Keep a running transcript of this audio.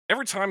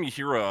Every time you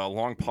hear a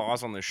long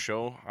pause on this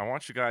show, I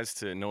want you guys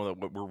to know that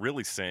what we're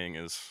really saying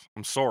is,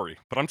 I'm sorry,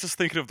 but I'm just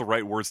thinking of the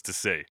right words to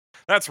say.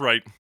 That's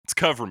right, it's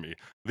Cover Me,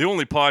 the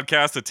only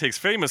podcast that takes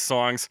famous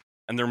songs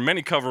and their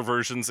many cover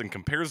versions and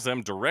compares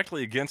them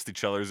directly against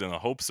each other's in the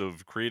hopes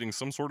of creating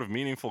some sort of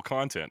meaningful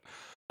content.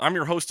 I'm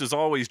your host, as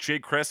always,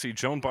 Jake Cressy,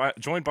 joined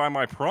by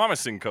my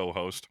promising co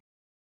host.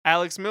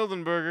 Alex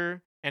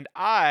Mildenberger, and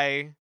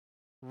I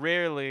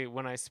rarely,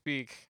 when I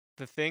speak,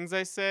 the things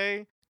I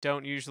say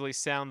don't usually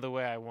sound the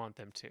way I want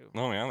them to.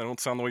 Oh, yeah, they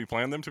don't sound the way you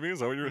planned them to be? Is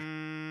that what you're.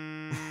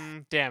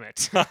 Damn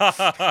it.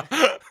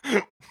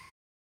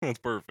 That's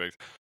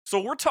perfect.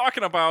 So we're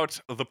talking about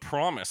The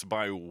Promise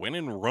by When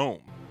in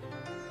Rome.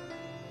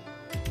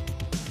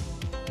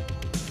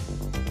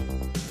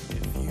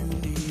 If you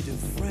need a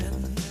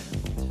friend,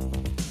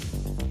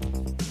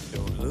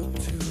 don't look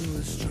to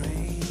a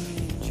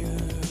stranger.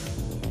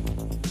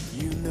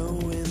 You know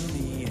in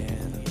the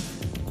end.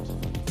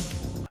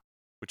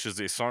 Which is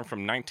a song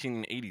from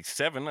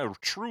 1987, a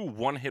true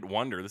one-hit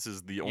wonder. This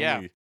is the Yeah,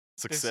 only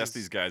success is-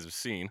 these guys have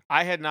seen.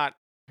 I had not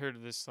heard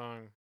of this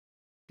song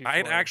before. I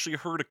had actually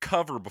heard a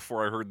cover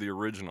before I heard the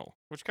original.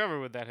 Which cover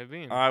would that have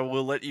been? I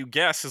will let you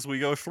guess as we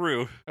go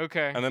through,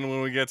 Okay. and then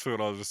when we get to it,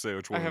 I'll just say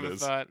which I one have it a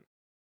is. thought.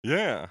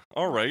 Yeah,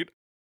 all right.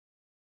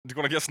 Do you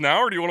want to guess now,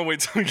 or do you want to wait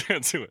till we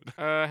get to it?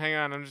 Hang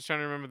on. I'm just trying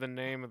to remember the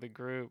name of the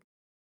group.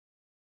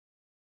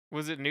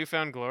 Was it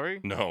Newfound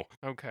Glory? No.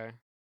 Okay.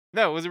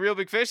 No, was it Real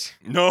Big Fish?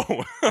 No.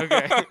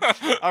 Okay.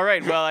 All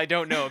right. Well, I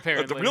don't know,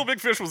 apparently. The Real Big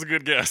Fish was a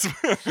good guess,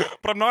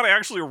 but I'm not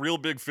actually a Real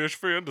Big Fish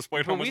fan,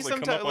 despite how But much we they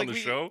come someti- up on the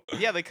show.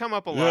 Yeah, they come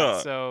up a Yeah.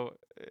 lot. So,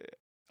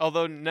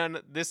 although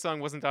this song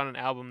wasn't on an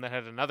album that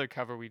had another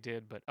cover we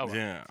did, but oh well.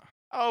 Yeah.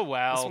 Oh This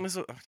well. one is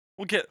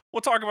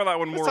we'll talk about that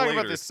one Let's more talk later.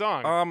 about this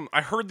song.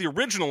 I heard the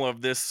original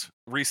of this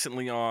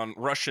recently on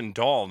Russian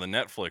Doll, the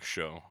Netflix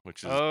show,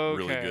 which is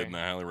really good, Okay. and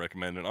I highly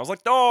recommend it. I was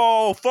like,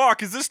 "Oh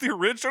fuck, is this the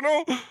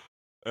original?"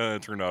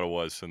 It turned out it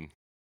was, and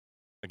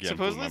again,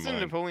 blew Supposedly my it's in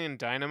mind. Napoleon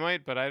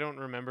Dynamite, but I don't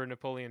remember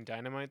Napoleon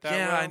Dynamite that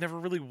Yeah, well. I never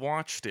really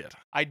watched it.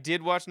 I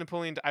did watch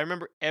Napoleon. I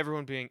remember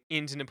everyone being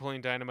into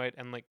Napoleon Dynamite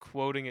and like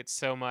quoting it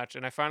so much,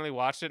 and I finally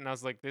watched it, and I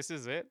was like, "This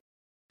is it."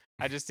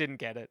 I just didn't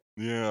get it.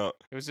 Yeah,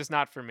 It was just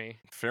not for me.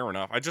 fair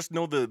enough. I just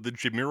know the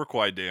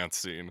Jamiroquai dance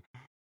scene,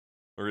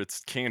 or it's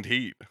Canned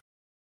Heat,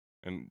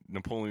 and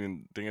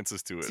Napoleon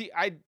dances to it. See,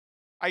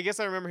 I guess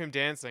I remember him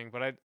dancing,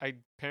 but I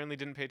apparently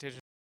didn't pay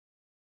attention.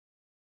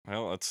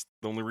 Well, that's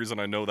the only reason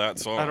I know that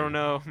song. I don't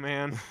know,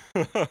 man.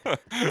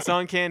 The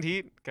song "Canned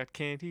Heat" got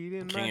canned heat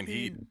in my Canned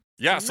heat. Heat.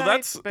 Yeah, so tonight,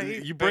 that's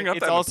babe. you bring up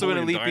It's that also in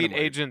Napoleon Elite Beat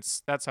Dynamite.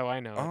 Agents. That's how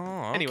I know it.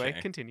 Oh, Anyway,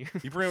 okay. continue.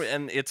 You bring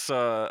and it's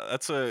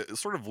that's a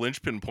sort of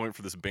linchpin point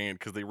for this band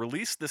because they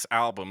released this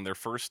album, their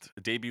first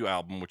debut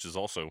album, which is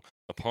also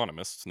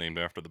eponymous. It's named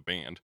after the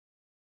band.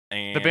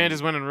 And The band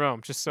is When in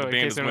Rome, just so the in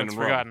band case is When anyone's in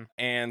Rome. forgotten.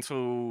 And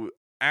so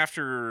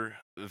after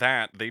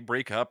that, they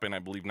break up in I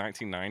believe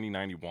 1990,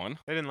 91.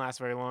 They didn't last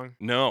very long.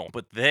 No,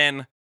 but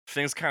then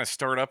things kind of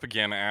start up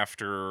again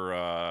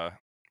after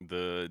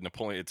the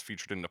Napoleon. It's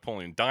featured in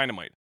Napoleon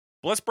Dynamite.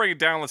 But let's break it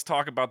down. Let's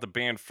talk about the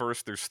band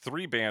first. There's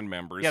 3 band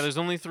members. Yeah, there's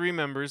only 3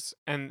 members,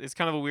 and it's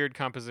kind of a weird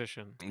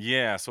composition.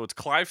 Yeah, so it's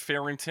Clive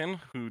Farrington,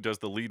 who does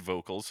the lead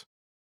vocals,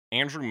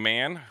 Andrew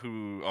Mann,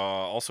 who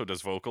also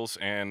does vocals,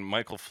 and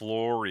Michael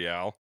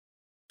Floreal,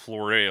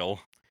 Floreal.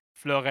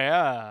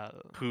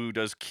 who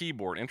does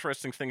keyboard.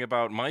 Interesting thing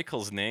about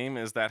Michael's name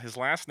is that his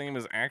last name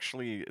is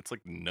actually, it's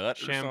like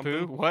Nut or Shampoo?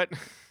 something. What?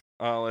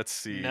 Let's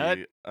see. Nut?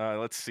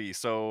 Let's see.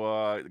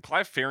 So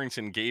Clive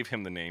Farrington gave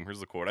him the name. Here's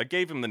the quote. I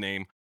gave him the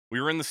name. We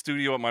were in the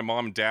studio at my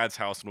mom and dad's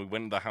house, and we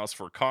went into the house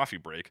for a coffee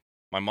break.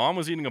 My mom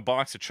was eating a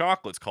box of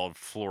chocolates called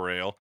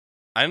Floreal.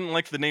 I didn't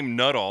like the name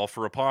Nuttall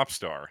for a pop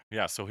star.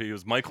 Yeah, so he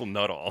was Michael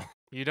Nuttall.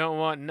 You don't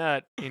want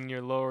nut in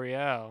your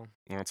L'Oreal.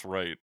 That's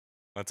right.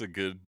 That's a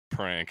good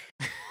prank.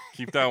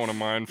 Keep that one in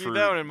mind for. Keep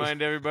that one in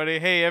mind, everybody.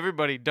 Hey,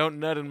 everybody, don't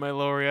nut in my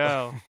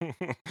L'Oreal.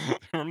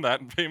 Remember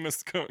that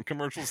famous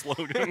commercial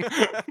slogan?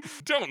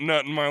 Don't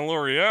nut in my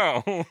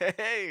L'Oreal.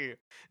 Hey,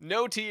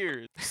 no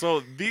tears.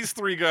 So these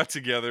 3 got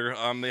together.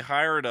 They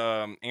hired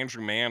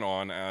Andrew Mann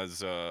on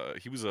as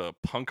he was a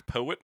punk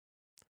poet.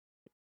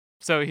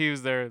 So he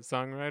was their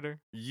songwriter?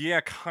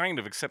 Yeah, kind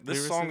of. Except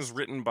this song is Lyricist?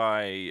 written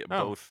by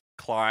Oh. both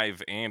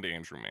Clive and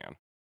Andrew Mann.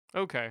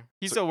 Okay.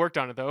 He So- still worked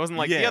on it, though. It wasn't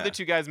like the Yeah. other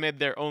 2 guys made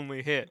their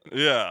only hit,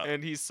 Yeah.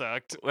 and he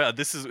sucked. Well,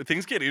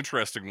 things get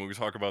interesting when we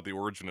talk about the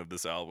origin of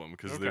this album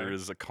because there Okay.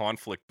 is a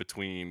conflict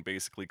between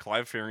basically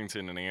Clive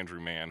Farrington and Andrew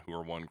Mann, who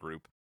are one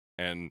group,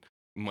 and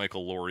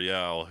Michael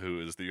L'Oreal,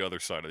 who is the other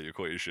side of the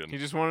equation. He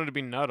just wanted to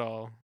be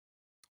Nuttall.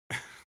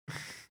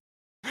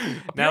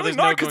 Apparently there's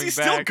not, no because he going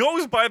still back.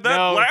 goes by that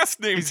No, last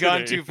name. He's gone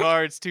today. too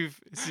far.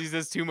 He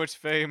has too much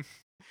fame.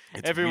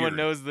 It's Everyone weird.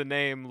 knows the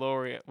name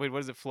L'Oreal. Wait, what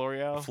is it?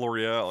 Floreal?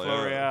 Floreal.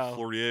 Yeah. Floreal.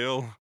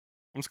 Floreal.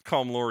 I'm just gonna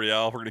call him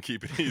L'Oreal. We're gonna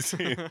keep it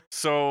easy.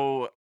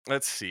 So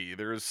let's see.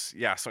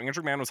 So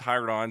Andrew Mann was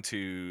hired on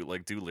to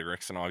like do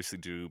lyrics and obviously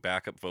do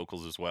backup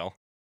vocals as well.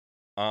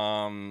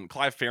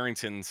 Clive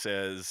Farrington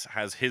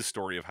has his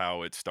story of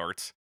how it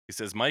starts. He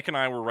says, Mike and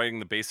I were writing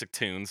the basic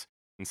tunes.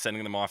 and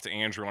sending them off to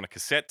Andrew on a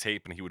cassette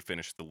tape, and he would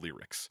finish the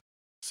lyrics.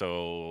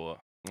 So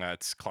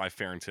that's Clive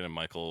Farrington and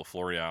Michael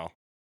Floreal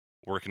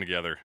working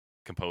together,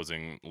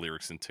 composing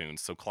lyrics and tunes.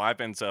 So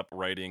Clive ends up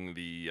writing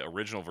the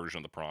original version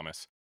of The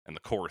Promise and the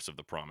chorus of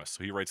The Promise.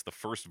 So he writes the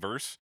first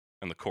verse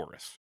and the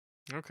chorus.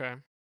 Okay.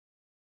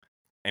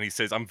 And he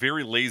says, I'm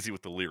very lazy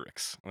with the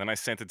lyrics. And then I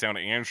sent it down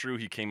to Andrew.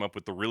 He came up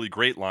with the really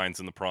great lines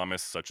in The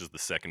Promise, such as the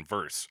second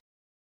verse.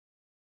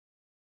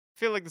 I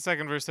feel like the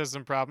second verse has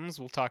some problems.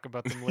 We'll talk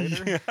about them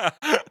later.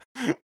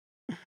 Yeah.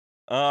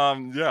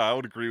 Yeah, I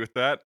would agree with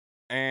that.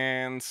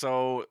 And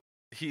so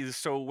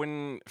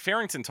when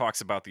Farrington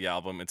talks about the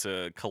album, it's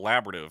a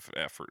collaborative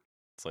effort.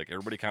 It's like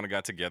everybody kind of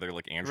got together,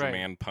 like Andrew Right.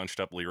 Mann punched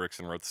up lyrics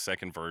and wrote the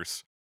second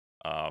verse.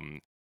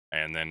 And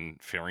then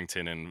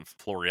Farrington and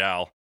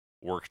Floreal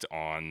worked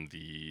on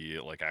the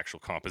like actual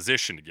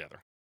composition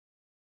together.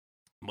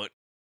 But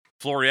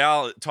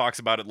Floreal talks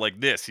about it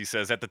like this. He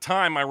says, at the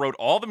time, I wrote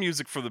all the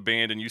music for the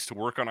band and used to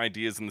work on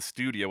ideas in the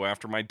studio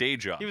after my day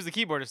job. He was the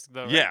keyboardist,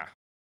 though, right? Yeah.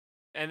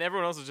 And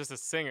everyone else was just a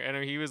singer.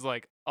 And he was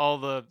like all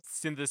the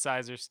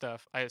synthesizer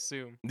stuff, I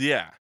assume.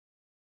 Yeah.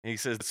 He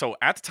says, so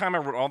at the time, I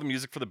wrote all the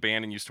music for the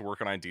band and used to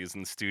work on ideas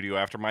in the studio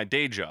after my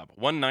day job.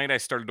 One night, I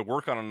started to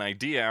work on an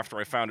idea after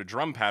I found a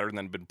drum pattern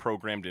that had been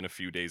programmed in a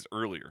few days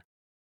earlier.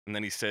 And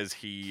then he says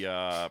he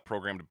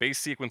programmed a bass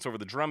sequence over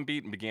the drum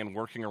beat and began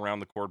working around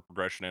the chord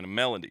progression and a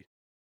melody.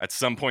 At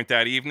some point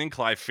that evening,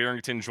 Clive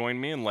Farrington joined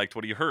me and liked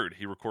what he heard.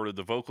 He recorded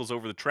the vocals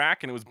over the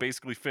track, and it was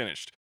basically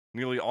finished.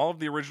 Nearly all of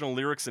the original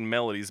lyrics and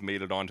melodies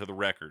made it onto the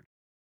record.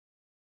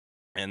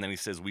 And then he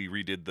says we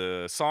redid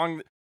the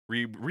song,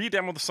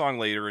 re-demoed the song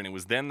later, and it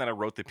was then that I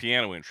wrote the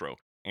piano intro.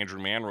 Andrew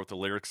Mann wrote the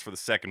lyrics for the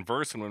second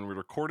verse, and when we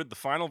recorded the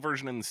final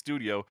version in the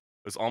studio, it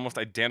was almost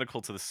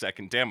identical to the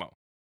second demo.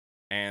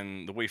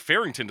 And the way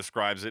Farrington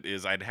describes it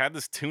is, I'd had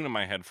this tune in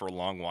my head for a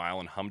long while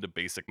and hummed a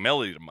basic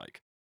melody to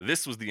Mike.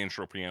 This was the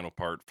intro piano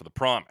part for The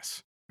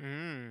Promise.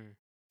 Mm.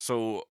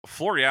 So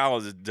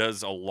Floreal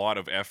does a lot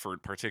of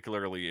effort,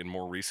 particularly in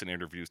more recent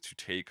interviews, to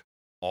take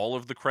all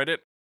of the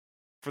credit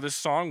for this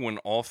song when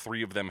all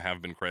three of them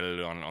have been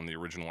credited on the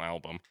original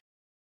album.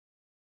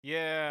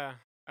 Yeah.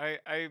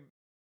 I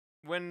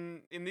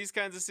when in these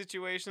kinds of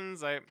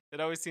situations, it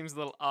always seems a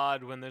little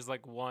odd when there's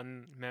like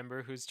one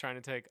member who's trying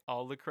to take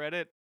all the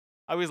credit.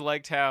 I always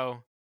liked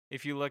how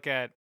if you look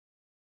at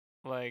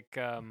like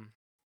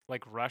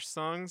Rush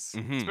songs,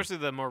 Mhm. especially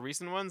the more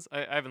recent ones,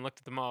 I haven't looked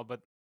at them all,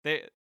 but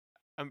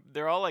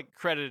they're all like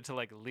credited to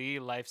like Lee,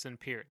 Lifeson,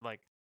 Peart.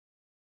 Like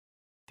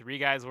 3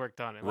 guys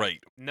worked on it. Like,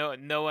 Right.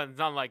 no one's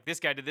not like this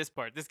guy did this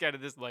part, this guy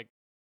did this. Like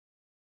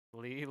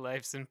Lee,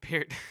 Lifeson,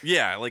 Peart.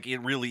 Yeah, like it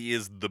really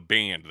is the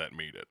band that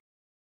made it.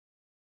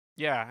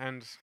 Yeah,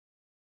 and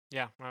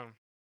yeah.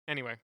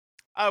 Anyway,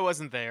 I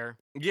wasn't there.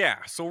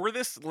 Yeah, so where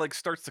this like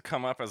starts to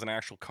come up as an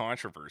actual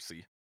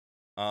controversy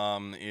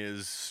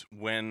is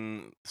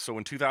when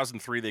in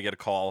 2003 they get a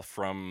call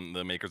from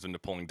the makers of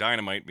Napoleon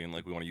Dynamite being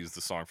like, we want to use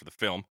the song for the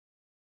film.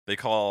 They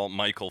call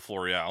Michael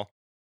Floreal,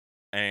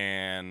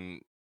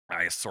 and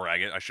I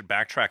should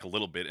backtrack a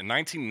little bit. In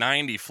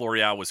 1990,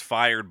 Floreal was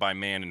fired by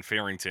Mann and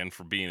Farrington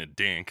for being a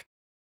dink.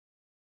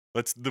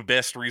 That's the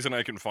best reason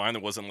I can find.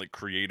 There wasn't like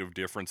creative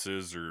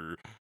differences or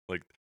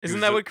like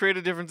Isn't that what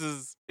creative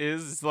differences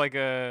is? Like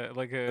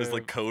is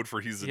like code for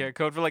he's a yeah,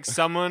 code for like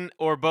someone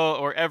or both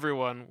or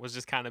everyone was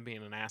just kind of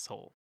being an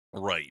asshole.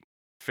 right.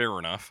 Fair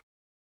enough.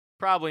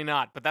 Probably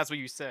not, but that's what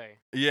you say.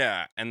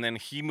 Yeah, and then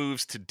he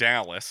moves to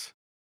Dallas.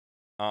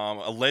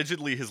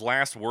 Allegedly, his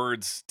last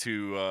words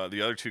to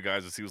the other two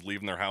guys as he was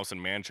leaving their house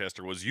in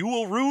Manchester was, "You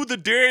will rue the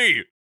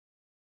day."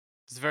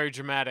 It's very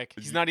dramatic.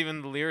 He's not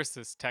even the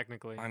lyricist,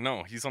 technically. I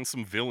know, he's on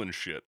some villain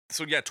shit.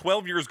 So yeah,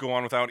 12 years go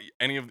on without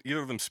either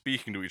of them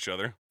speaking to each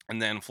other.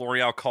 And then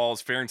Floreal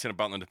calls Farrington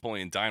about the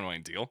Napoleon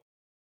Dynamite deal.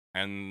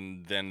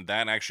 And then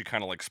that actually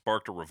kind of like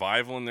sparked a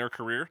revival in their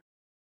career.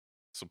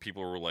 So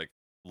people were like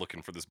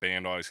looking for this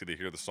band. Obviously, they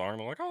hear the song.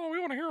 They're like, oh, we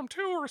want to hear them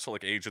too. Or so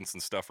like agents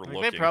and stuff are Like,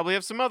 looking. they probably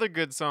have some other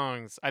good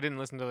songs. I didn't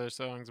listen to their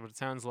songs, but it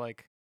sounds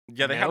like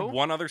Yeah, they No? had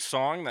one other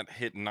song that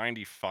hit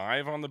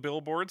 95 on the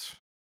billboards,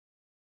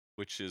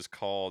 which is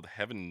called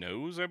Heaven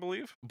Knows, I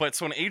believe. But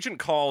so an agent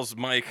calls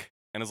Mike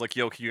and is like,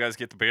 yo, can you guys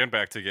get the band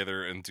back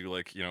together and do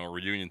like, a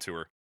reunion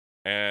tour?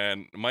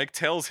 And Mike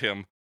tells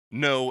him,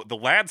 no, the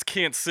lads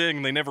can't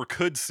sing. They never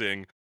could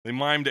sing. They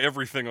mimed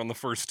everything on the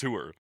first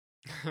tour.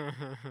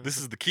 This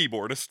is the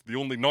keyboardist, the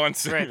only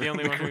non-singer. right, the in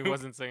only one who group.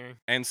 wasn't singing.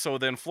 And so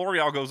then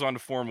Floreal goes on to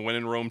form When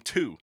in Rome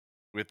 2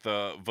 with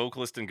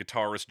vocalist and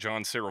guitarist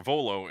John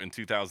Saravolo in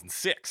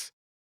 2006.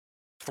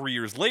 3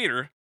 years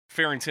later,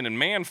 Farrington and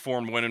Mann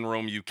formed When in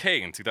Rome UK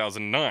in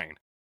 2009.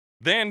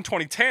 Then,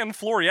 2010,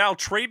 Floreal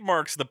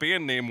trademarks the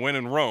band name When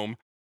in Rome,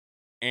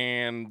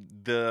 and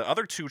the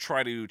other two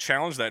try to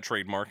challenge that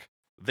trademark.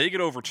 They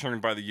get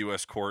overturned by the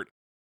U.S. court,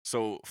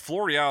 so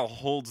Floreal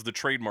holds the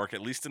trademark,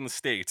 at least in the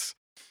States,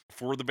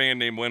 for the band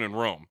name When in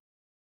Rome.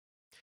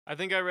 I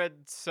think I read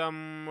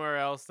somewhere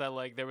else that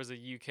like there was a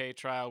UK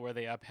trial where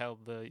they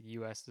upheld the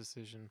US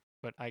decision,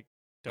 but I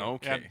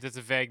Don't. Yeah, Okay. just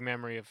a vague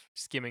memory of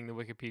skimming the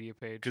Wikipedia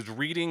page. Because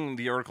reading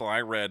the article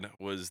I read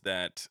was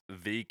that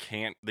they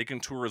can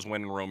tour as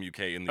When in Rome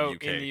UK in the Oh,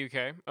 UK. in the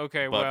UK.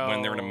 Okay, But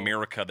when they're in well,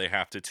 America, they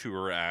have to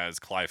tour as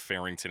Clive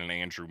Farrington and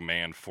Andrew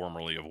Mann,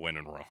 formerly of When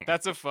in Rome.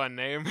 that's a fun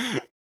name.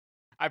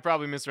 I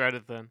probably misread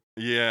it then.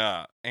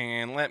 Yeah,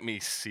 and let me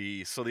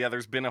see. So yeah,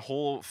 there's been a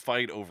whole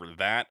fight over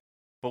that.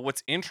 But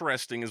what's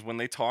interesting is when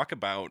they talk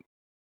about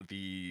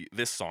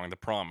this song, The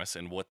Promise,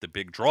 and what the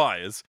big draw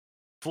is,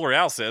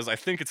 Floreal says, I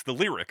think it's the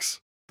lyrics.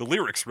 The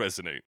lyrics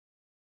resonate.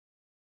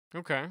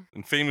 Okay.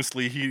 And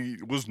famously, he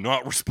was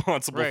not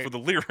responsible for Right. the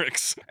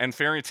lyrics. And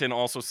Farrington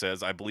also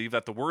says, I believe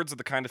that the words are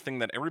the kind of thing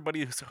that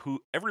everybody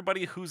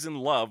who's in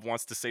love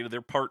wants to say to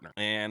their partner.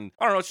 And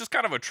I don't know, it's just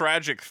kind of a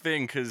tragic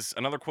thing, because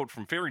another quote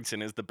from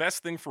Farrington is, the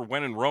best thing for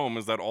When in Rome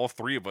is that all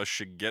three of us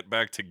should get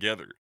back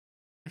together.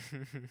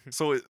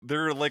 So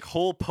their like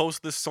whole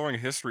post this song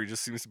history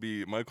just seems to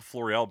be Michael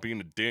Floreal being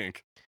a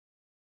dink,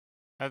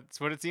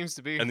 That's what it seems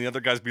to be. and the other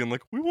guys being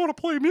like, we want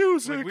to play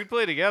music. Like, we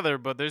play together,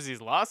 but there's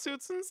these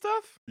lawsuits and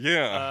stuff?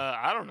 Yeah.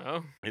 I don't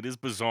know. It is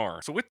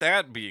bizarre. So with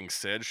that being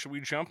said, should we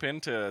jump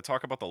in to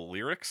talk about the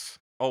lyrics?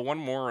 Oh, one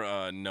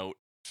more note,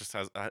 just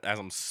as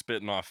I'm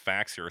spitting off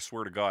facts here. I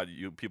swear to God,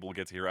 you people will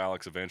get to hear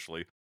Alex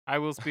eventually. I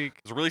will speak.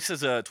 It was released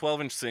as a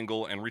 12-inch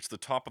single and reached the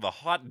top of the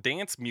Hot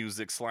Dance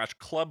Music /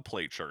 Club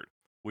Play chart,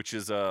 which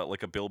is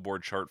like a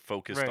Billboard chart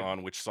focused Right.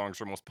 on which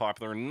songs are most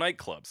popular in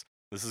nightclubs.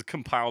 This is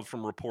compiled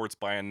from reports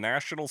by a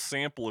national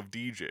sample of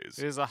DJs.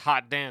 It is a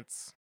hot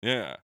dance.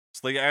 Yeah.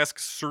 So they ask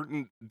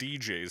certain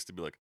DJs to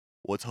be like,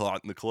 what's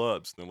hot in the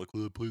clubs? And they're like,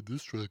 well, I played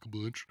this track a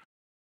bunch.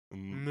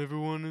 And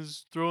everyone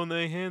is throwing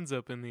their hands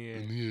up in the air.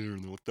 In the air.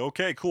 And they're like,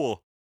 okay,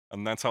 cool.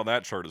 And that's how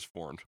that chart is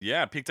formed.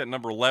 Yeah, it peaked at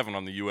number 11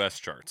 on the US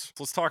charts.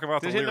 So let's talk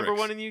about Did it the hit lyrics. number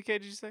 1 in the UK,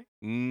 did you say?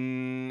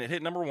 It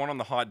hit number 1 on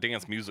the Hot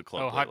Dance Music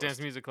Club. Oh, Hot playlist, Dance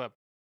Music Club.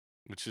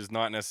 which is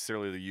not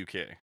necessarily the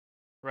UK.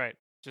 Right.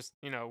 Just,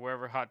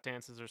 wherever hot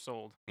dances are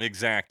sold.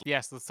 Exactly.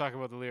 Yes, let's talk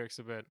about the lyrics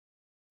a bit.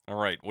 All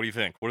right, what do you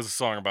think? What is the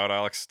song about,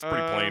 Alex? It's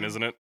pretty plain,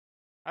 isn't it?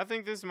 I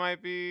think this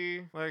might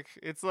be,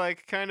 it's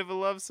like kind of a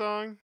love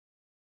song,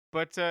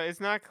 but it's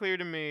not clear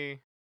to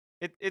me.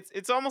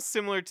 It's almost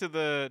similar to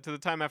the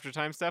Time After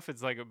Time stuff.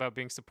 It's like about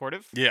being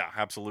supportive, Yeah,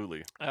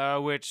 absolutely.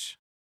 which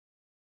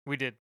we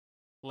did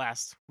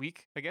last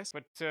week, I guess.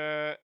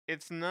 But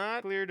it's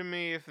not clear to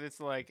me if it's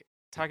like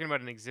talking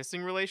about an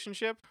existing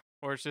relationship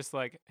or it's just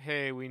like,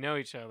 hey, we know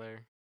each other.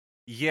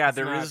 Yeah, It's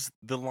there is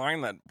not- the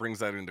line that brings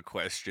that into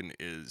question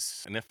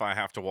is, and if I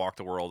have to walk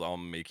the world, I'll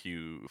make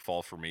you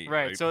fall for me.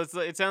 Right. So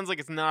it sounds like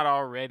it's not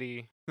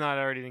already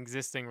an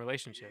existing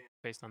relationship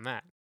based on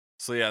that.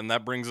 So yeah, and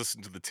that brings us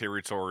into the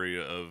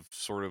territory of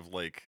sort of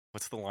like,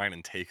 what's the line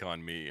in Take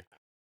on Me?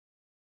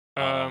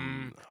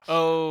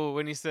 Oh,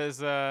 when he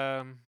says,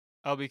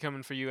 I'll be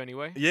coming for you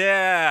anyway.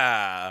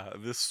 Yeah,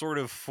 this sort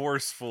of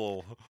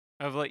forceful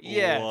Of like,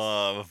 yes.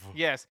 love.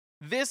 Yes.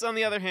 This, on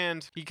the other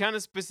hand, he kind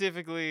of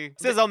specifically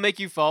says, I'll make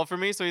you fall for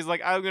me. So he's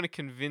like, I'm going to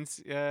convince,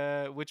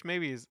 which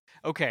maybe is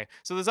okay.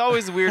 So there's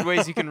always weird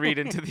ways you can read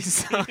into these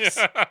songs.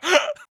 Yeah.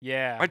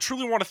 Yeah. I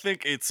truly want to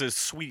think it's a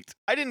sweet.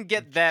 I didn't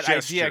get that idea. I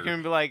gesture.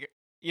 can be like,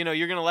 you're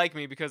going to like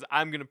me because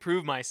I'm going to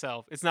prove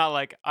myself. It's not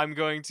like I'm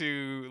going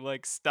to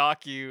like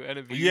stalk you and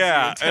abuse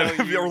Yeah, you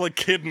until or like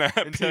kidnap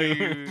until you.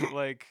 you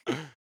like,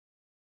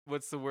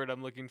 what's the word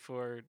I'm looking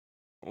for?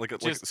 like a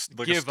just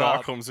like a give up.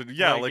 Stockholm syndrome.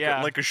 Yeah, Like,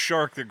 yeah. like a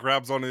shark that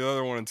grabs onto the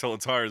other one until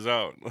it tires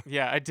out.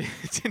 Yeah, I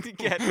didn't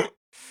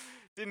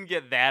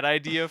get that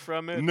idea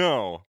from it.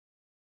 No.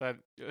 But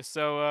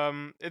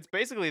so it's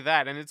basically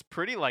that, and it's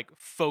pretty like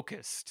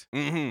focused.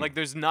 Mm-hmm. Like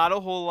there's not a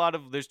whole lot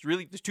of there's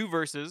two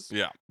verses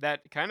Yeah.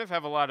 that kind of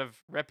have a lot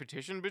of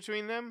repetition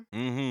between them.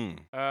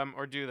 Mm-hmm.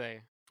 Or do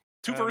they?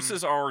 Two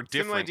verses are Similar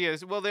different.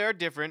 ideas. Well, they are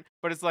different,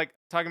 but it's like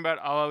talking about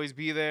I'll always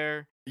be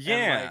there.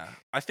 Yeah, like-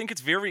 I think it's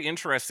very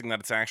interesting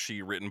that it's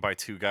actually written by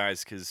two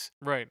guys, because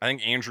Right. I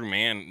think Andrew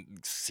Mann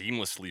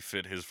seamlessly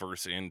fit his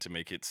verse in to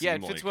make it seem Yeah,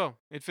 it fits like, well.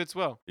 It fits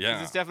well. 'Cause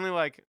Yeah. it's definitely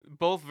like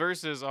both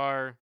verses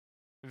are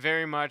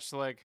very much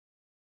like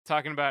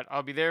talking about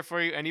I'll be there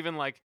for you, and even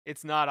like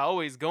it's not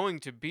always going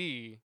to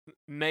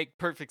make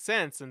perfect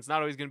sense, and it's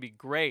not always going to be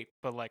great,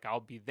 but like I'll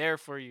be there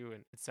for you,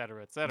 and et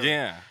cetera, et cetera.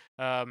 Yeah.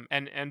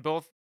 And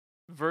both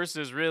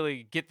verses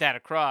really get that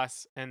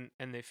across, and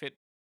they fit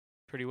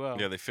pretty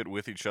well. Yeah, they fit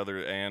with each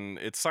other, and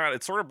it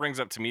sort of brings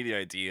up to me the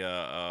idea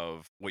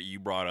of what you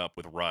brought up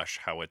with Rush,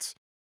 how it's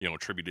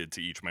attributed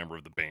to each member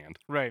of the band,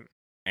 Right.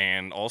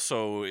 and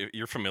also if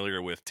you're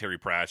familiar with Terry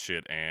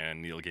Pratchett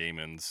and Neil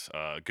Gaiman's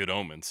Good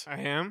Omens. I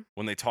am.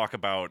 When they talk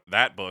about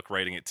that book,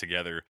 writing it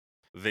together,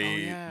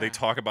 they yeah.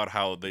 talk about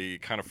how they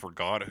kind of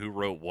forgot who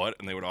wrote what,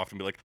 and they would often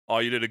be like, "Oh,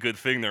 you did a good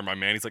thing there, my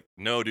man." He's like,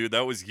 "No, dude,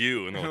 that was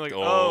you," and they're like, Like,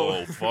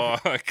 "Oh, oh."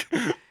 fuck."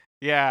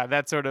 Yeah,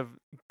 that sort of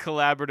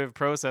collaborative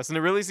process, and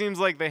it really seems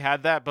like they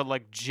had that, but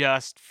like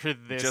just for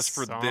this. Just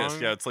for song. this,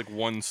 yeah, it's like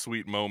one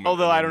sweet moment.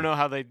 Although and I then- don't know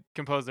how they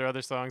compose their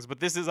other songs, but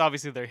this is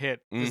obviously their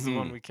hit. This is the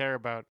one Mhm. we care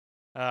about.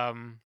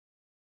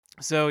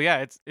 So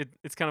yeah,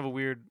 it's kind of a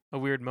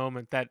weird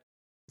moment that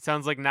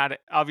sounds like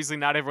obviously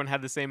not everyone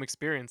had the same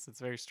experience. It's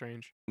very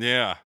strange.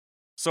 Yeah.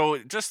 So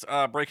just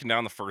breaking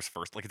down the first,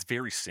 like it's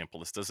very simple.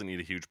 This doesn't need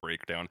a huge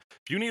breakdown.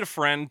 If you need a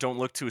friend, don't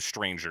look to a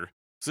stranger.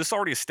 So this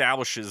already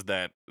establishes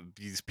that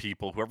these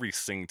people, whoever you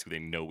sing to, they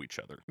know each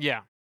other.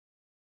 Yeah.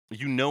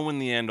 You know in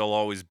the end I'll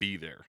always be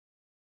there.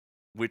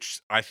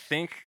 Which I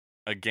think,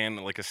 again,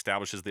 like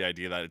establishes the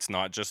idea that it's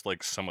not just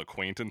like some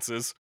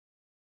acquaintances.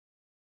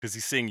 Because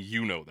he's saying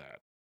you know that.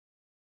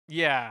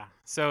 Yeah.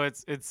 So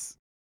it's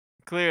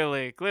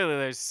clearly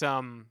there's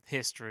some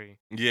history.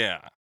 Yeah.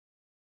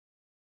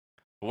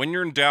 But when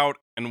you're in doubt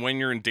and when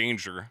you're in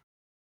danger,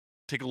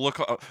 take a look.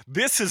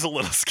 This is a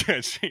little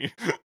sketchy.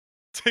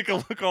 Take a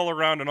look all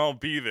around and I'll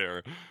be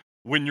there.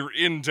 When you're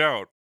in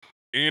doubt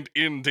and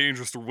in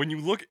danger, so when you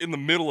look in the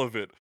middle of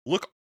it,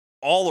 look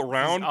all He's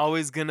around.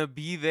 always gonna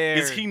be there.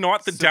 Is he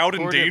not the doubt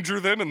and supportive. danger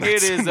then? In that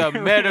It is a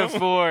scenario?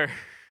 metaphor.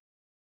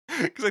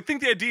 Because I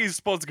think the idea he's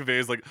supposed to convey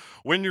is like,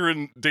 when you're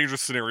in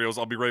dangerous scenarios,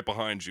 I'll be right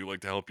behind you,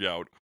 like to help you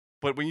out.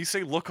 But when you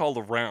say look all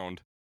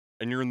around,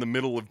 and you're in the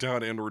middle of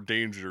doubt and or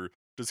danger,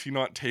 does he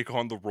not take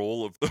on the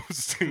role of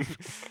those two?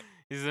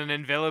 He's an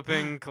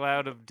enveloping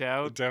cloud of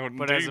doubt, Doubt and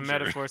but as a danger.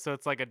 metaphor, so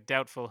it's like a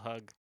doubtful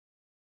hug.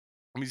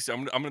 Let me see,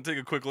 I'm gonna take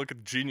a quick look at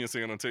the Genius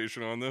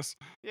annotation on this.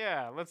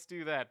 Yeah, let's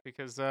do that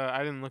because I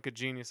didn't look at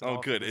Genius. At all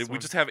Oh, for good. this We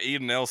one. just have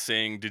Aiden L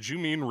saying, "Did you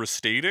mean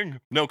restating?"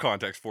 No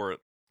context for it.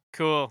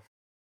 Cool.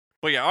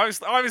 But yeah,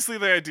 obviously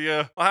the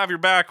idea, I'll have your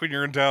back when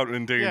you're in doubt and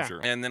in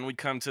danger. And then we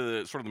come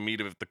to sort of the meat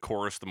of it, the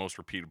chorus, the most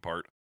repeated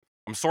part.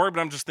 I'm sorry,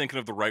 but I'm just thinking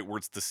of the right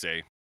words to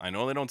say. I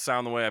know they don't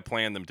sound the way I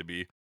planned them to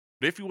be.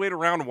 But if you wait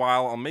around a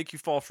while, I'll make you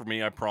fall for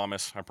me, I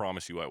promise. I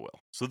promise you I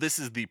will. So this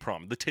is the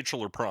the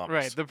titular promise.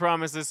 Right. The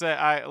promise is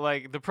that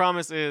the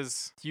promise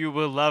is you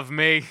will love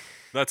me,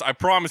 That's, I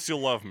promise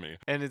you'll love me.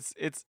 and it's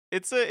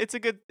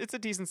a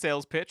decent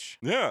sales pitch.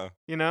 Yeah.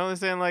 You know, they're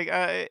saying like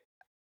I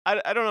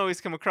don't always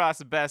come across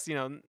the best,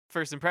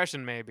 first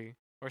impression maybe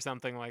or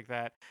something like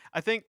that.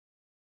 I think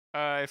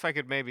if I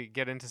could maybe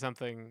get into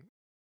something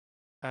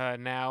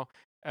now,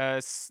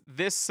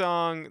 this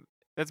song,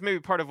 that's maybe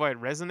part of why it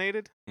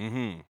resonated.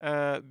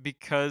 Mm-hmm.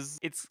 Because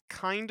it's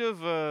kind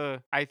of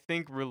a, I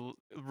think,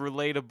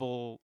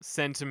 relatable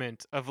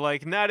sentiment of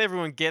like, not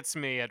everyone gets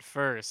me at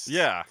first.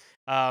 Yeah.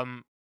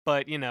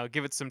 But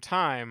give it some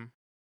time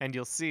and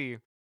you'll see.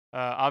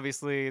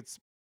 Obviously, it's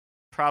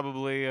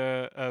probably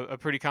a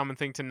pretty common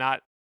thing to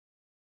not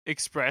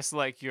express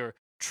like your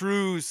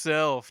true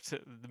self to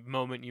the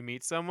moment you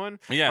meet someone.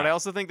 Yeah. But I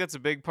also think that's a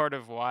big part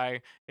of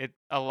why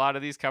a lot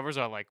of these covers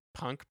are like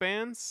punk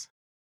bands,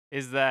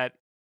 is that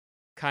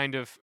kind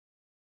of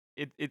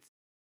it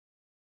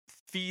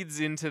feeds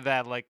into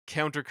that like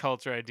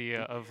counterculture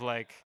idea of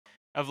like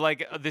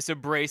this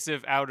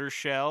abrasive outer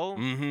shell,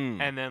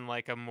 Mm-hmm. and then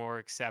like a more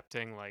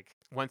accepting, like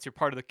once you're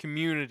part of the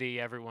community,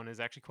 everyone is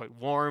actually quite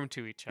warm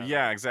to each other.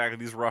 Yeah, exactly.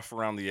 These rough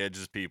around the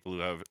edges people who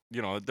have,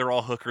 they're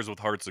all hookers with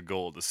hearts of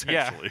gold,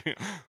 essentially.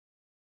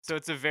 So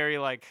it's very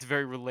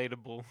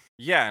relatable.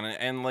 Yeah,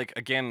 and like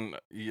again,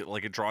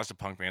 like it draws to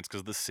punk bands because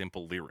of the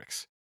simple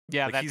lyrics.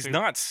 Yeah, Like that he's too.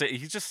 not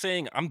he's just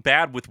saying I'm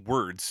bad with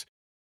words,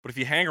 but if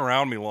you hang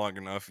around me long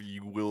enough,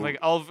 you will. Like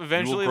I'll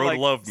eventually grow to like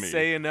love me.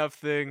 say enough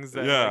things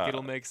that Yeah. like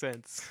it'll make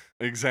sense.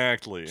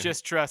 Exactly.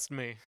 Just trust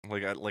me.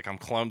 like I'm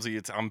clumsy.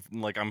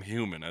 I'm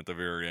human at the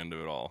very end of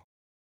it all.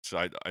 So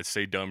I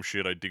say dumb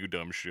shit. I do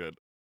dumb shit.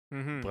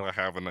 Mm-hmm. But I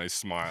have a nice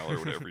smile or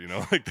whatever.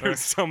 Like there's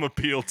some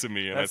appeal to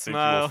me, and I That think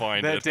smile, you will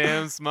find that it.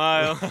 damn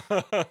smile.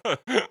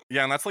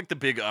 Yeah, and that's like the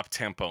big up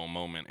tempo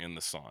moment in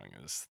the song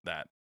is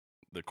that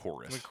the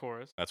chorus. The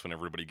chorus. That's when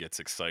everybody gets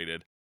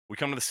excited. We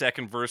come to the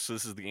second verse. So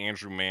this is the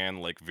Andrew Mann,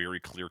 like very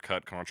clear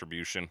cut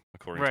contribution,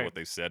 according to Right. what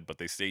they said. But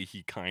they say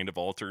he kind of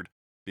altered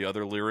the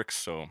other lyrics,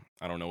 so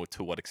I don't know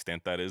to what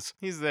extent that is.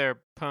 He's their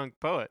punk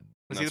poet.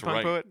 Was he That's the punk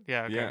right. poet?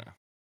 Yeah. Okay. Yeah.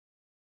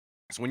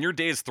 So when your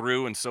day is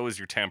through and so is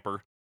your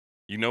temper,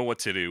 you know what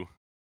to do.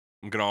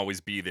 I'm gonna always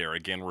be there.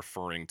 Again,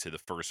 referring to the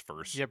first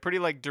verse. Yeah, pretty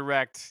like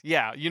direct.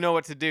 Yeah, you know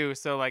what to do.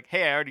 So like,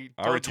 hey, I already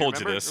told you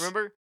remember? this.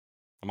 Remember?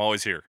 I'm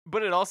always here.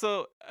 But it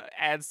also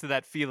adds to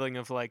that feeling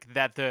of like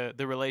that the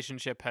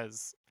relationship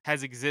has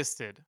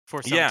existed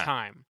for some Yeah.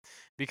 time,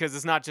 because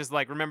it's not just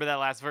like remember that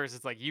last verse.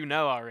 It's like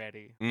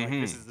already. Like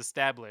this Mhm. is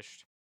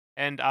established,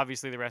 and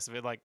obviously the rest of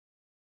it, like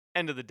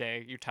end of the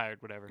day, you're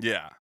tired, whatever.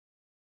 Yeah.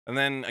 And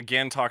then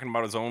again, talking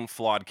about his own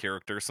flawed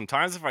character.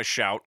 Sometimes if I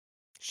shout,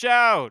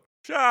 Shout.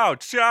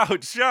 shout,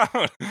 shout,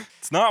 shout,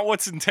 it's not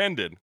what's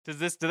intended. Do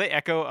they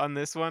echo on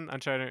this one? I'm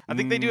trying to. I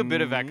think they do a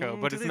bit of echo,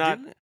 but Do it's they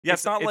not. do? Yeah,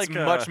 it's not like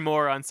much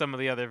more on some of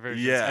the other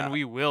versions, yeah. and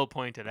we will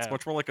point it It's out.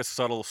 much more like a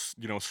subtle,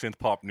 synth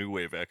pop new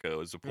wave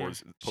echo as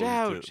opposed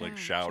Shout, to like shout,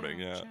 shouting.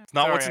 shout, Yeah, shout. it's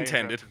not Sorry, what's I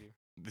intended. interrupted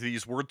you.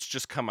 These words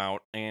just come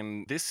out,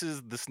 and this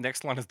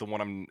next line is the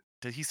one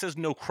he says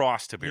no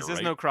cross to bear. He says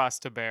right? no cross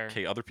to bear.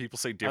 Okay, other people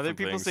say different Other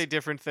people things. say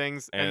different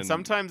things, and and-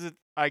 sometimes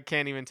I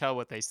can't even tell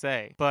what they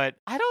say. But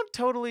I don't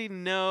totally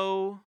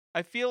know.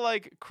 I feel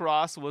like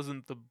cross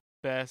wasn't the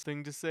best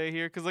thing to say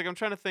here? Because like I'm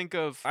trying to think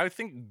of, I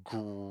think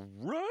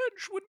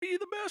grudge would be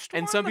the best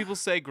and one. some people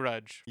say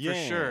grudge for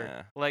sure.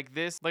 Yeah. Like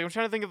this, like I'm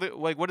trying to think of the,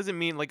 like what does it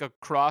mean like a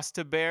cross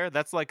to bear?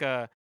 That's like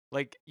a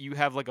like you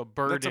have like a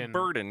burden. That's a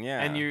burden,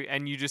 yeah.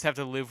 And you just have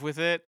to live with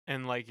it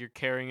and like you're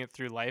carrying it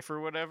through life or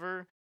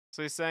whatever.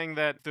 So he's saying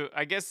that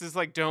I guess it's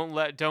like don't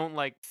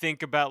like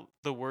think about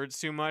the words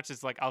too much.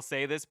 It's like I'll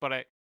say this, but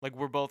I like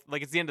we're both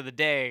like it's the end of the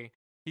day.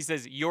 He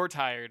says you're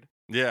tired,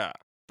 yeah.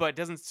 but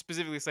doesn't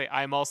specifically say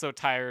I'm also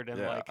tired and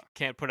Yeah. like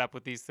can't put up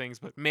with these things,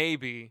 but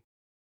maybe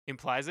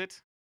implies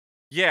it.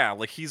 Yeah,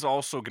 like he's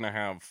also gonna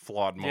have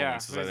flawed Yeah,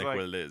 moments, is I he's think like-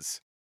 what it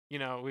is. You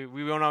know, we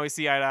won't always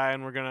see eye to eye,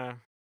 and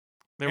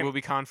there And- will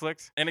be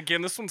conflict. And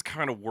again, this one's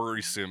kind of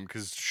worrisome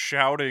because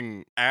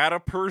shouting at a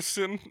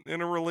person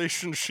in a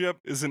relationship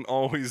isn't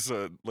always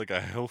like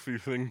a healthy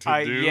thing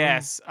to do.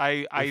 Yes, if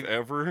I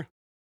ever.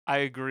 I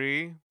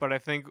agree, but I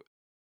think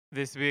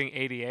this being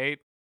 88,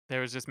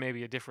 there was just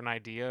maybe a different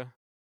idea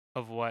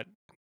of what.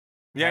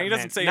 Yeah, that he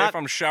doesn't meant. say Not- if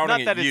I'm shouting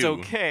Not at that you.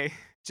 it's okay,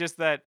 just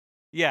that.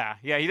 Yeah.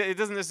 It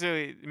doesn't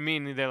necessarily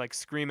mean they're like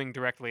screaming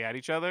directly at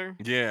each other,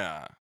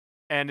 Yeah.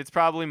 and it's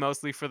probably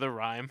mostly for the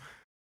rhyme.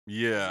 Is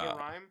he a Yeah.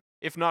 rhyme?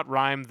 If not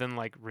rhyme, then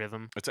like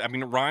rhythm. I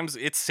mean, it rhymes.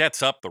 It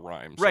sets up the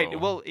rhyme. Right. so-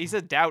 Well, he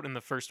said doubt in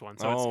the first one,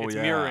 so Oh, it's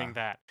yeah. mirroring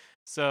that.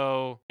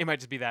 So it might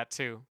just be that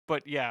too.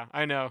 But yeah,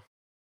 I know.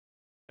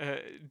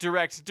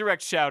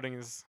 Direct shouting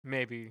is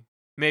maybe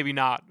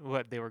not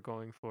what they were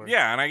going for.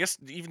 Yeah, and I guess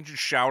even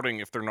just shouting,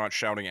 if they're not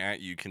shouting at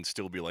you, can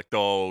still be like,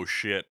 oh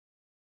shit,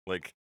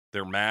 like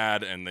they're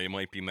mad and they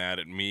might be mad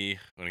at me.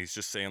 And he's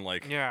just saying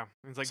like, Yeah.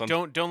 It's like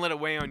Some- don't let it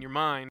weigh on your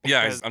mind.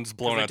 yeah, because- I'm just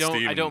blowing out 'cause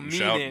steam. I don't and mean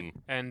shouting. it.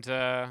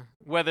 And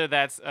whether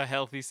that's a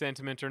healthy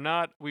sentiment or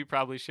not, we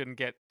probably shouldn't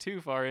get too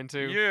far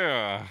into.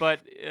 Yeah.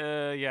 But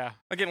yeah.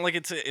 Again, like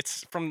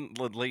it's from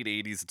the late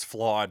 '80s. It's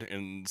flawed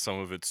in some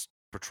of its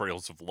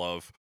portrayals of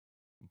love,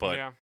 but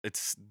yeah.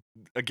 it's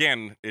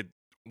again,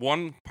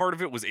 one part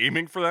of it was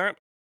aiming for that,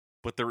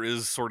 but there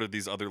is sort of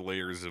these other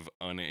layers of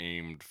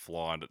unaimed,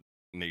 flawed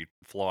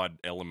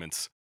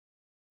elements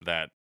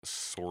that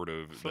sort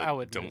of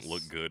that don't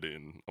look Flawedness. good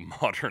in a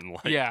modern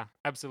light. Yeah,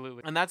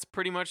 absolutely. And that's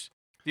pretty much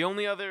the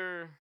only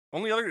other.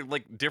 Only other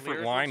like different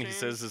Lyrical line he change?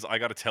 says is, "I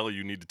gotta tell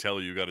you, need to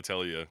tell you, gotta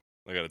tell you,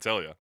 I gotta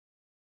tell you."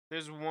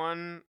 There's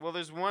one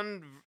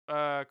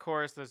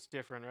chorus that's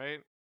different,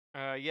 right?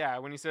 Yeah,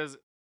 when he says,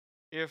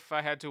 "If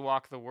I had to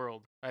walk the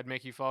world, I'd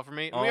make you fall for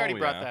me." And we already Oh,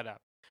 brought yeah. that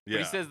up. Yeah,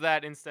 But he says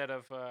that instead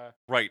of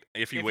right.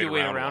 If you if wait, you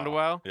wait around a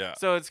while. Yeah.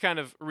 So it's kind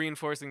of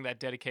reinforcing that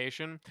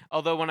dedication.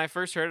 Although when I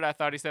first heard it, I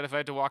thought he said if I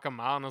had to walk a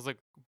mile, and I was like,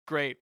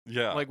 great,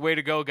 Yeah. like way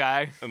to go,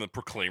 guy. And the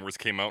Proclaimers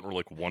came out and were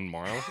like 1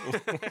 mile.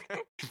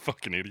 You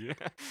fucking idiot.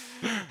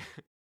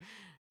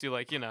 Do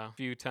like a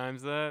few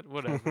times that,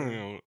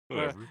 whatever. But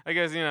Whatever. I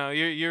guess you're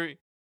You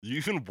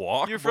even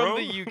walk, you're bro?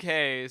 from the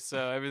UK,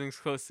 so everything's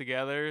close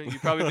together. You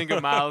probably think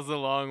a mile's a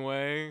long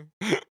way,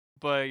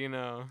 but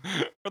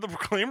Are the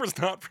Proclaimers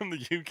not from the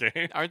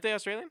UK? aren't they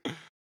Australian?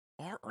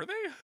 Are they?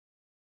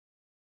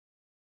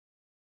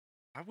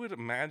 I would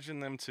imagine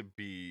them to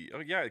be. Oh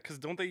yeah, because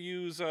don't they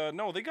use?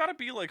 No, they gotta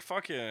be like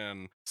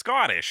fucking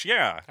Scottish.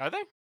 Yeah, Are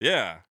they?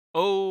 yeah.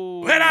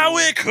 Oh. When I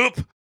wake up,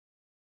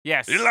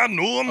 Yes. I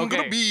know I'm Okay.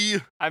 gonna be.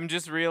 I'm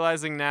just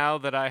realizing now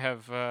that I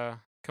have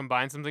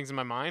combined some things in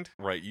my mind.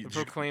 Right. The Do you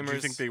think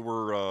Proclaimers- they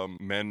were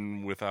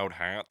men without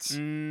hats?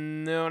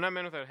 No, not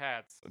Men Without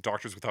Hats.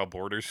 Doctors Without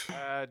Borders?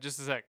 Just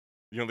a sec.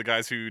 You know the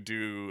guys who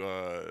do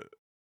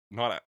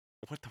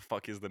what the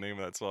fuck is the name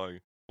of that song?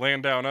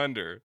 Land Down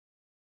Under.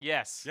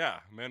 Yes. Yeah,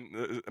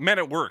 men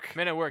at work.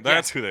 Men at Work.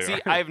 That's yes. who they See,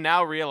 are. I've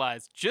now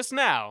realized just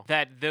now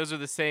that those are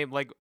the same.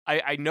 Like,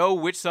 I know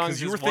which songs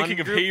Because you is were thinking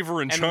one of group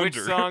Haver and and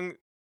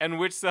Chunder.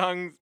 which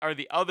songs are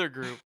the other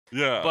group,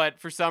 Yeah. but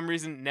for some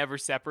reason never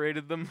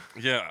separated them.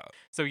 Yeah.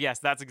 So yes,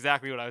 that's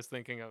exactly what I was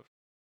thinking of.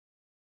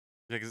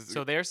 Yeah, 'cause-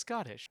 So they're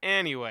Scottish.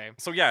 Anyway,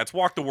 so yeah, it's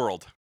Walk the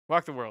World.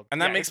 Walk the World. And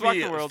that Yeah, makes it's Walk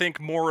me the World, think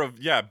more of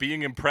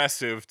being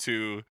impressive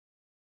to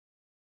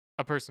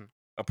a person.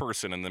 a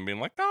person and then being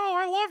like, "Oh,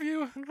 I love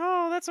you."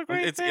 Oh, that's a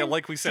great It's thing.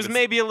 like we said, Just it's,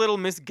 maybe a little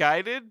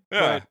misguided,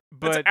 Yeah,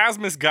 but it's as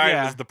misguided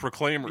yeah. as the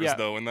Proclaimers Yeah.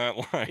 though in that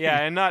line.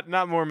 yeah, and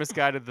not more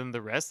misguided than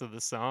the rest of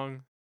the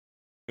song.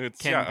 it's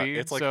can yeah, be,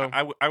 it's like so-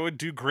 I would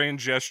do grand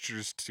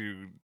gestures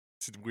to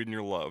win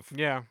your love.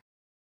 Yeah,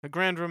 a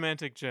grand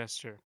romantic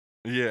gesture.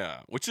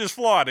 Yeah, which is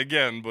flawed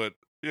again, but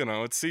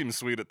it seems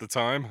sweet at the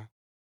time.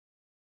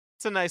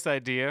 It's a nice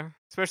idea,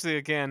 especially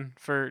again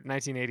for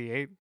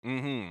 1988.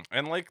 Mm-hmm.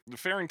 And like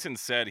Farrington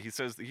said, he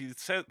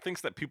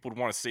thinks that people would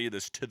want to say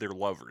this to their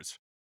lovers.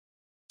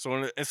 So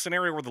in a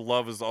scenario where the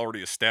love is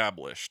already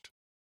established,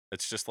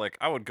 it's just like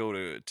I would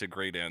go to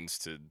great ends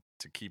to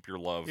keep your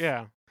love.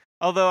 Yeah.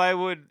 Although I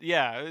would,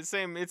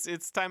 same.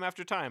 It's time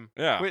after time.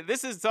 Yeah. Wait,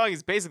 this song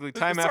is basically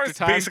time This after song's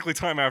time. Basically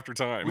time after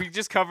time. We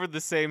just covered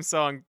the same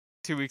song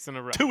 2 weeks in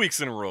a row. 2 weeks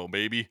in a row,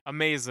 baby.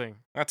 Amazing.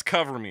 That's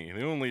Cover Me,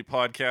 the only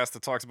podcast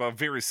that talks about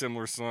very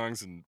similar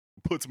songs and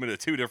puts them into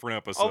 2 different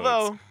episodes.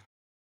 Although,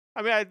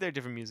 I mean, they're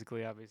different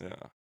musically, obviously.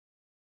 yeah.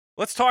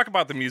 Let's talk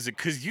about the music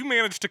because you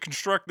managed to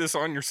construct this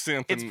on your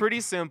synth. It's in-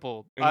 pretty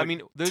simple. in, I like,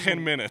 mean, there's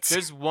 10 minutes.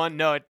 There's one.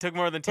 No, it took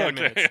more than 10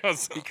 Okay, minutes I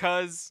was-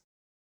 because.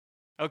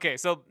 Okay,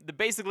 so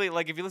basically,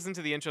 like if you listen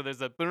to the intro,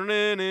 there's a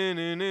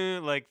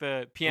like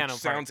the piano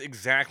Which part. sounds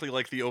exactly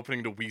like the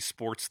opening to Wii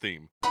Sports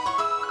theme.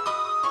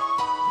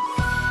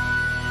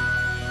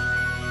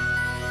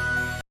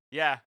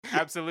 Yeah,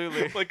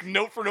 absolutely. Like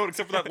note for note,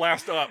 except for that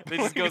last up. It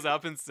just goes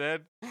up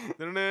instead. Yeah,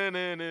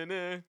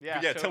 Yeah,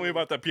 tell me totally.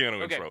 about that piano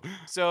Okay. intro.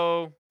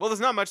 So, well, there's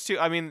not much to.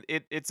 I mean,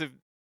 it's a.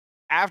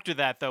 After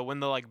that though, when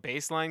the like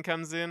bass line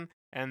comes in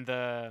and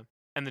the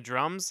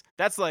drums,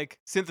 that's like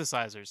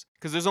synthesizers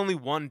because there's only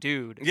one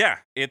dude. Yeah,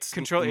 it's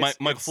Control- it's-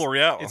 Michael it's-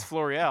 Florial. It's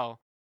Florial.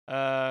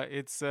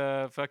 It's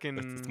fucking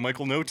It's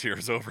Michael No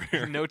Tears over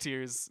here. No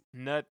tears,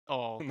 nut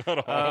all.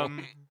 Not all.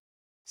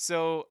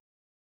 So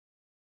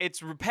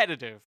it's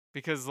repetitive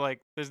because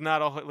like there's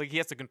not all like he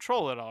has to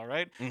control it all,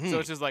 right? So Mhm.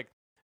 it's just like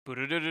but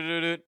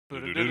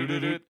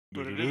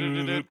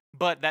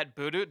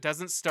that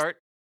doesn't start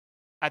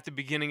at the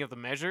beginning of the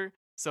measure.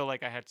 So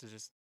like I had to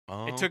just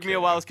it took me a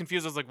while. I was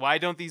confused. I was like, why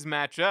don't these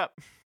match up?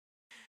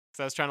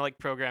 So I was trying to like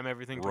program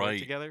everything to work Right.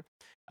 together.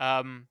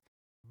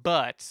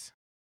 But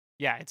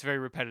yeah, it's very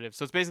repetitive.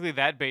 So it's basically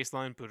that bass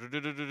line,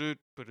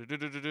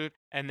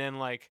 and then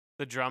like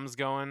the drums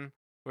going,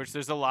 which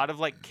there's a lot of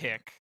like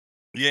kick.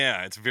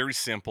 Yeah, it's very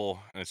simple,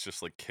 and it's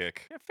just like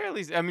kick.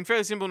 Yeah,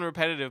 fairly simple and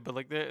repetitive, but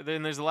like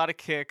then there's a lot of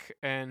kick,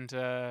 and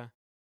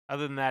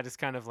other than that, it's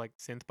kind of like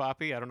synth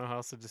poppy. I don't know how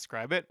else to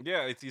describe it.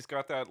 Yeah, he's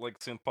got that like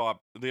synth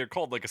pop. They're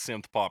called like a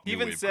synth pop. He new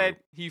even wave said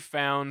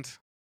group.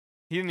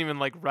 he didn't even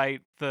like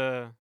write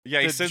the Yeah,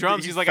 he the said that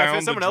drums. he He's like, I found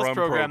found the someone else drum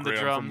programmed the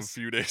program from a drums.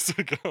 few days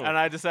ago. and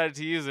I decided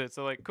to use it.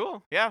 So like,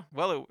 cool, yeah.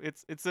 Well,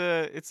 it's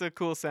a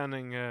cool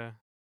sounding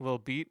little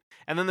beat.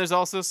 And then there's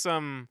also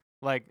some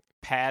like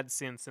pad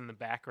synths in the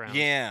background,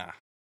 yeah,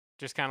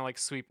 just kind of like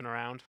sweeping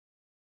around.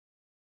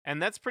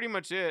 And that's pretty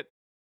much it.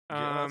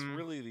 that's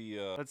really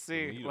the. Let's the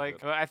see. meat of Like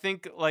it. I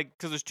think like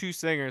because there's two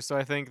singers, so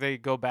I think they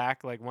go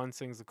back. Like one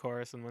sings the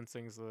chorus and one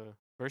sings the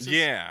verses.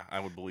 Yeah, I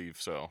would believe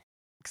so.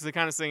 because they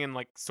kind of sing in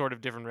like sort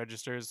of different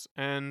registers,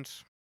 and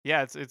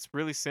yeah, it's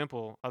really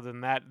simple. Other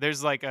than that,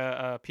 there's like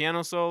a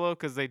piano solo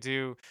because they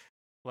do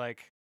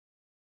like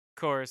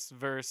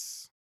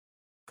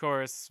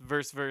chorus,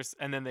 verse, verse,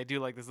 and then they do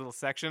like this little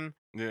section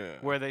Yeah.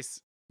 where they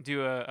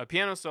do a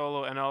piano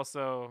solo, and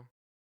also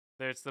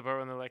there's the part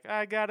when they're like,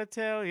 "I gotta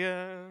tell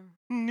ya,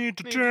 Need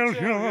to need tell to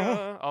tell ya.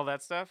 ya," all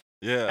that stuff,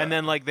 Yeah. and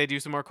then like they do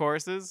some more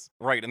choruses.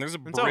 Right, and there's a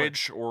And so-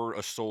 bridge or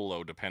a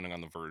solo depending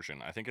on the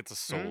version. I think it's a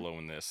solo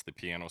in this, the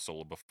piano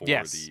solo before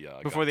Yes, the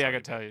before the I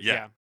Gotta gotta tell you, Yeah.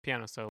 yeah,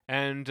 piano solo,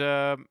 and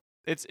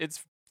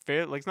it's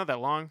fair. Like it's not that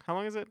long. How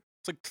long is it?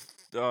 It's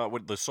like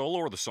what the solo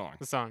or the song?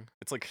 The song.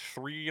 It's like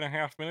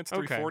 3.5 minutes,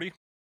 Okay. 3:40.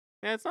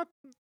 Yeah, it's not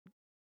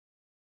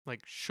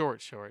like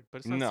short, but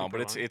it's not No, super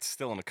but it's long. it's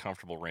still in a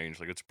comfortable range.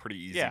 Like it's a pretty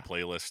easy Yeah.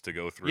 playlist to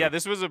go through. Yeah,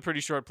 this was a pretty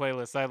short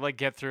playlist. I'd like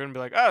get through and be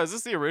like, oh, is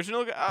this the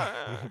original?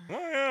 Oh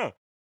yeah.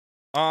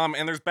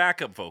 And there's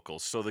backup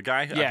vocals. So the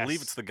guy, I believe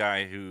Yes. it's the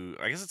guy who,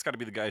 I guess it's got to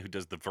be the guy who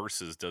does the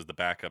verses, does the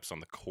backups on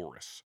the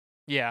chorus.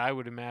 Yeah, I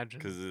would imagine.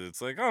 Because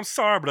it's like, I'm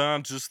sorry, but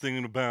I'm just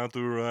thinking about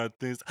the right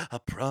things. I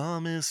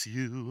promise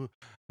you.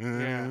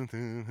 Yeah.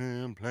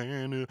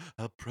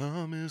 I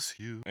promise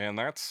you. And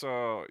that's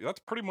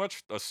pretty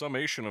much a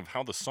summation of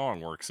how the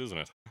song works, isn't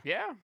it?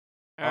 Yeah.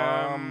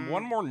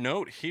 One more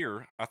note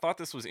here. I thought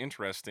this was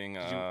interesting.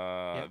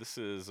 yeah. This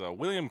is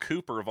William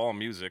Cooper of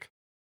AllMusic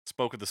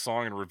spoke of the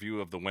song in a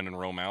review of the When in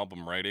Rome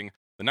album, writing,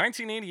 "The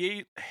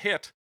 1988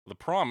 hit The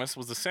Promise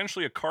was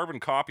essentially a carbon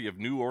copy of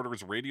New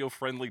Order's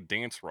radio-friendly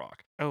dance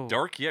rock. Oh.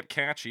 Dark yet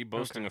catchy,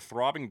 boasting Okay. a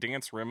throbbing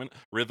dance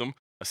rhythm,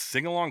 a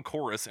sing-along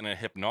chorus, and a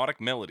hypnotic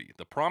melody.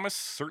 The Promise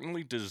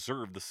certainly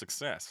deserved the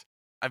success."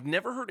 I've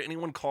never heard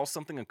anyone call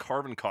something a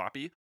carbon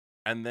copy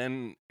and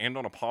then end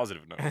on a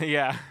positive note.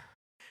 Yeah.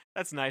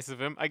 That's nice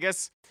of him. I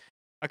guess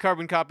a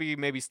carbon copy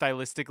maybe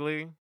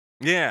stylistically,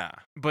 Yeah.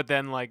 but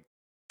then like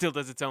still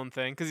does its own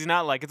thing because he's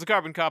not like it's a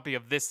carbon copy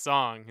of this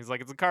song. He's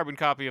like it's a carbon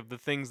copy of the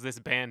things this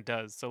band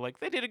does. So like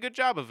they did a good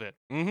job of it.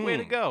 Way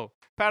to Mhm. go.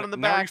 Pat on the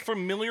Now, are you back.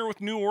 familiar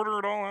with New Order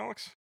at all,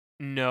 Alex?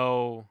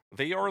 No.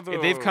 They are the.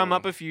 They've come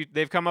up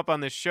they've come up on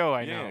this show,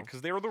 I Yeah, know.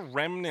 because they were the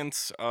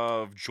remnants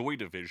of Joy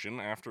Division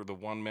after the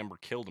one member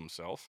killed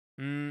himself.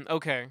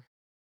 Okay.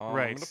 I'm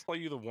Right. gonna play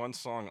you the one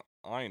song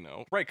I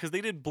know. Right, because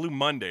they did Blue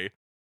Monday,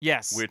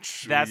 Yes.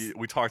 which that's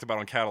we talked about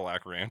on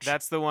Cadillac Ranch.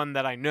 that's the one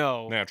that I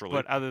know. Naturally.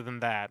 But other than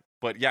that,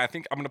 But yeah, I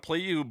think I'm gonna play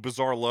you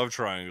Bizarre Love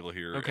Triangle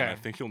here. And I Okay.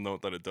 think you'll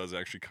note that it does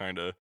actually kind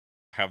of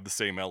have the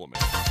same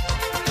element.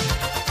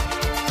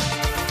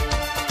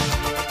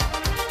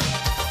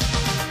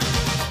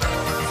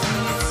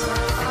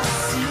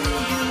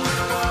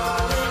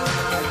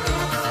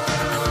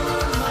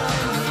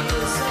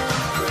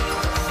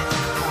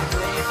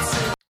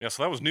 Yeah,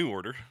 so that was New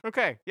Order.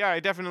 okay. Yeah, I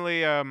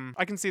definitely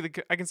I can see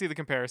the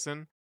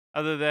comparison.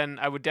 Other than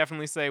I would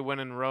definitely say When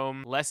in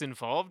Rome less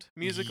involved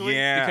musically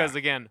Yeah. because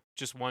again,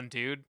 just one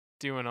dude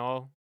doing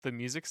all the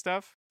music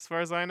stuff, as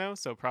far as I know.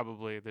 So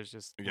probably there's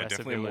just Yeah, less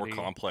definitely a more ability.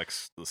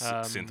 complex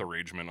synth Um,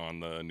 arrangement on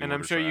the New and I'm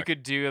Order sure you track.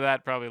 could do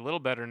that probably a little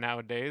better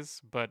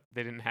nowadays, but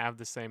they didn't have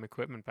the same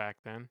equipment back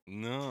then.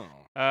 No.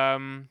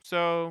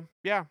 So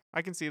yeah,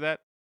 I can see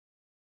that,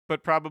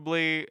 but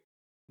probably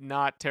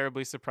not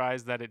terribly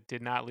surprised that it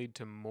did not lead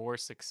to more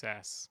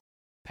success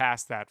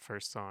past that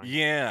first song.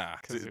 Yeah,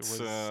 'Cause it it's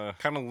was-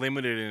 kind of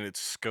limited in its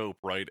scope,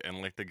 right?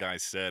 And like the guy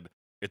said,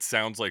 it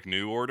sounds like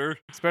New Order.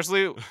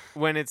 Especially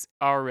when it's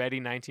already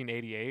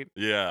 1988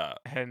 Yeah,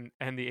 and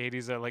the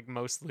 80s are like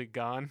mostly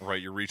gone,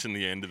 right. You're reaching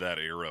the end of that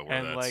era where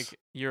and that's like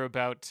you're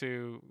about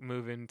to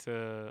move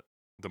into.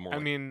 the more I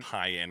like, mean,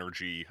 high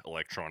energy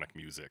electronic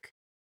music.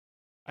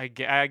 I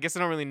guess I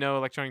don't really know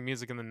electronic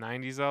music in the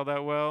 90s all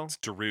that well. It's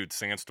Darude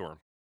Sandstorm.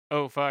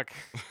 Oh fuck.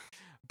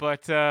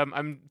 But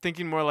I'm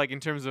thinking more like in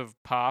terms of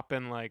pop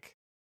and like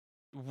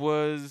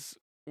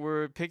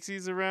were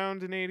Pixies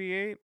around in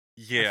 88?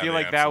 Yeah, I feel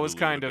they like that was absolutely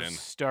kind would've of been.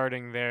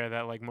 starting there,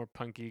 that like more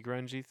punky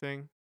grungy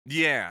thing.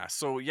 Yeah,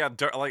 so yeah,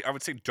 like I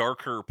would say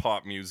darker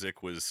pop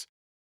music was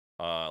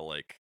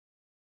like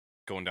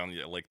going down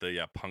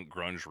the punk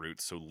grunge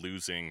route, so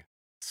losing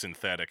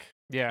synthetic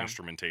Yeah.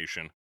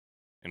 instrumentation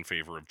in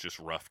favor of just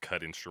rough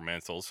cut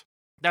instrumentals.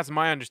 That's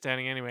my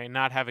understanding anyway,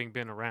 not having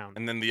been around.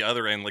 And then the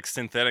other end, like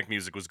synthetic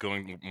music was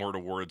going more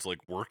towards like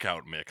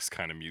workout mix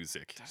kind of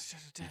music.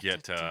 You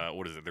get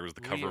what is it? There was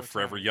the cover of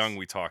Forever Young Leotards.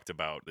 we talked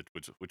about,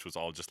 which was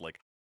all just like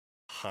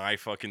high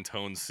fucking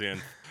tone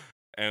synth,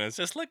 and it's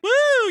just like woo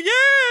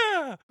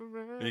yeah.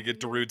 And you get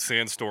Darude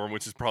Sandstorm,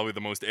 which is probably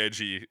the most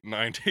edgy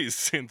 '90s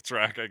synth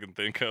track I can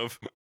think of,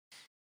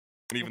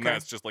 and even Okay.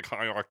 that's just like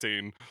high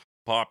octane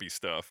poppy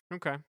stuff.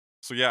 Okay.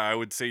 So yeah, I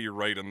would say you're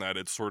right in that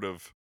it's sort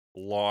of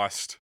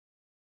lost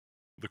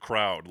the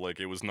crowd, like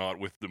it was not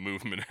with the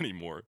movement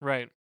anymore.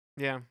 Right.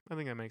 Yeah, I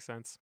think that makes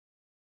sense.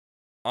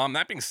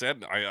 That being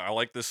said, I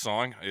like this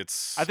song.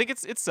 It's I think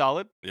it's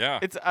solid. yeah,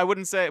 I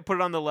wouldn't say put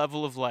it on the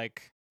level of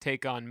like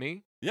Take on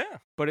Me, yeah.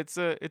 but it's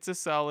a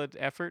solid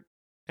effort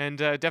and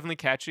definitely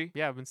catchy.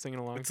 Yeah, I've been singing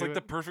along It's to like it.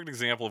 the perfect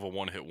example of a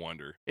one-hit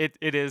wonder It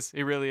is.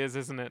 It really is,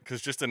 isn't it?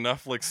 because just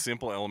enough like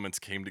simple elements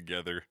came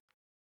together,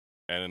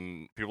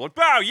 and people were like,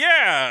 "Wow,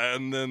 yeah!"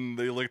 And then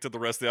they looked at the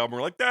rest of the album,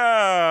 and were like,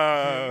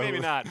 "Ah, Maybe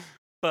not.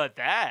 But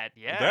that,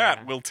 yeah.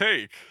 That will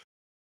take."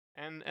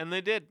 And they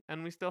did,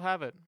 and we still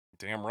have it.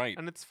 Damn right.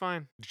 And it's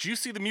fine. Did you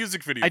see the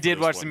music video? I for did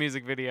this watch one? the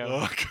music video.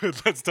 Oh,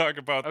 good. Let's talk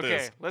about Okay,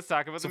 this. let's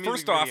talk about So the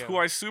music first off, video. who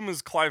I assume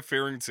is Clive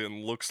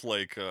Farrington looks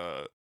like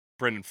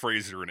Brendan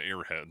Fraser in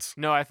Airheads.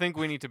 No, I think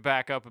we need to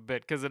back up a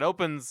bit because it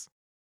opens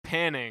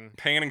panning.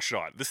 Panning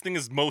shot. This thing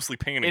is mostly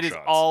panning It is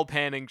shots. all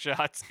panning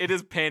shots. It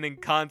is panning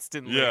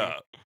constantly. Yeah.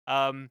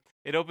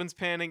 It opens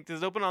panning.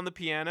 Does it open on the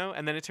piano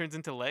and then it turns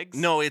into legs?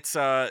 No, it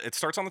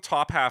starts on the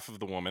top half of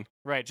the woman.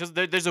 Right. Just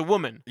there's a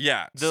woman.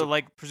 Yeah. The so-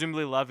 like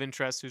presumably love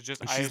interest who's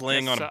just And she's I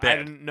laying guess on a I bed.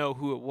 didn't know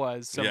who it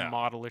was, some Yeah.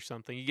 model or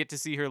something. You get to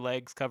see her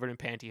legs covered in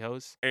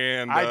pantyhose.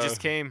 and I just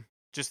came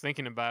just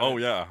thinking about Oh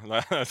it.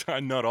 yeah,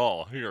 not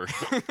all here.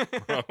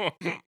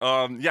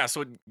 Yeah,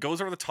 so it goes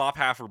over the top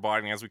half of her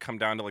body, and as we come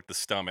down to like the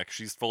stomach,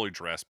 she's fully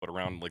dressed, but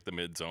around like the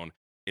mid zone,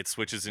 it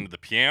switches into the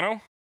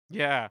piano.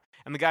 Yeah.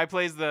 And the guy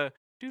plays the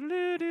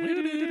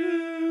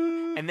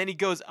doo-doo-doo-doo-doo-doo, and then he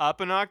goes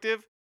up an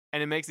octave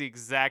and it makes the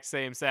exact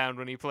same sound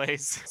when he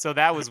plays. So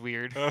that was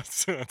weird.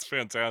 That's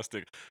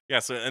fantastic. Yeah,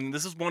 so and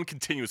this is one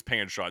continuous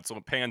pan shot, so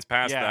it pans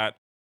past Yeah. that,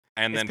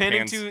 and It's then panning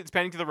pans. it's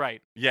panning to the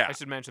right. Yeah, I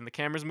should mention the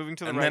camera's moving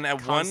to the and right. then at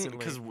constantly.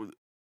 because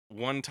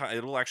one time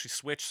it'll actually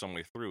switch some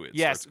way through it.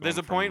 Yes, Starts there's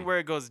a going point from- where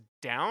it goes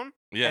down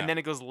yeah. and then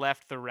it goes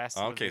left the rest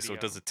of the Okay, video. so it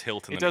does a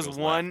tilt and It then does goes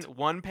one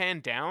left. pan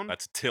down.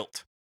 That's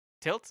tilt.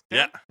 Tilt? Yeah,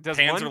 down? It does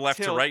pans one are left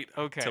to tilt- right,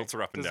 Okay. tilts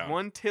are up and does down.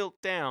 one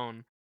tilt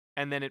down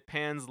and then it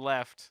pans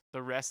left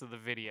the rest of the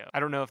video. I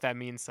don't know if that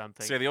means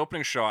something. So yeah, the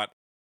opening shot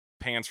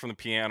pans from the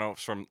piano,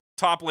 from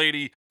top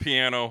lady,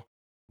 piano,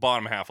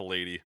 bottom half of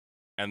lady,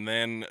 and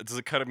then does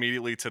it cut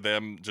immediately to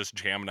them just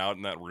jamming out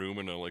in that room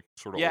in a like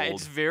sort of Yeah, old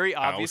it's very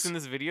obvious house. in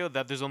this video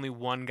that there's only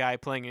one guy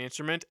playing an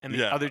instrument and the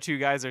Yeah. other two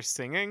guys are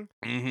singing.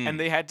 Mhm. And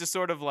they had to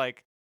sort of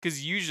like,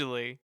 because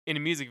usually in a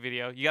music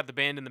video, you got the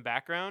band in the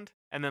background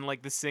and then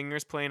like the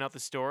singers playing out the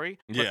story,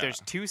 but Yeah. there's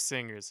two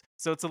singers.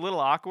 So it's a little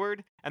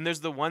awkward. And there's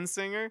the one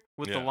singer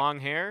with the Yeah. long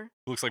hair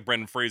looks like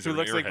Brendan Fraser. who in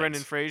looks like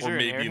Brendan Airheads. Fraser or in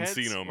maybe Airheads,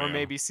 Encino Man, or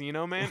maybe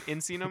Encino Man,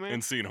 Encino Man.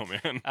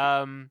 Encino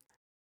Man.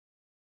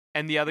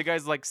 And the other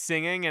guy's like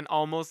singing and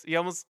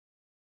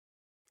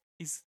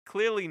he's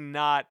clearly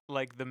not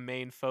like the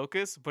main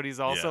focus, but he's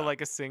also Yeah.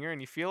 like a singer,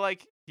 and you feel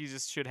like he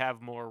just should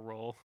have more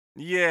role.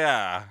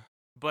 Yeah.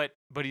 But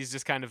he's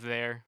just kind of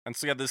there. And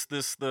so yeah,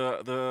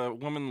 the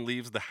woman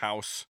leaves the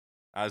house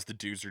as the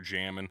dudes are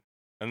jamming,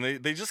 and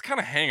they just kind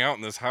of hang out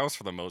in this house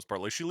for the most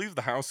part. Like she leaves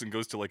the house and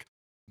goes to like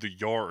the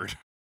yard.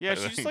 Yeah, I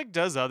she just think- like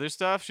does other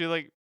stuff. She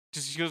like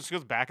she goes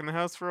back in the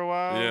house for a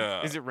while.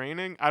 Yeah. Is it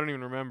raining? I don't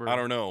even remember. I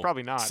don't know.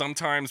 Probably not.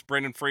 Sometimes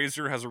Brendan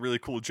Fraser has a really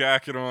cool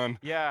jacket on.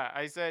 Yeah,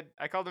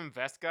 I called him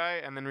vest guy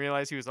and then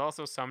realized he was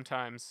also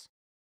sometimes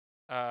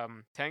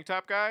tank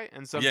top guy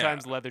and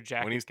sometimes leather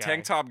jacket When he's guy.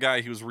 tank top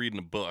guy, he was reading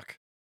a book,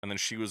 and then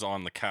she was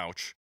on the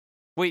couch,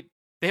 Wait,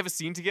 they have a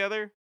scene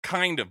together?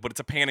 Kind of, but it's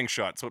a panning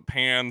shot, so it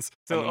pans,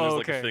 So- and then there's oh,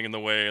 like a okay. thing in the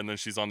way, and then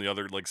she's on the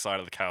other like side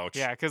of the couch.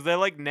 Yeah, because they're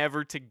like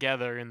never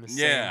together in the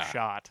Yeah. same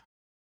shot.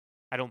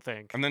 I don't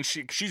think. And then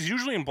she's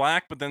usually in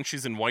black, but then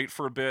she's in white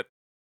for a bit.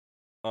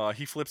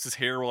 He flips his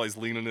hair while he's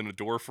leaning in a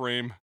door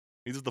frame.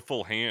 He does the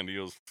full hand. He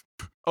goes.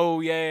 Oh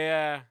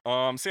yeah.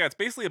 So yeah, it's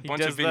basically a He bunch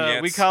does of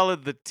vignettes. we call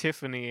it the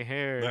Tiffany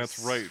hair. That's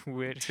right.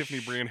 Switch. Tiffany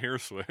brand hair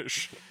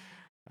swish.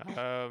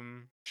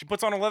 Um. She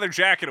puts on a leather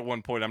jacket at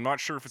one point. I'm not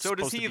sure if it's So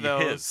does supposed he to be though?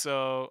 his.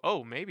 So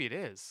maybe it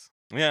is.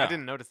 Yeah. I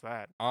didn't notice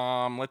that.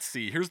 Let's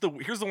see. Here's the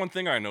one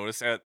thing I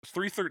noticed at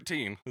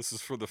 3:13. This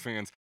is for the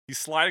fans. He's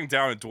sliding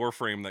down a door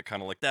frame that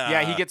kind of like that.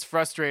 Yeah, he gets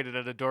frustrated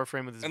at a door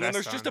frame with his And then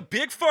vest there's just a on.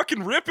 big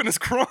fucking rip in his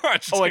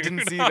crotch. Oh, I dude.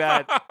 didn't see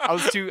that. I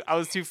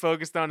was too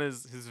focused on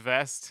his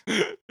vest.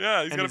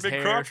 Yeah, he's and got a his big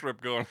hair. crotch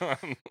rip going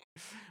on.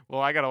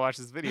 Well, I gotta watch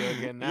this video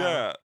again now.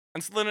 Yeah.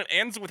 And so then it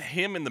ends with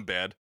him in the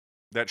bed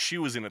that she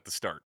was in at the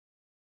start.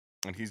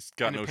 And he's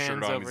got And it no shirt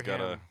pans on. over He's got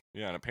him.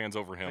 and it pans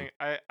over him.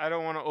 I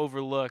don't want to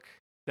overlook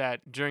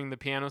that during the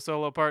piano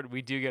solo part,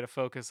 we do get a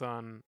focus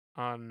on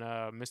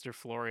Mr.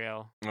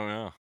 Florial. Oh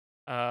yeah.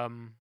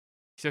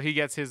 So he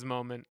gets his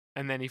moment,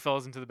 and then he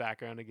falls into the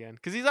background again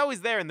because he's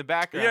always there in the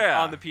background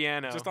Yeah, on the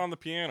piano. Just on the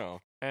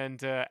piano.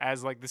 And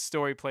as like the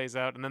story plays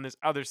out, and then this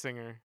other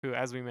singer who,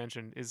 as we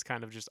mentioned, is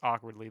kind of just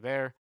awkwardly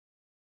there,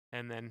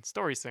 and then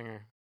story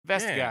singer,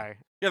 vest Yeah. guy,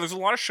 Yeah, there's a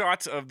lot of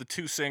shots of the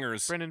two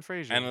singers. Brendan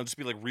Fraser. And it'll just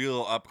be like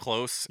real up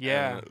close.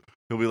 Yeah. And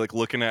he'll be like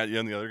looking at you,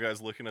 and the other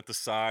guy's looking at the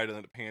side, and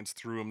then it pans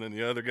through him. Then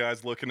the other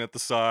guy's looking at the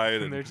side,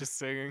 and and they're just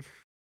singing.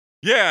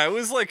 yeah, it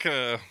was like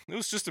it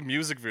was just a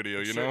music video,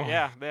 you Sure, know?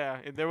 Yeah.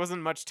 There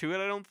wasn't much to it,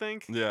 I don't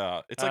think.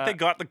 Yeah, it's like they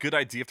got the good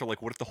idea after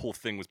like, what if the whole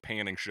thing was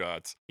panning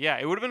shots? Yeah,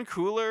 it would have been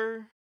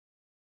cooler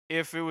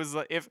if it was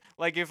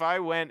if I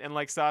went and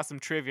like saw some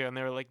trivia and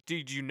they were like,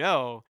 "Did you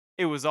know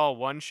it was all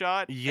one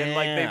shot?" And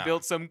like they Yeah.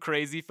 built some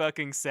crazy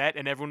fucking set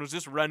and everyone was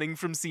just running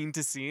from scene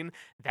to scene.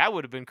 That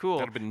would have been cool.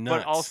 That'd have been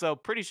nuts. But also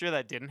pretty sure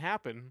that didn't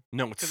happen.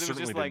 No, it Because it was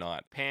certainly just did like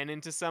not. pan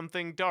into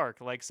something dark.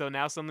 Like so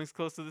now something's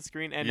close to the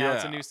screen and now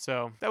it's a Yeah. new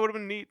so that would have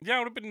been neat. Yeah, it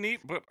would have been neat,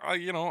 but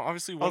you know,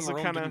 obviously One Also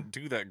Rome kinda- didn't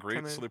do that great,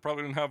 kinda so they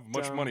probably didn't have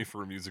much dumb. money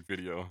for a music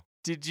video.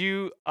 Did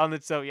you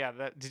did you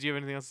have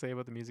anything else to say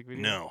about the music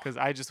video? No. Because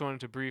I just wanted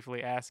to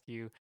briefly ask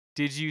you,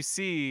 did you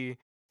see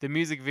the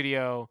music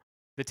video,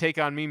 the Take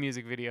On Me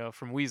music video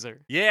from Weezer?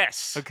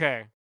 Yes.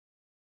 Okay.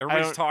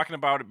 Everybody's don't- talking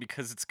about it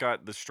because it's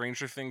got the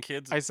Stranger Thing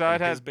kids. I saw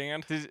in it his had-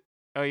 band.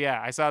 Oh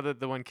yeah, I saw that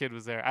the one kid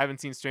was there. I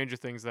haven't seen Stranger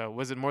Things though.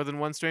 Was it more than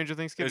one Stranger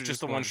Things kid? It's or just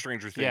the one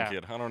Stranger Thing Yeah.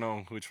 kid. I don't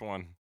know which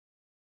one.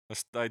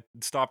 I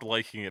stopped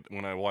liking it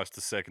when I watched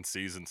the second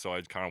season, so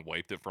I kind of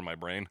wiped it from my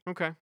brain.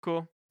 Okay,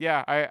 cool.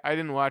 Yeah, I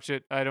didn't watch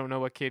it. I don't know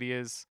what kid he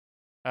is.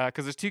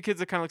 Because there's two kids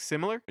that kind of look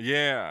similar.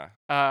 Yeah.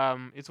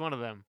 It's one of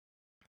them.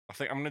 I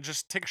think I'm gonna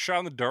just take a shot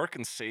in the dark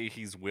and say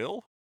he's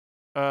Will.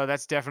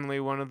 That's definitely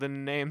one of the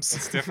names.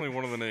 That's definitely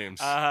one of the names.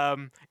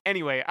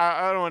 Anyway,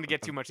 I don't want to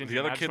get too much into the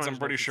it. other I just kids, wanted I'm to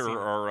know pretty if you'd sure, seen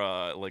it.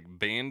 are like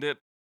Bandit,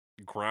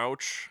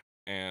 Grouch,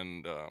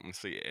 and I'm gonna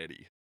say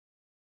Eddie.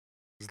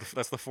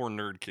 That's the four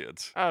nerd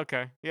kids. Oh,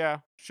 okay. Yeah,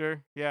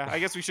 sure. Yeah. I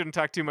guess we shouldn't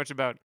talk too much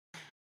about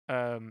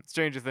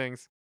Stranger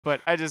Things,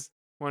 but I just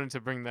wanted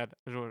to bring that.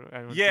 I don't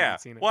think you'd Yeah.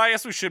 seen it. Well, I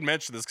guess we should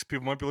mention this because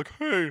people might be like,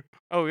 "Hey,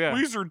 Oh yeah.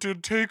 Weezer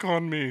did Take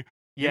on Me."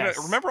 You know,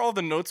 Yes. remember all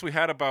the notes we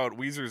had about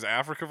Weezer's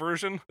Africa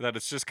version? That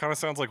it just kind of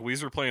sounds like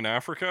Weezer playing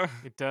Africa?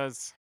 It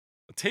does.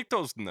 Take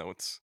those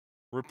notes.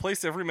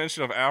 Replace every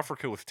mention of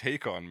Africa with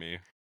Take on Me.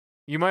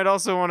 You might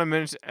also want to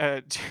mention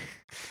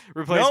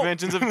replace Nope.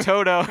 mentions of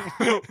Toto.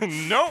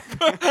 Nope.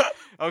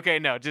 Okay,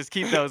 no, just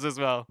keep those as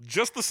well.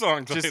 Just the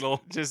song Just,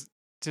 title.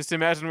 just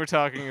imagine we're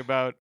talking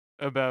about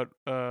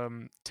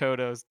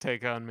Toto's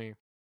Take on Me.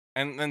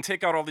 And then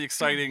take out all the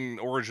exciting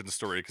origin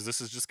story, because this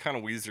is just kind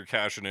of Weezer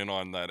cashing in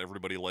on that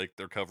everybody liked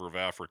their cover of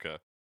Africa.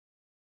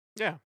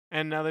 Yeah,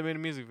 and now they made a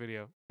music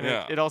video. And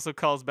Yeah. it also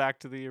calls back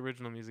to the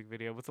original music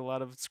video with a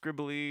lot of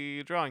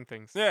scribbly drawing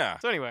things. Yeah,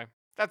 So anyway,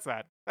 that's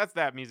that. That's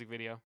that music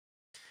video.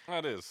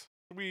 that is.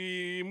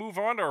 We move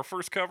on to our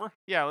first cover.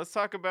 Yeah, let's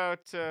talk about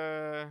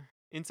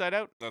Inside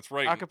Out That's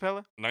right.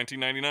 acapella.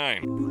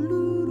 1999.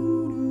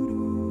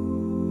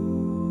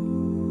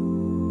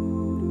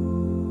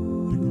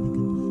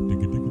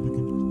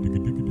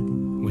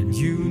 When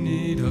you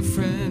need a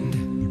friend,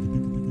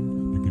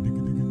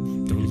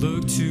 don't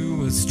look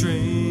to a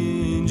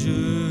stranger.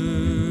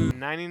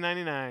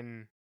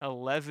 1999.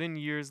 11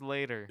 years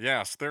later.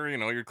 Yes, they're,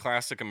 your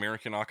classic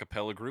American a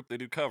cappella group. They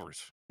do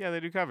covers. Yeah, they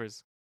do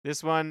covers.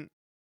 This one,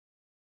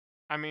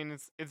 I mean,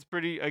 it's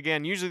pretty.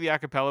 Again, usually the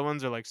acapella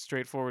ones are like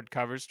straightforward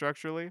covers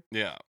structurally,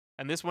 Yeah,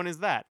 and this one is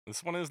that.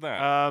 this one is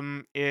that.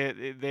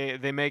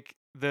 They make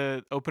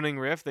the opening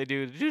riff. They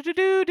do do do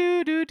do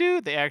do do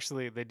do. They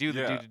do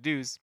the Yeah. do do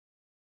do's.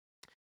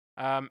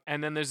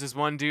 And then there's this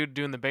one dude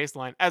doing the bass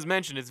line. As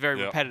mentioned, it's very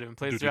Yeah. repetitive and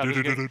plays throughout.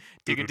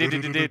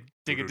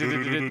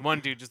 Digga-digga-digga-digga-digga-digga-digga, one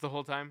dude just the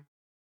whole time.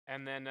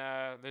 And then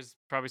there's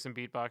probably some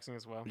beatboxing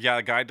as well. Yeah,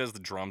 the guy does the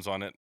drums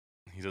on it.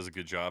 He does a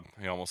good job.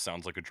 He almost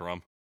sounds like a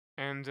drum.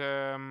 And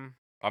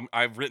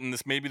I've written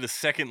this maybe the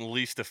second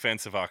least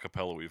offensive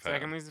acapella we've had.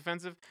 Second least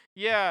offensive.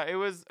 Yeah, it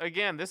was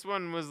again. This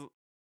one was.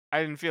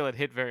 I didn't feel it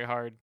hit very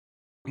hard,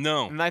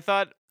 No. and I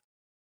thought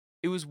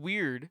it was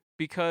weird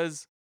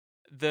because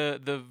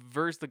the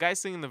verse, the guy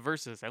singing the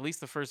verses, at least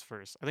the first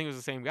verse, I think it was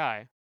the same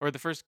guy, or the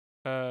first,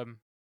 the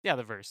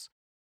verse.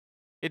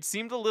 It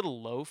seemed a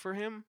little low for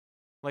him,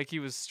 like he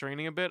was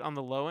straining a bit on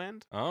the low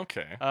end.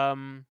 Okay.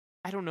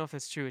 I don't know if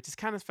that's true. It just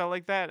kind of felt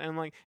like that. And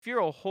like, if you're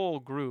a whole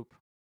group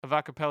of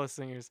a cappella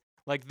singers,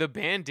 like the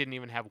band didn't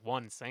even have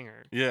one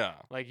singer. Yeah.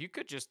 Like you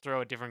could just throw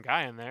a different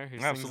guy in there who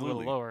sings a Absolutely.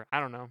 little lower. I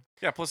don't know.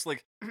 Yeah. Plus,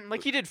 like,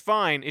 Like he did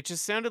fine. It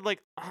just sounded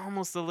like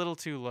almost a little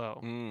too low,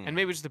 and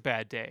maybe just a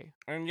bad day.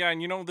 and yeah,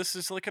 and you know, this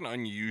is like an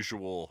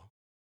unusual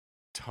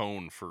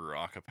tone for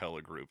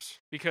acapella groups.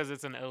 Because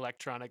it's an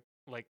electronic,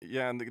 like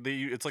Yeah, and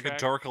it's like track. a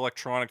dark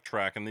electronic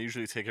track, and they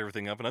usually take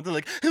everything up, and they're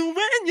like, when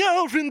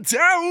you're in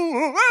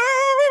doubt.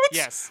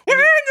 yes, When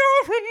and,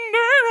 you're in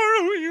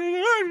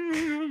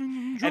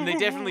doubt. and they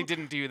definitely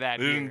didn't do that.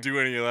 They didn't do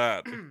any of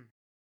that.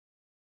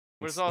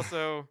 But it's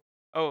also,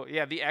 oh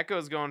yeah, the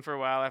echo's going for a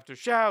while after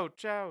shout,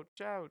 shout,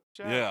 shout,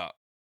 shout. Yeah.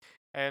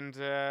 And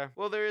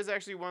well, there is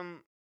actually one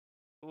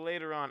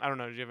later on. I don't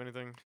know. Did you have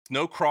anything?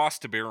 No cross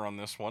to bear on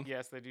this one.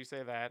 Yes, they do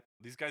say that.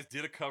 These guys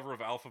did a cover of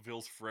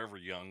Alphaville's Forever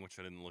Young, which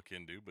I didn't look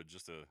into, but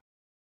just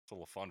it's a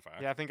little fun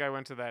fact. Yeah, I think I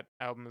went to that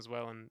album as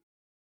well,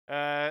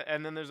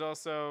 and then there's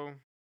also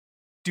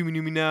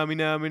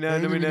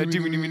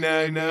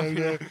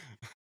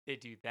They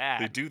do that.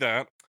 They do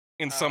that,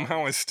 and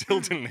somehow I still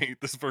didn't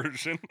hate this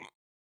version.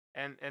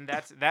 And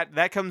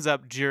that comes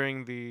up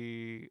during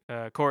the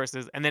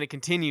choruses, and then it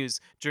continues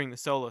during the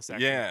solo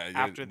section. Yeah,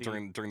 after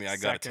during the I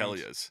Gotta Tell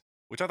second- Yous,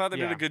 which I thought they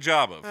did Yeah. a good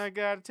job of. I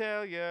gotta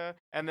tell ya.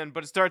 And then,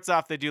 but it starts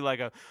off. They do like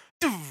a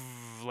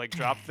like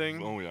drop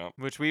thing, Oh yeah,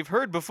 which we've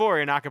heard before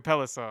in a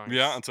cappella songs.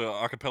 yeah, it's a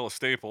acapella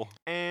staple.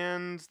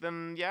 And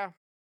then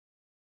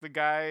the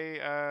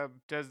guy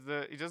does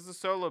the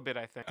solo bit.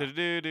 I think.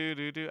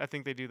 Do-do-do-do-do. I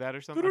think they do that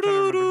or something. I'm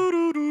trying to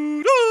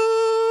remember.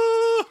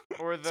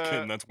 Or Just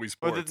kidding, that's Wii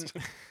or the, Sports.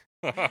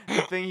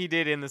 the thing he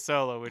did in the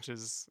solo, which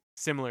is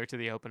similar to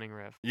the opening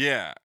riff.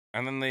 Yeah,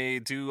 and then they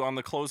do on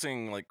the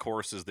closing like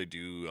choruses. They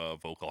do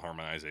vocal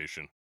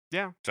harmonization.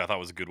 Yeah. Which I thought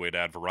was a good way to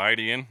add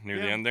variety in near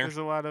the Yeah, end there. There's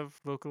a lot of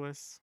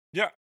vocalists.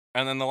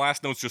 And then the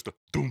last note's just a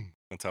doom.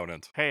 That's how it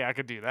ends. Hey, I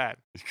could do that.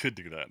 You could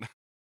do that.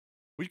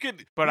 We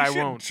could, But we I should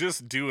won't.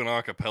 just do an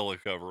acapella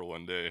cover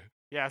one day,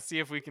 Yeah, see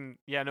if we can.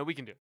 Yeah, no, we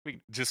can do it. We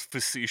can. just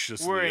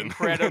facetiously. We're and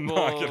incredible.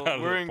 knock it out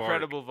of We're the park.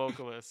 incredible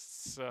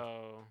vocalists.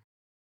 So.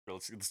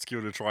 Let's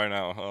give it a try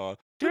now.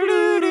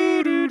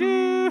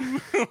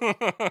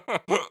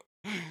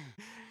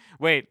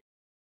 Wait,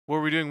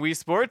 were we doing Wii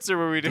Sports or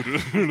were we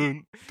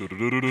doing?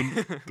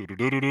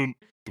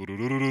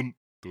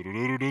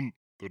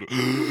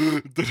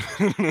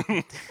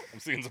 I'm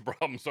seeing some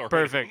problems already.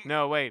 Perfect.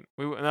 No, wait.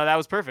 No, that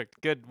was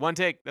perfect. Good. One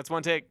take. That's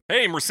one take.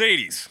 Hey,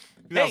 Mercedes,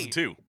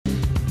 2002.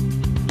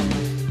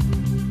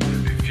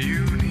 If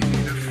you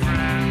need a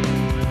friend,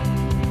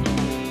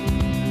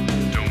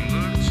 don't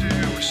look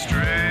to a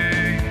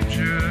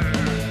stranger.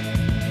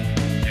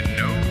 You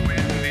know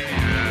in the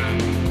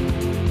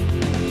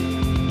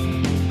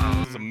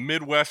end. It's a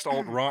Midwest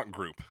alt rock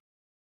group.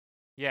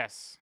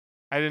 Yes.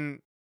 I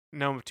didn't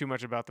know too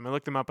much about them. I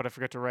looked them up, but I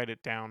forgot to write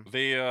it down.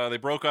 They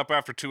broke up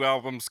after 2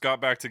 albums, got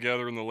back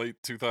together in the late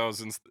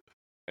 2000s,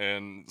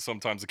 and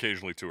sometimes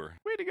occasionally tour.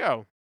 Way to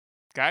go,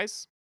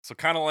 guys. So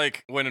kind of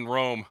like When in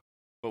Rome,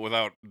 but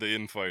without the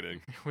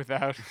infighting.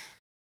 Without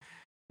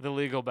the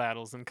legal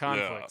battles and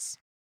conflicts.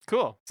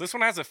 Cool. So this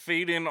one has a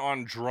fade in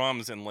on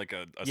drums and like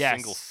a Yes.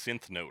 single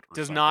synth note. Or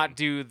Does something. not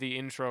do the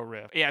intro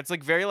riff. Yeah, it's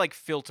like very like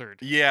filtered.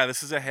 Yeah,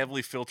 this is a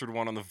heavily filtered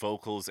one on the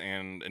vocals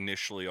and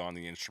initially on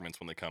the instruments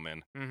when they come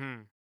in.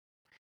 Mm-hmm.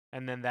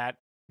 And then that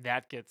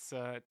gets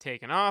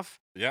taken off,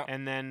 Yeah.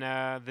 and then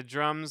the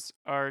drums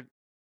are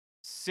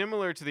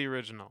similar to the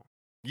original,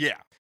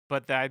 Yeah.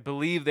 but I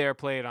believe they are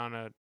played on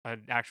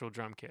an actual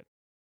drum kit.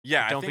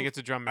 Yeah. I don't think it's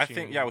a drum I machine.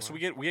 think yeah. So we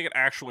get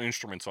actual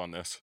instruments on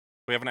this.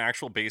 We have an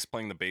actual bass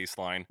playing the bass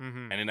line,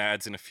 Mm-hmm. and it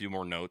adds in a few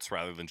more notes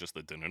rather than just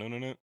the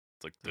dun-dun-dun-dun-dun.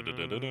 It's like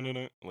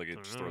dun-dun-dun-dun-dun-dun. Like it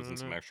just throws in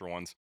some extra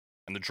ones.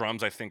 And the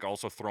drums, I think,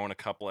 also throw in a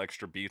couple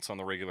extra beats on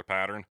the regular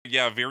pattern.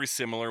 Yeah, very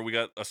similar. We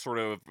got a sort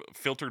of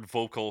filtered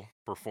vocal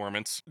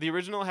performance. The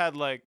original had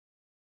like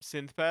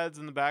synth pads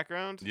in the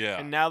background. Yeah.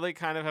 And now they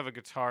kind of have a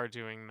guitar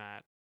doing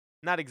that.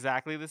 Not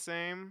exactly the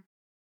same.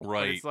 But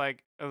Right. it's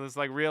like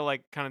real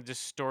like kind of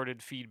distorted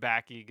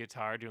feedbacky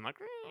guitar doing like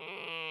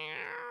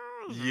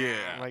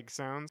Yeah. like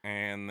sounds.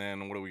 And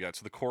then what do we got?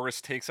 So the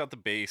chorus takes out the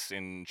bass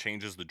and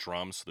changes the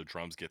drums, so the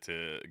drums get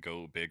to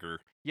go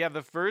bigger. Yeah,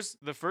 the first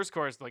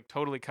chorus like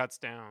totally cuts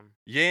down.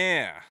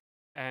 Yeah.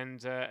 And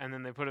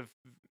then they put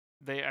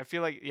I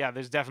feel like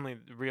there's definitely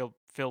real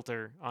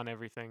filter on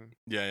everything.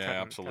 Yeah, cutting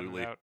it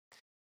absolutely. out.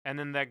 And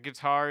then that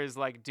guitar is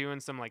like doing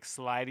some like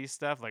slidey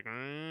stuff like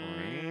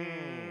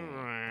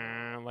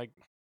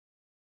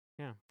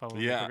following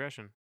the Yeah.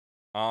 progression.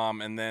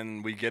 And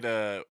then we get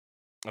a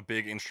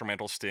big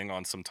instrumental sting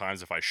on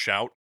Sometimes If I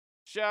Shout.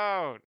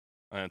 Shout.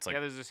 And it's like, yeah,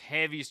 there's this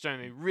heavy strum.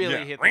 They really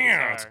yeah, hit the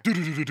guitar. it's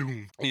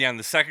doo-doo-doo-doo-doo. Yeah, and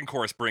the second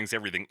chorus brings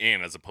everything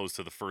in as opposed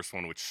to the first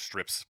one, which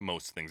strips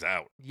most things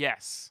out.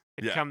 Yes.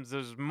 It Yeah. comes,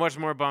 there's much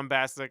more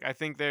bombastic. I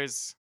think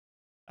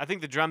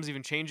the drums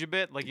even change a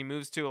bit. Like he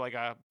moves to like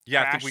a Yeah,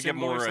 I think crash we get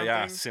cymbal or more,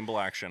 something. cymbal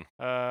action.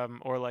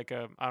 Or like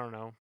I don't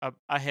know,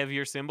 a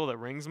heavier cymbal that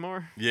rings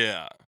more.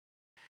 Yeah.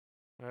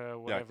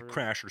 Whatever. Yeah,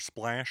 crash or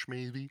splash,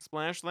 maybe.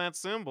 Splash that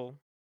cymbal.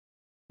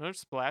 Don't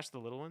splash the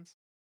little ones.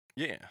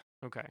 Yeah.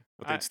 Okay.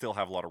 But they'd still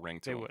have a lot of ring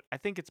to They them. would. I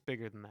think it's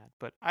bigger than that,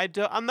 but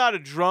I'm not a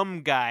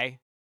drum guy.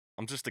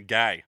 I'm just a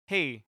guy.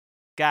 Hey,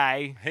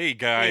 guy. Hey,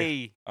 guy.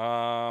 Hey.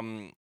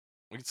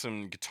 We get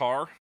some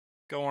guitar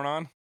going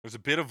on. There's a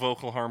bit of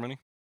vocal harmony.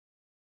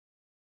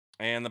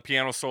 And the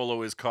piano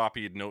solo is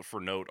copied note for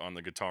note on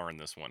the guitar in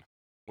this one.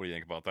 What do you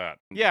think about that?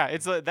 Yeah,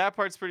 it's that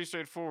part's pretty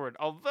straightforward.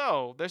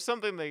 Although there's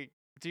something they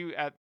do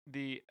at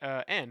the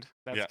end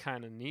that's Yeah.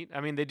 kind of neat.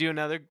 I mean, they do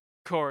another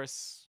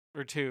chorus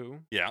or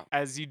two, Yeah.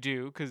 as you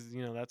do, because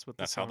that's what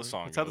That's how the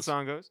song That's how the goes.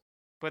 song goes.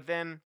 But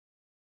then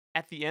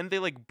at the end, they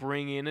like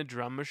bring in a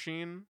drum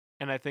machine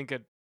and I think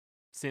a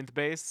synth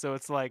bass. So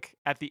it's like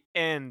at the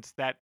end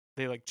that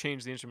they like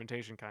change the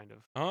instrumentation kind of.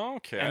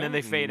 Okay. And I then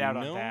they didn't fade out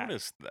on that.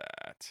 notice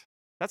that.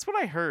 That's what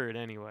I heard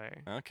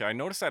anyway. Okay, I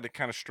noticed that it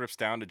kind of strips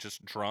down to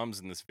just drums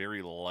and this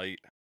very light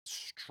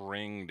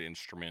stringed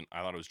instrument.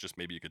 I thought it was just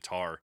maybe a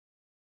guitar,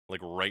 like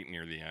right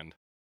near the end.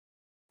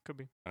 Could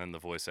be. And then the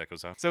voice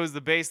echoes out. So is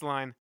the bass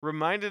line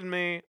reminded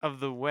me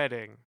of the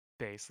wedding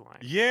bass line.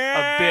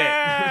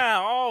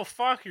 Yeah! Oh,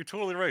 fuck, you're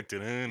totally right.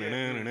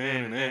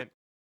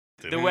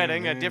 The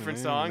Wedding, a different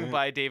song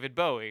by David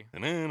Bowie. I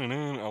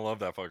love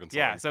that fucking song.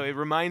 Yeah, so it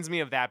reminds me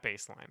of that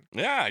bass line.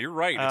 Yeah, you're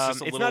right. It's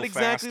just a it's little not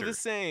exactly faster. the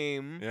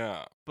same,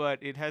 Yeah, but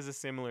it has a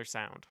similar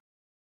sound.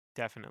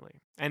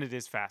 Definitely. And it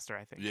is faster,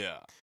 I think. yeah.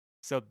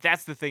 So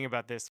that's the thing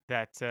about this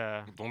that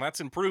Well, that's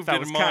improved that it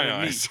was in my kind of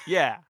eyes. neat.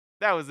 Yeah,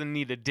 that was a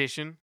neat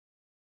addition.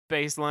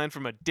 Bass line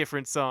from a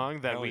different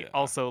song that Hell we yeah.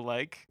 also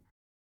like.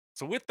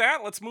 So with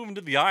that, let's move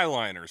into the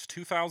Eyeliners,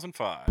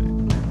 2005.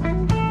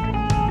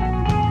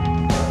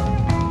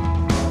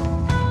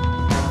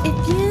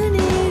 If you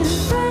need a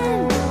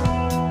friend,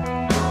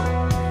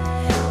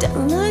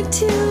 don't look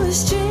to a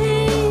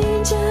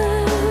stranger.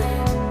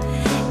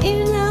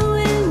 You know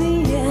in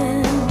the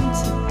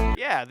end.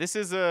 Yeah, this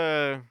is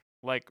a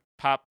like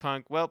pop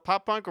punk. Well,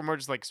 pop punk or more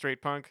just like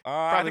straight punk.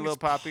 I Probably think a little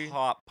it's poppy.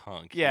 pop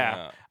punk.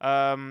 Yeah.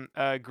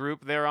 A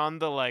group. They're on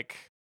the like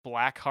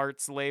Black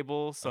Hearts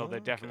label, so they're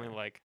definitely Okay.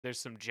 like there's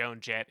some Joan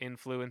Jett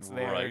influence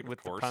there Right, of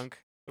with the course. punk.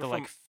 They're The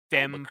like from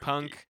femme Albuquerque.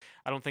 punk.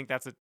 I don't think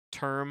that's a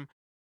term.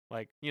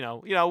 Like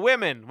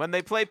women when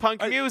they play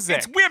punk music.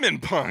 It's women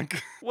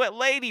punk. What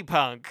lady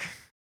punk?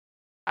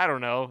 I don't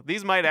know.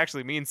 These might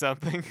actually mean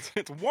something.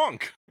 It's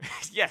wonk.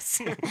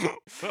 Yes.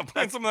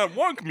 Playing some of that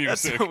wonk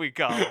That's music. what we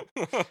call it.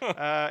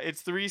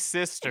 It's three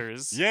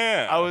sisters.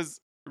 Yeah. I was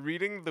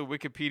reading the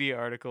Wikipedia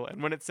article,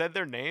 and when it said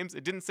their names,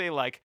 it didn't say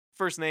like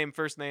first name,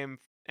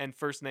 and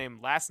first name,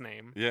 last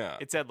name. Yeah.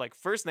 It said like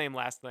first name,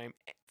 last name,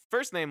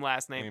 first name,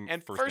 last name,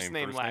 and first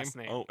name, last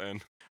name. Oh,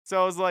 and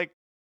So I was like,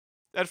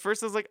 at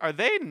first I was like, are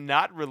they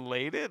not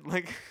related?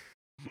 Like,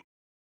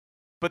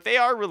 but they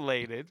are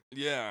related.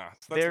 yeah.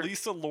 So They're- that's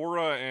Lisa,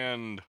 Laura,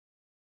 and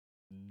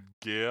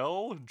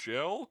Gel.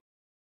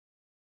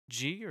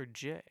 G or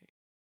J?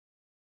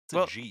 It's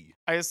Well, a G.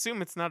 I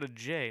assume it's not a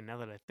J now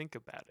that I think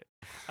about it.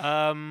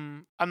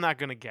 I'm not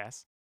gonna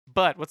guess.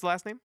 But what's the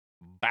last name?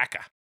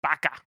 Baca.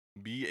 Baca.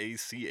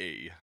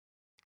 Baca.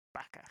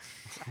 Baca.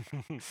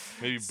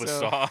 Maybe So-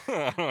 Basa.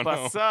 I don't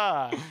know.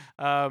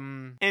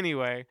 Basa.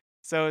 Anyway,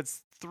 so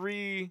it's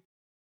three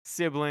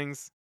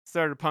siblings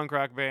started a punk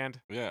rock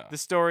band. Yeah. The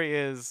story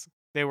is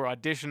they were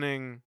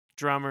auditioning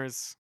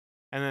drummers,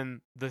 and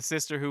then the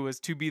sister who was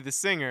to be the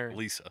singer,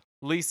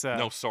 Lisa,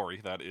 No,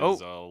 sorry. That is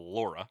Oh.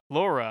 Laura.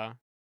 Laura,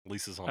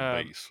 Lisa's on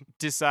Um, bass.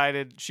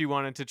 decided she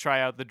wanted to try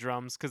out the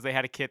drums because they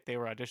had a kit they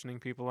were auditioning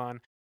people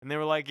on, and they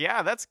were like,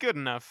 "Yeah, that's good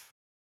enough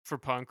for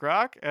punk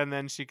rock." And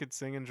then she could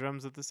sing and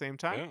drums at the same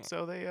time, Yeah.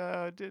 so they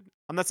did.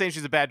 I'm not saying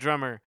she's a bad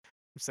drummer.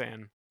 I'm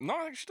saying No,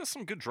 I think she does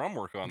some good drum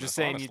work on I'm just this,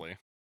 saying honestly.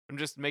 I'm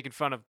just making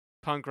fun of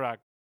punk rock.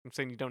 I'm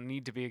saying you don't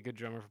need to be a good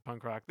drummer for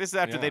punk rock. This is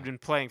after Yeah. they've been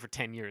playing for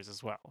 10 years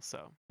as well.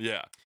 So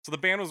Yeah. So the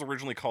band was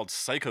originally called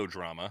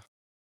Psychodrama,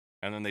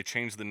 and then they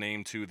changed the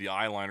name to the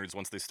Eyeliners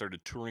once they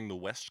started touring the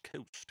West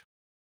Coast.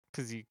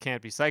 because you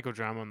can't be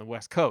psychodrama on the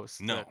West Coast.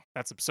 No.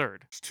 That's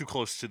absurd. It's too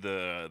close to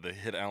the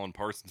hit Alan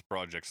Parsons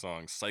Project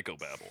song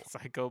Psychobabble.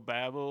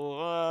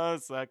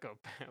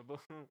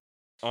 Psychobabble.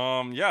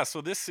 Yeah,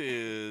 so this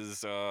is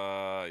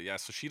so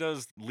she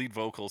does lead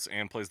vocals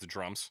and plays the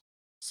drums.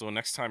 So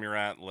next time you're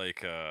at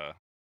like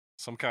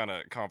some kind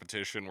of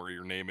competition where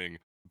you're naming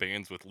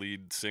bands with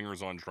lead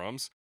singers on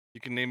drums, you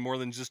can name more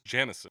than just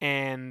Janison.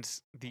 And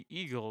the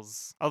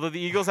Eagles. Although the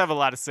Eagles have a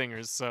lot of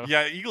singers, so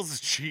Yeah, Eagles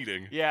is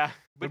cheating. yeah.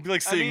 It'd be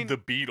like I saying mean, the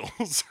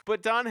Beatles.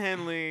 But Don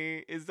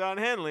Henley is Don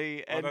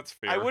Henley, Oh, and that's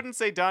I fair. wouldn't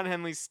say Don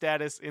Henley's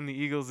status in the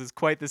Eagles is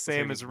quite the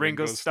same Same as as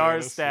Ringo Ringo's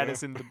Starr's status,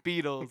 status in the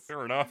Beatles.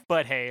 Fair enough.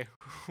 But hey,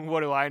 what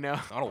do I know?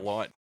 Not a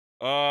lot.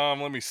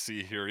 Let me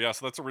see here. Yeah,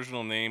 so that's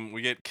original name.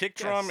 We get kick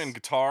drum and Yes.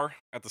 guitar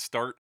at the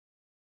start,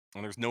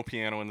 and there's no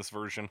piano in this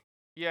version.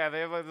 Yeah, they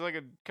have like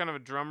a kind of a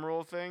drum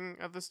roll thing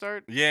at the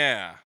start,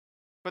 Yeah,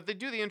 but they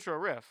do the intro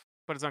riff,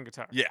 but it's on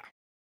guitar, yeah,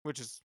 which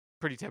is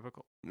pretty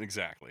typical.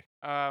 exactly.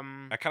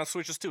 Um, That kind of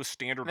switches to a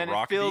standard then it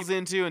rock fills beat.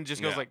 into and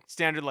just goes Yeah. like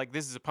standard, like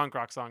this is a punk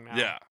rock song now.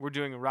 Yeah. We're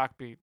doing a rock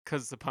beat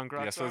because it's a punk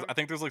rock Yeah, so song. I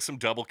think there's like some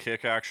double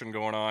kick action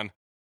going on,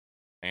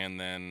 and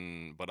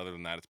then, but other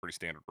than that, it's pretty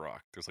standard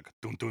rock. There's like a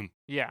dun dun,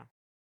 Yeah,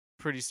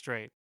 pretty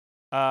straight.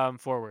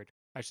 Forward,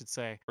 I should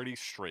say. pretty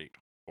straight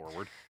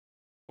forward.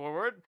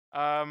 Forward.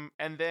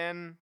 And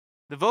then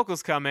the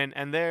vocals come in,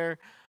 and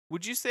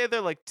would you say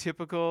they're like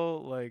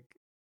typical, like,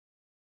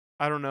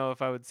 I don't know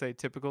if I would say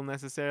typical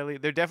necessarily.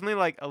 They're definitely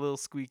like a little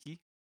squeaky.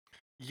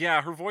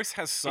 Yeah, her voice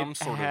has some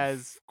sort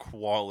has- of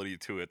quality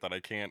to it that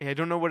I can't. I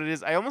don't know what it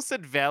is. I almost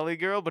said Valley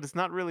Girl, but it's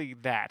not really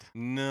that.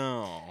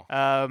 No.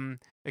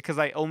 Because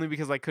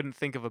I couldn't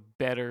think of a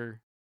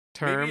better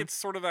term. Maybe it's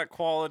sort of that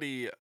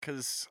quality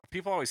because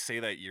people always say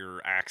that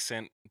your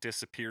accent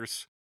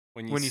disappears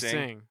when you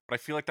sing. But I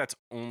feel like that's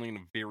only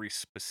in very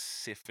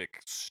specific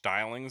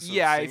stylings.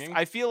 Yeah, of singing.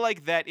 I feel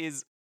like that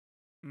is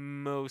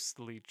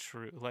mostly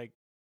true. Like,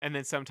 and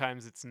then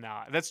sometimes it's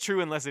not. That's true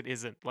unless it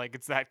isn't. Like,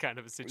 it's that kind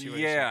of a situation.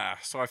 Yeah,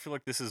 so I feel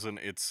like this isn't.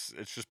 It's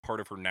just part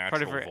of her natural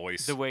Part of her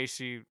voice. the way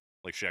she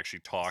Like she actually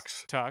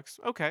talks. talks.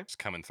 Okay. It's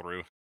coming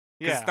through. 'Cause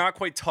Yeah. it's not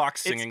quite talk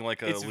singing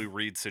like a it's- Lou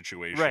Reed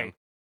situation. Right.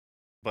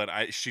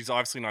 But she's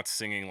obviously not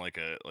singing like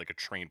a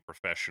trained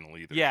professional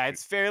either. Yeah, She-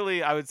 it's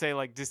fairly, I would say,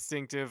 like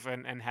distinctive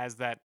and has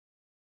that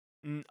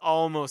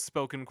almost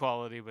spoken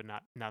quality, but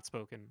not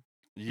spoken.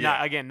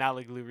 yeah. Not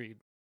like Lou Reed,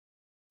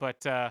 but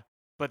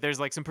there's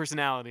like some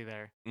personality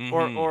there,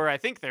 Mhm. or I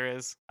think there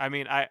is. I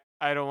mean, I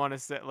don't want to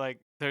say like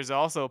there's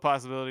also a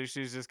possibility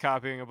she's just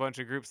copying a bunch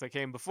of groups that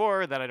came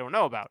before that I don't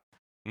know about.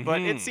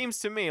 But it Mhm. seems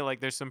to me like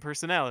there's some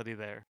personality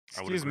there.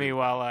 I would Excuse agree me with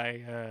while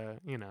I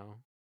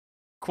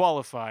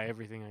qualify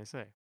everything I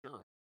say.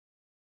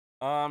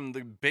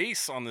 The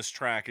bass on this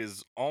track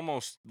is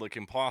almost like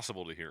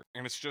impossible to hear,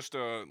 and it's just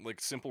a like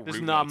simple. There's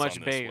root not notes much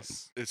on this one.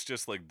 bass. It's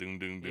just like doom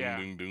doom doom Yeah.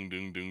 doom doom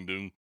doom doom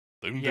doom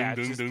doom Yeah,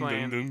 doom just doom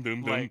playing doom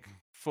doom doom. like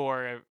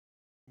four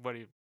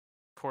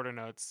quarter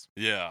notes.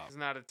 Yeah, There's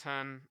not a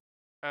ton.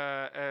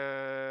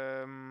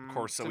 of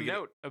course. So to we get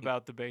note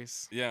about the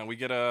bass. yeah we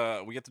get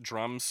the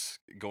drums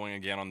going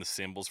again on the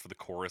cymbals for the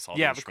chorus. All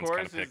Yeah, the the instruments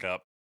kind of chorus pick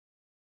up.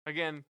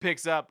 Again,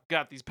 picks up,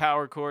 got these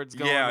power chords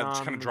going Yeah, on.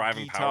 just kind of the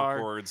driving guitar, power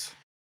chords.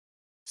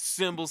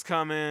 Cymbals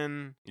come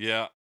in.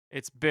 Yeah,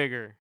 It's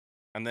bigger.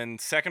 and then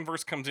second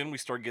verse comes in. We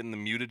start getting the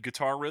muted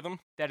guitar rhythm.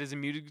 That is a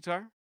muted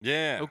guitar?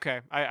 Yeah.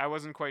 Okay. I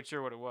wasn't quite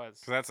sure what it was.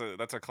 So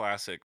that's a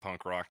classic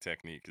punk rock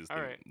technique is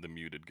Alright. the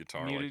muted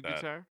guitar Muted like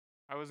that. guitar?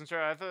 I wasn't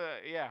sure. I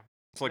thought, yeah.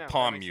 It's like No, that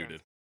palm makes sense.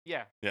 muted.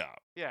 Yeah. Yeah.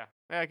 Yeah.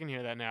 I can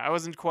hear that now. I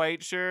wasn't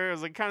quite sure. I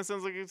was like, kind of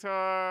sounds like a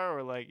guitar,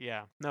 or like,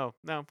 yeah. No.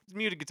 It's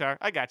muted guitar.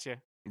 I got you.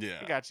 Yeah.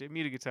 I got you.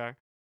 Muted guitar.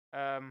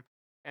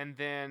 And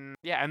then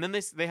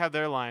they have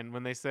their line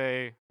when they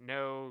say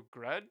no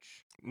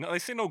grudge, No, they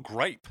say no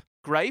gripe.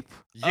 gripe.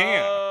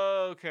 Yeah.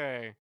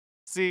 Okay.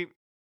 See,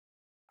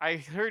 I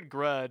heard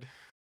grud,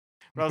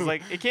 but I was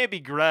like, it can't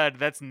be grud.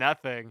 That's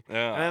nothing.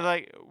 Yeah.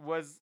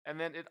 And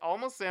then it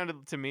almost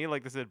sounded to me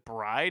like they said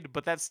bride,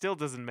 but that still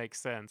doesn't make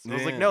sense. I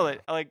was like, no, Yeah.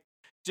 like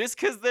just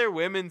because they're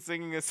women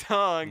singing a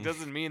song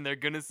doesn't mean they're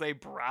gonna say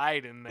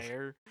bride in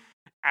there,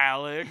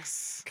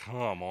 Alex.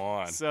 Come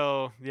on.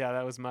 So yeah,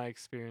 that was my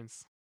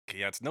experience. Okay,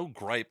 yeah, it's no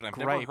gripe, and I've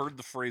Gripe. never heard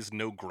the phrase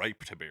 "no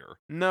gripe to bear."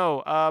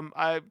 No,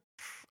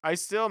 I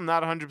still am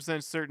not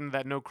 100% certain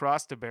that no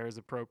cross to bear is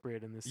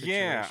appropriate in this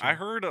situation. Yeah, I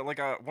heard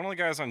one of the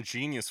guys on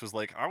Genius was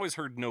like, "I always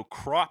heard no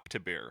crop to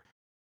bear."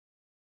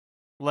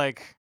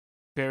 like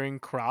bearing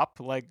crop,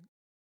 like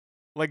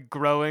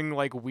growing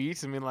like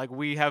wheat. I mean, like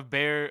we have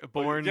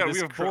born. yeah, we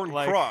this have born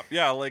like, crop.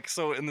 Yeah, like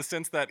so in the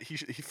sense that he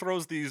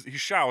throws these, he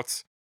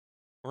shouts,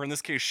 or in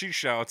this case, she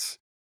shouts,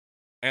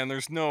 and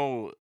there's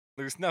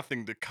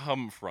nothing to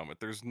come from it.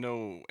 There's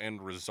no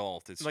end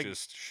result. It's Like,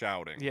 just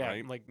shouting. Yeah,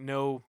 right? like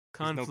no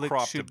There's conflict no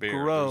crop should to bear.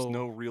 grow. There's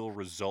no real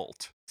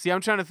result. See,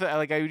 I'm trying to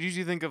like I would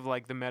usually think of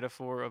like the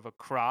metaphor of a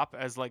crop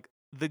as like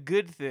the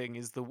good thing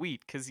is the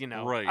wheat because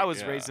Right, I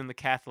was yeah. raised in the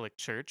Catholic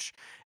Church,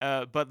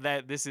 but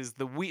that this is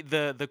the wheat.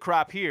 The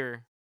crop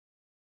here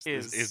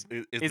is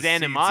the seeds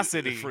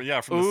animosity. from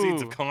the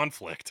seeds of Ooh.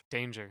 conflict.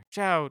 danger.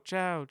 Ciao,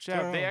 ciao,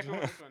 ciao. They Ciao, echo on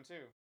ciao. this one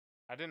too.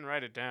 I didn't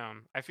write it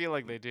down. I feel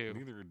like they do.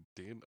 Neither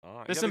did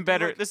I. There's Yeah, some they do,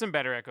 better. like- There's some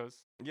better echoes.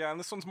 yeah, and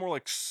this one's more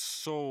like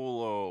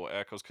solo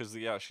echoes because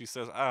she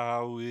says "I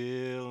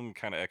will" and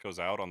kind of echoes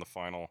out on the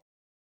final.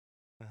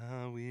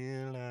 I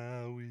will,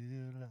 I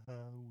will, I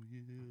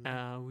will.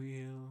 I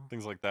will.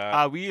 Things like that.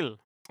 I will.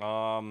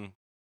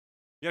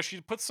 Yeah, she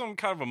puts some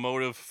kind of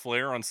emotive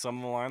flair on some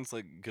of the lines,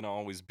 like "gonna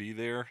always be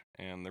there,"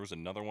 and there was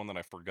another one that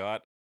I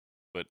forgot,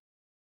 but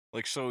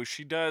like so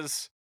she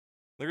does.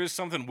 There is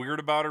something weird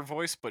about her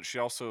voice, but she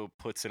also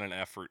puts in an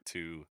effort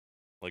to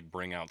like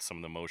bring out some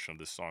of the emotion of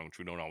this song, which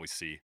we don't always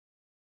see.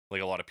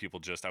 Like a lot of people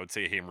I would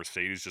say Hey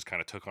Mercedes just kind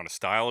of took on a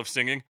style of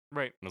singing.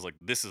 Right. And was like,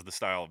 this is the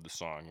style of the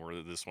song.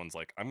 Where this one's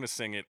like, I'm going to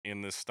sing it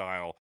in this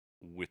style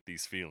with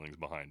these feelings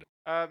behind it.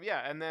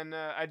 Yeah, and then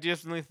I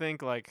definitely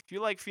think like if you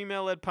like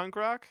female-led punk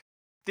rock,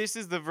 this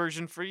is the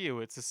version for you.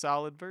 It's a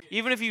solid version.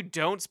 Even if you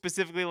don't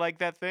specifically like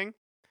that thing,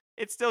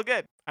 it's still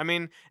good. I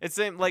mean, it's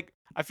same like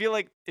I feel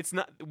like it's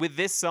not with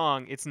this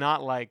song. It's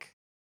not like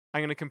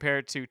I'm gonna compare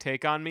it to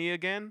 "Take on Me"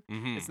 again.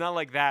 Mm-hmm. It's not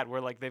like that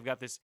where like they've got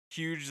this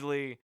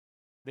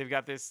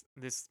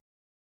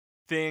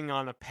thing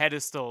on a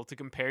pedestal to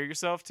compare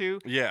yourself to.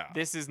 Yeah.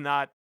 This is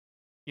not.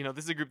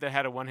 This is a group that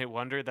had a one-hit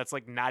wonder that's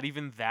like not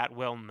even that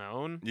well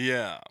known.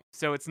 Yeah.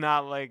 So it's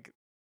not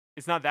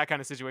that kind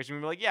of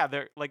situation. We're like, yeah,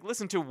 they're like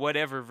listen to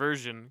whatever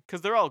version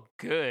because they're all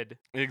good.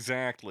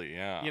 Exactly.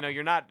 Yeah.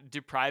 You're not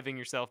depriving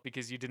yourself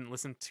because you didn't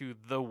listen to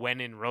the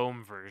When in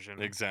Rome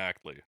version.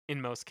 Exactly.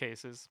 In most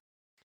cases.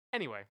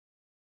 Anyway,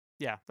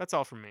 yeah, that's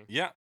all from me.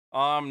 Yeah.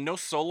 No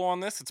solo on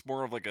this. It's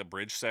more of like a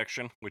bridge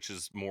section, which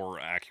is more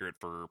accurate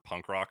for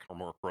punk rock, or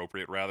more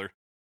appropriate rather.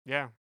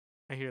 Yeah,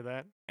 I hear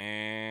that.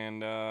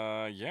 And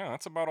yeah,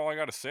 that's about all I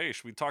got to say.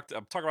 Should we talk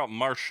about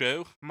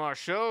Marceau?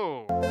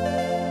 Marceau.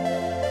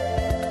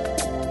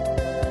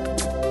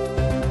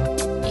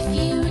 If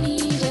you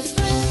need a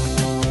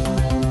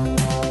friend,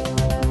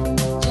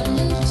 don't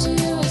look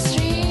to a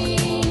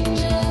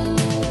stranger.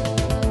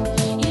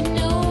 You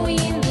know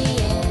in the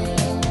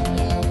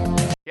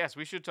end. Yes,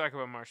 we should talk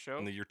about Marceau.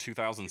 In the year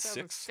 2006.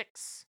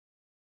 2006.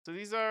 So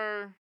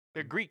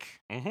they're Greek.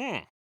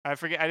 Mm-hmm. I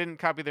forget. I didn't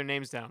copy their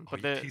names down, Oh,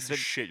 but you piece of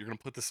shit. You're going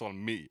to put this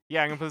on me.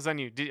 yeah, I'm gonna put this on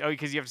you.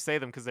 Because you have to say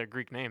them because they're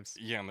Greek names.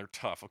 Yeah, and they're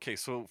tough. Okay,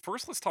 so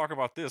first let's talk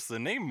about this. The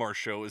name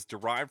Marceau is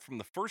derived from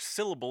the first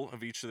syllable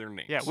of each of their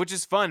names. Yeah, which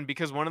is fun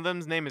because one of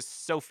them's name is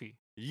Sophie,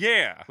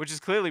 Yeah. which is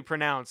clearly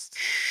pronounced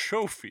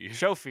Sophie.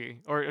 Sophie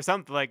or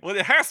something like. Well,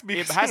 it has to be.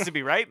 It has to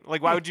be right.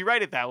 Like, why would you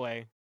write it that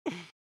way?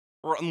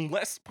 Or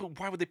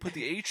why would they put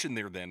the H in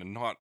there then and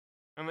not?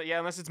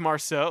 Unless it's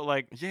Marceau.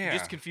 Like, you're Yeah.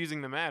 just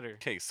confusing the matter.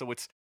 Okay, so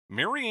it's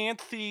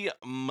Marianthe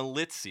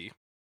Malitzi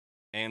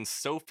and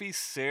Sophie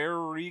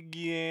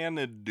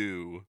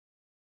Serigianidou.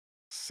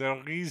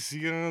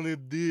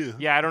 Serigianidou.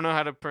 Yeah, I don't know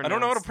how to pronounce. I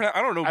don't know how to pronounce.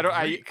 I don't know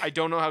Greek. I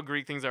don't know how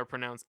Greek things are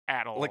pronounced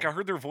at all. Like I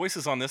heard their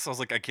voices on this, I was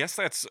like, I guess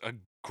that's a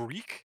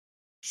Greek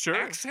sure.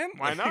 accent.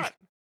 Why not?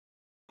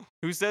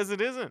 Who says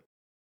it isn't?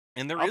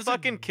 And there I'll is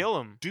fucking a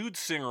kill him. dude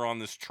singer on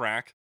this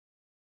track.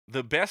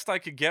 The best I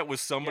could get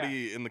was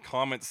somebody in the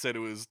comments said it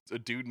was a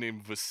dude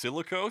named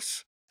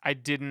Vasilikos. I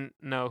didn't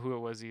know who it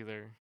was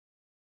either.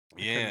 I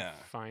couldn't Yeah.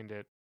 find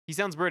it. He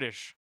sounds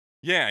British.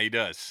 Yeah, he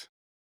does.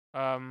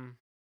 And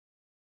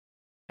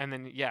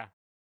then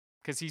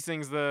because he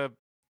sings the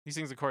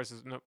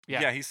choruses. No,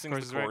 Yeah, he sings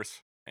chorus is the right.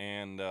 chorus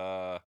and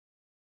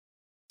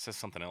says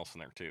something else in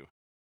there too.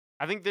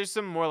 I think there's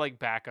some more like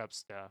backup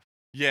stuff.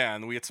 Yeah,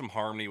 and we had some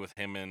harmony with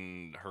him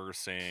and her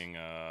saying,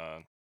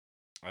 I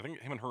think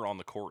him and her on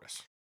the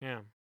chorus.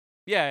 Yeah,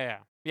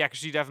 because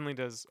she definitely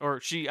does.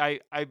 Or I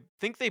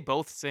think they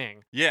both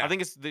sing. Yeah. I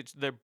think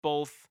they're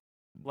both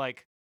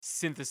like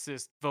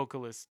synthesist,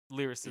 vocalist,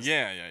 lyricist.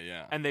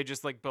 Yeah. And they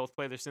just like both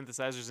play their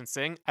synthesizers and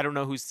sing. I don't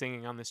know who's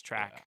singing on this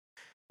track.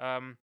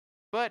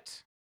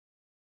 But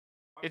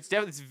it's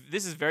definitely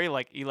this is very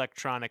like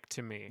electronic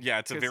to me. Yeah,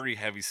 it's a 'cause- very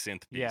heavy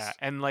synth piece. Yeah,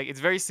 and like it's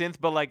very synth,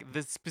 but like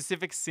the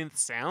specific synth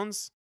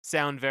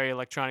sound very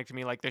electronic to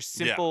me. Like they're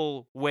Yeah.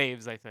 simple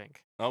waves, I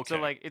think. Okay. So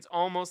like it's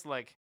almost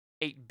like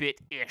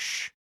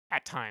 8-bit-ish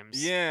at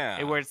times.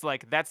 yeah. Where it's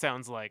like that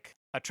sounds like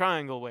a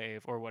triangle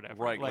wave or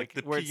whatever. Right, like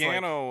the where it's like-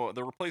 piano,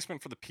 the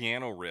replacement for the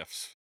piano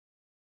riffs,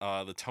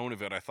 the tone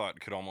of it I thought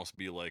could almost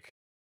be like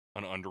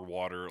an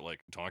underwater,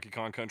 like Donkey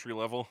Kong Country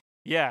level.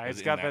 yeah, is it's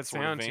in got that that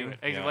sort of sound to vein. it.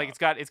 Like Yeah. it's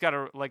got it's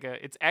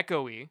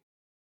echoey,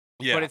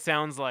 Yeah. but it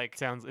sounds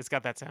it's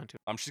got that sound to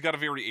it. She's got a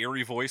very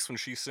airy voice when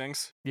she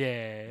sings.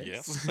 Yes.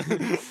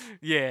 Yes.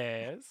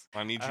 Yes.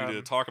 I need you to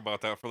Um, talk about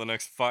that for the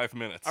next 5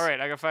 minutes. All right,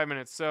 I got 5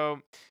 minutes.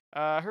 So,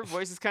 her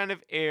voice is kind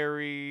of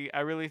airy.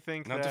 I really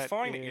think Now that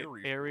define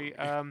airy for Airy.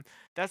 me.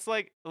 That's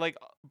like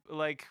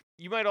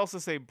you might also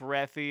say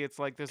breathy. It's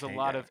like there's a Okay,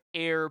 lot yeah. of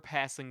air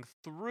passing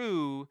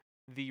through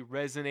the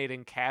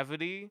resonating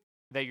cavity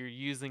that you're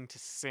using to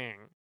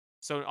sing.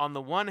 So on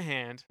the one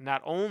hand,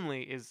 not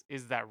only is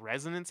that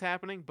resonance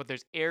happening, but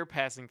there's air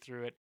passing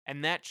through it,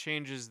 and that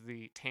changes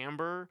the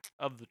timbre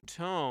of the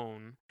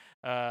tone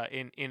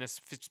in a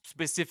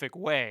specific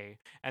way,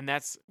 and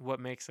that's what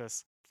makes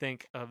us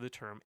think of the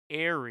term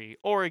airy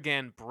or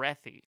again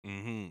breathy.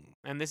 Mm-hmm.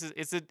 And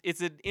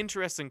it's an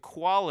interesting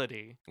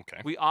quality.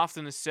 Okay. We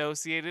often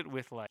associate it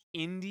with like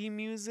indie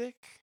music,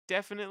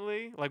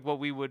 definitely, like what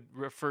we would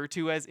refer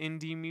to as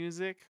indie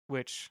music,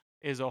 which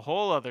is a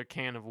whole other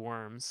can of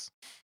worms.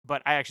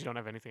 But I actually don't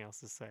have anything else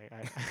to say.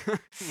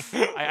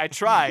 I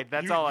tried.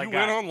 That's all I You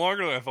got. went on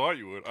longer than I thought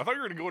you would. I thought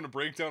you were going to go into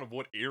breakdown of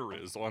what air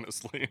is,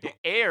 honestly.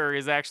 Air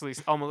is actually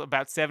almost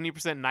about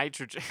 70%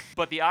 nitrogen,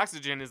 but the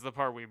oxygen is the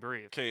part we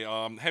breathe. Okay,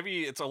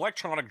 heavy, it's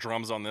electronic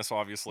drums on this,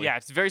 obviously. Yeah,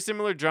 it's very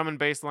similar drum and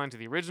bass line to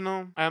the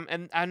original.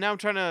 And now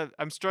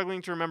I'm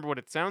struggling to remember what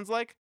it sounds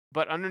like.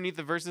 but underneath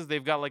the verses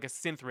they've got like a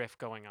synth riff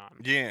going on.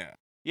 Yeah.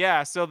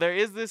 Yeah, so there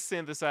is this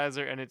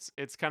synthesizer, and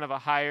it's kind of a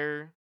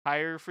higher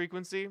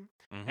frequency,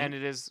 Mhm. and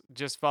it is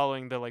just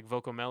following the like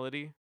vocal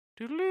melody.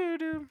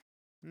 Doodle-doo.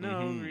 No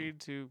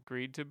Mhm.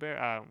 greed to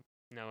bear. I don't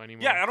know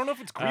anymore. Yeah, I don't know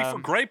if it's grief or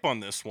Um, gripe on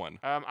this one.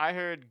 I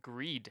heard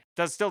greed.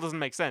 That still doesn't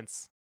make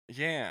sense.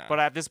 Yeah. But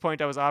at this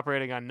point, I was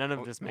operating on none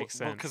of this makes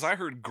sense. Because I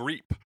heard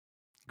greep.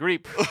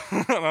 Greep.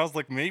 And I was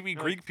like, maybe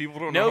Like, Greek people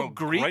don't no know how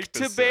Greek gripe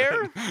to is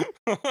bear?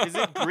 said. Is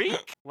it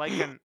Greek? Like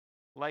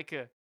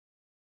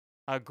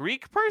a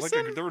Greek Like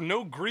person? there were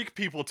no Greek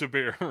people to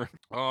bear.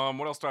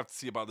 What else do I have to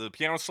see about the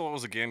piano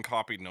solos? Again,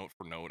 copied note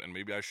for note, and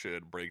maybe I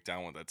should break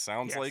down what that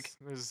sounds like. Yes,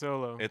 there's a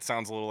solo. It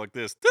sounds a little like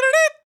this.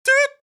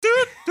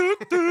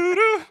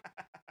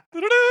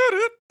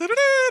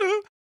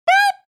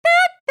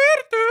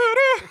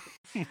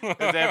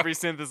 As every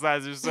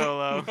synthesizer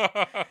solo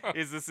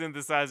is a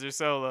synthesizer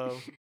solo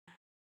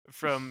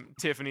from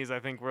Tiffany's. I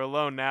think we're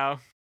alone now.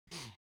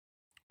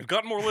 I've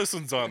got more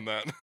listens on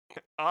that.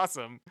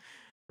 Awesome.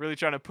 Really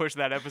trying to push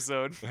that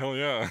episode. Hell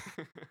yeah.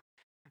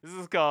 This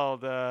is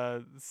called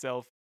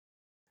self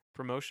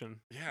promotion.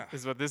 Yeah.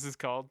 Is what this is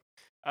called.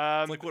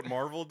 It's like what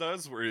Marvel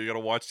does, where you gotta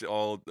watch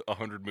all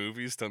 100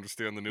 movies to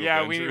understand the new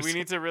yeah, Avengers. we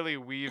need to really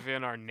weave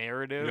in our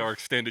narrative. our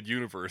extended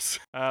universe.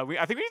 I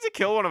think we need to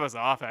kill one of us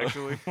off,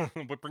 actually.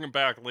 But bring him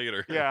back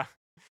later. Yeah.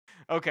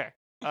 Okay.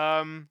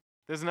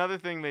 There's another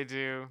thing they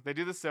do. They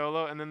do the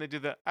solo, and then they do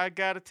the I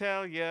gotta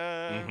tell ya.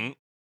 Mhm.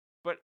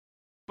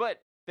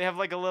 But they have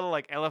like a little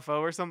like LFO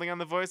or something on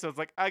the voice, so it's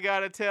like I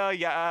gotta tell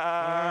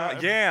ya.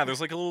 Yeah,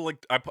 there's like a little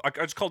like I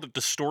just called it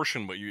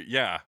distortion, but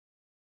yeah.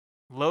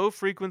 Low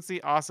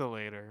frequency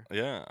oscillator.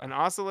 Yeah. An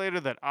oscillator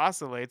that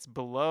oscillates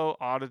below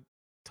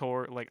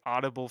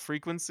audible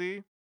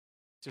frequency.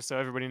 Just so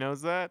everybody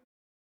knows that.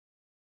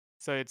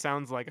 So it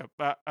sounds like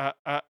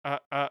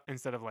a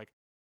instead of like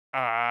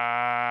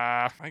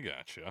I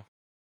gotcha.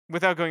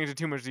 without going into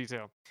too much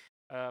detail.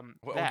 Well,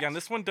 that. again,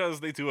 this one does.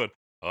 They do it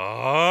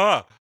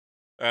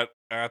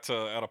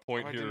at a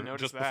point I didn't here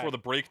notice just that. before the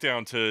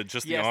breakdown to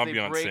just yes, the they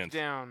ambient break synth.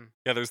 down.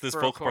 Yeah, there's this for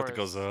a vocal part that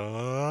goes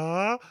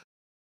chorus.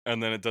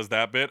 and then it does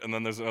that bit, and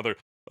then there's another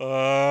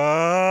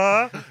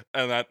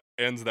and that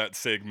ends that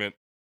segment.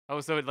 Oh,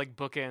 so it like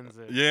bookends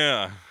it.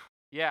 Yeah.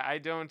 Yeah, I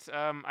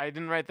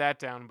didn't write that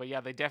down, but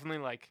yeah, they definitely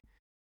like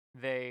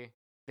they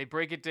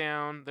break it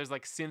down. There's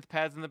like synth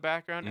pads in the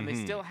background, and they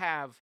Mhm. still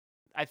have.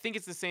 I think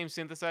it's the same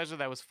synthesizer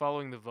that was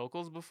following the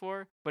vocals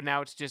before, but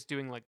now it's just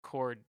doing like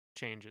chord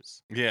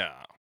changes,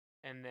 Yeah.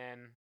 and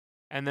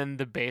then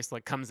the bass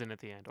like comes in at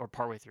the end or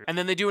partway through, and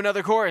then they do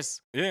another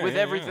chorus Yeah. with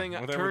yeah, everything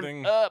yeah. With turned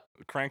everything up.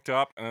 cranked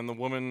up, and then the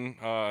woman,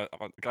 I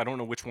don't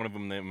know which one of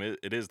them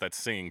it is that's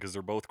singing because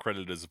they're both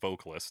credited as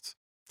vocalists.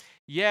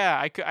 Yeah,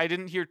 I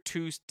didn't hear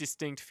two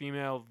distinct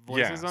female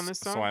voices on this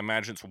song. So I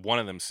imagine it's one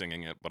of them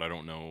singing it, but I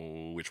don't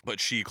know which.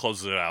 But she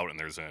closes it out, and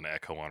there's an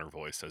echo on her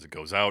voice as it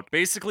goes out.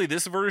 Basically,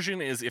 this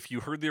version is if you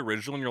heard the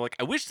original and you're like,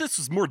 I wish this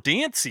was more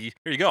dancey.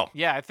 Here you go.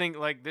 Yeah, I think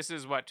like this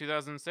is what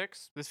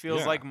 2006. This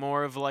feels Yeah. like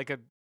more of like a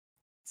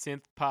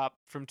synth pop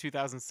from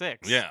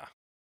 2006. Yeah.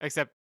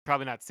 Except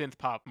probably not synth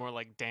pop, more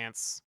like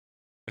dance.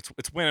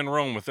 It's When in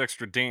Rome with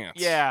extra dance.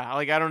 Yeah,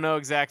 like I don't know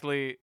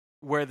exactly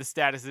where the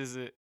status is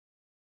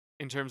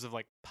in terms of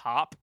like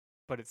pop,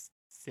 but it's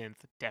synth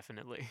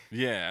definitely.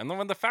 Yeah, and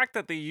then the fact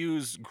that they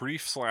use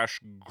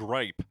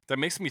grief/gripe, that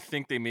makes me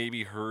think they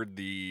maybe heard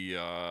the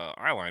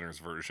Eyeliners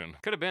version.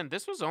 Could have been.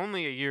 This was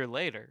only a year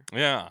later,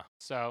 Yeah.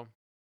 so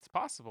it's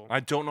possible. I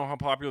don't know how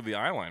popular the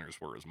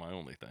Eyeliners were is my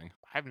only thing.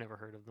 I've never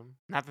heard of them.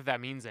 Not that that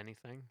means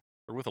anything.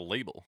 Or with a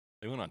label.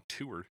 They went on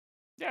tour.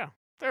 Yeah,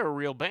 they're a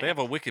real band. They have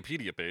a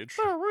Wikipedia page.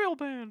 They're a real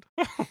band.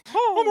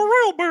 I'm a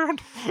real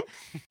band.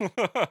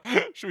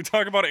 Should we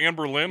talk about Anne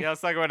Boleyn? Yeah,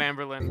 let's talk about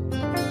Amberlin.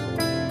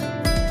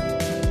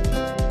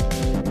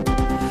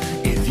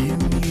 If you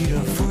need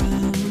a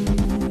friend,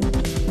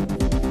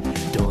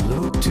 don't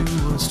look to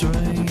a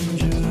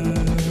stranger.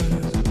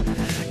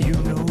 You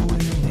know in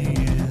the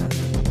end.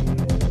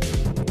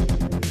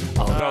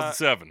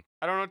 2007.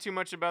 I don't know too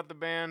much about the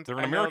band. They're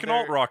I an know American they're-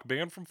 alt rock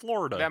band from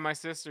Florida. that my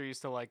sister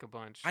used to like a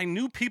bunch. I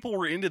knew people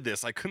were into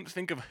this. I couldn't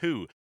think of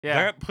who. Yeah,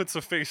 That puts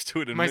a face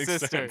to it and my makes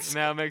sister. sense.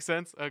 Now it makes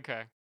sense.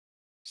 Okay,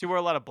 she wore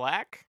a lot of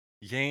black.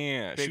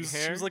 Yeah, Big she was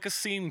hair? like a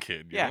scene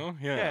kid, you Yeah, know?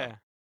 Yeah.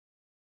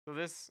 So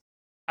this,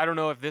 I don't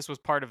know if this was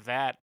part of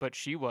that, but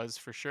she was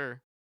for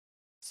sure.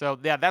 So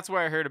yeah, that's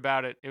where I heard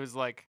about it. It was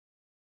like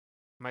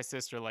my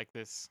sister liked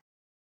this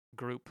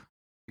group,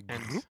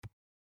 and Group?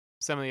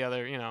 some of the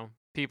other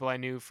people I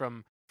knew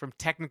from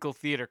technical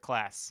theater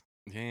class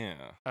Yeah.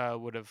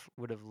 would have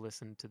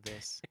listened to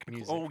this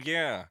music. Oh,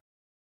 yeah.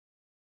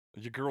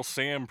 Your girl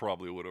Sam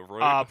probably would have,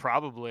 right?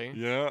 Probably.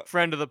 Yeah.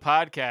 Friend of the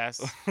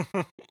podcast,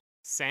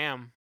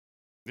 Sam.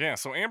 Yeah,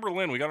 so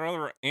Amberlin, we got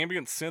another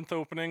ambient synth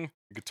opening,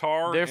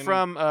 guitar. They're and-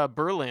 from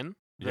Berlin.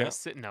 Yeah.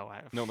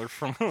 No, they're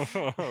from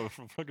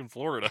from fucking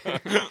Florida.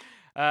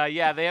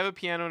 yeah, they have a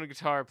piano and a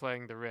guitar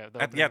playing the riff.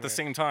 at the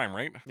same time,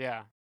 right?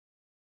 Yeah,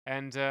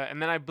 and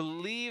then I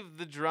believe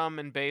the drum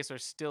and bass are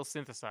still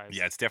synthesized.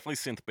 Yeah, it's definitely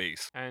synth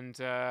bass. and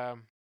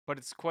but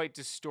it's quite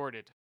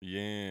distorted.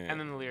 Yeah. And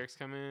then the lyrics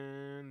come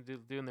in,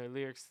 doing their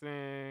lyrics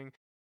thing.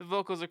 The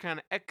vocals are kind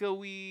of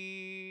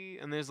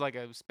echoey, and there's like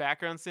a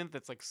background synth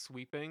that's like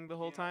sweeping the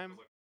whole time,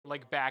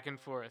 like back and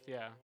forth.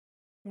 Yeah.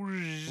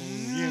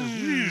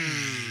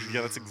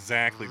 Yeah, that's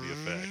exactly the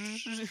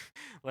effect.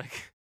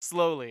 Like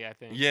slowly, I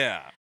think.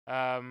 Yeah.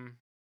 And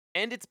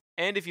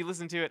if you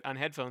listen to it on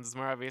headphones, it's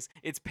more obvious.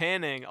 It's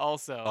panning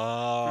also,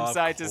 Of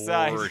side to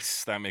side.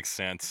 course, that makes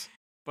sense.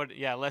 but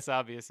yeah, less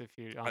obvious if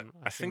you're on.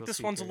 I a think single this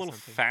one's a speaker or little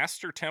something.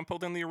 faster tempo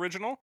than the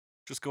original,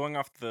 just going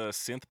off the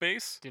synth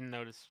bass. Didn't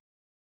notice.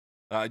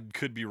 I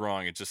could be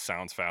wrong. It just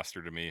sounds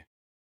faster to me.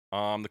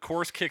 The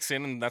chorus kicks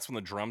in, and that's when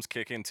the drums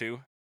kick in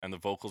too, and the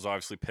vocals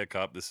obviously pick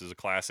up. This is a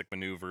classic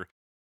maneuver.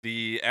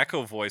 The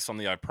echo voice on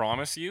the "I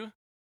Promise You"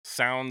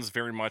 sounds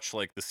very much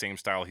like the same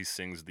style he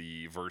sings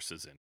the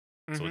verses in.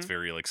 So it's Mhm.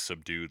 very like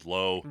subdued,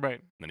 low. And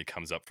Right. then he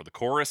comes up for the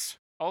chorus.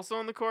 Also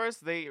in the chorus,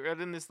 they add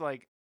in this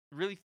like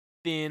really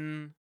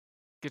thin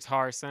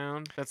guitar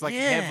sound that's like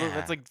Yeah.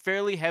 that's like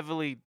fairly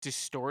heavily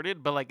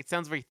distorted, but like it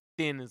sounds very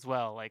thin as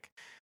well. Like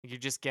you're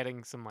just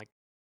getting some like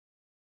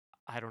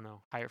I don't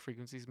know, higher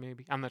frequencies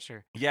maybe. I'm not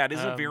sure. Yeah, it is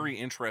a Um, very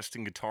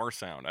interesting guitar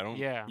sound.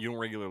 Yeah. You don't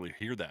regularly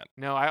hear that.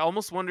 No, I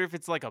almost wonder if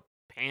it's like a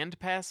band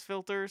pass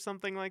filter or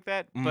something like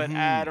that. But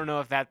I don't know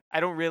if that. I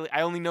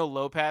only know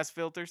low pass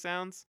filter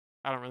sounds.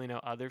 I don't really know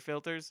other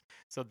filters.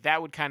 So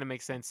that would kind of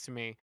make sense to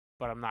me,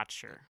 but I'm not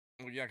sure.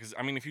 Well, yeah, because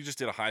I mean, if you just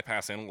did a high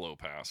pass and a low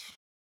pass,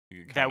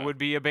 you could That kinda- would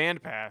be a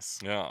band pass.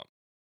 Yeah.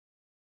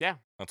 Yeah.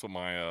 That's what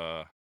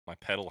my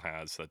pedal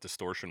has, that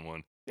distortion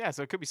one. Yeah,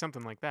 so it could be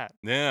something like that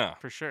Yeah.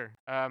 for sure.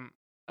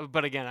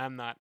 But again, I'm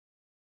not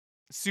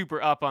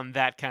super up on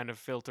that kind of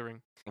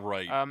filtering.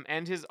 Right.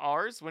 And his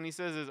R's, when he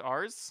says his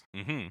R's,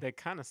 Mm-hmm. they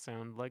kind of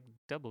sound like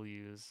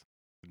W's.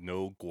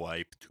 No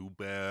gripe, too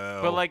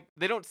bad. But like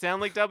they don't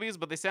sound like W's,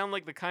 but they sound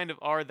like the kind of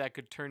R that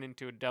could turn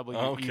into a W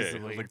okay,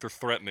 easily. like they're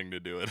threatening to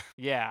do it.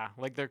 Yeah,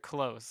 like they're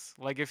close.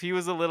 Like if he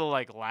was a little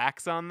like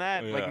lax on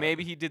that, Yeah. like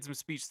maybe he did some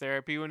speech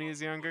therapy when he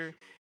was younger,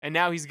 and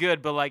now he's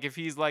good. But like if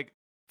he's like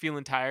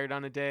feeling tired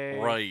on a day,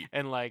 Right.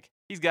 and like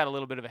he's got a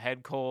little bit of a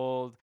head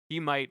cold,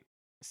 he might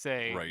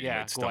say, Right. You yeah,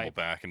 might stumble gripe.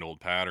 back into old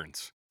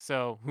patterns.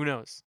 So who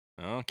knows?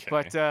 Okay.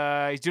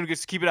 But he's doing good.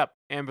 So keep it up,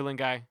 Amberlin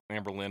guy.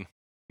 Amberlin,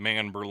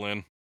 Man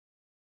Berlin.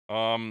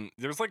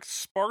 There's like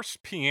sparse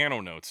piano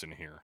notes in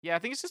here. Yeah, I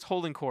think it's just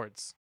holding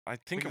chords. I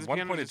think Like, at his one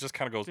piano point it just just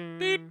kind of goes beep.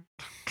 Ding.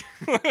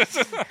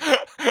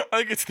 I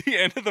think it's the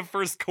end of the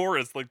first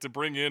chorus, like to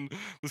bring in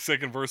the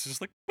second verse. It's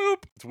just like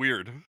boop. It's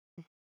weird.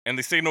 And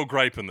they say no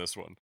gripe in this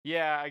one.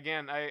 Yeah,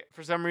 again, I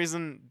for some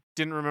reason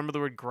didn't remember the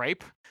word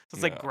gripe. So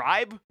it's like Yeah.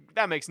 gribe?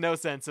 That makes no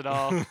sense at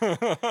all.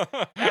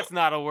 That's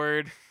not a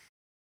word.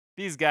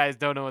 These guys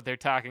don't know what they're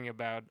talking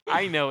about.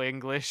 I know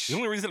English. The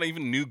only reason I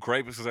even knew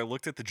gripe is because I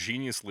looked at the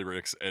Genius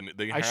lyrics and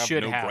they I have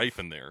should no have. gripe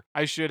in there.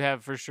 I should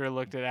have for sure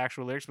looked at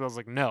actual lyrics, but I was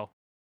like, no,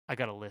 I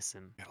gotta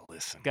listen. Gotta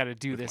listen. Gotta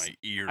do with this. my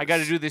ears. I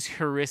gotta do this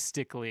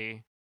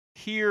heuristically.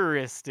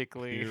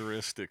 Heuristically.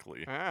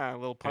 heuristically. Ah, a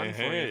little pun for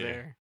Hey. you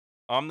there.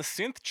 The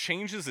synth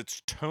changes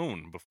its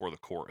tone before the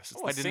chorus. It's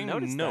Oh, the I didn't same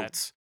notice that.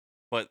 notes,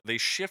 but they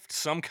shift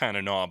some kind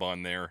of knob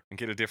on there and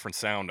get a different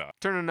sound out.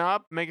 Turn a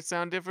knob, make it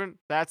sound different.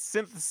 That's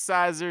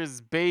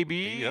synthesizers,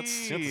 baby. That's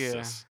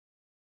synthesis.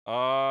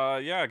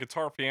 Yeah,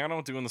 guitar,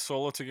 piano doing the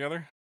solo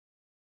together.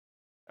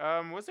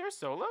 Was there a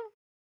solo?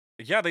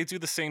 Yeah, they do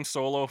the same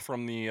solo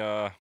from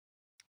the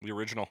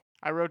original.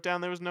 I wrote down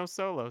there was no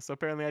solo, so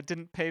apparently I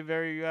didn't pay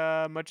very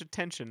much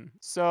attention.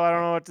 So I don't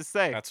know what to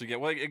say. That's what you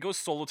get. Well, it goes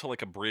solo to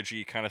like a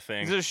bridgey kind of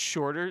thing. Is it a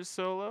shorter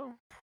solo?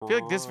 I feel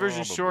like this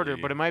version's shorter, but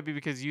it Probably. might be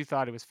because you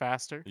thought it was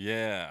faster.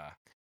 Yeah.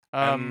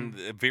 Um,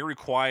 And very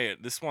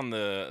quiet. This one,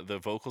 the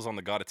vocals on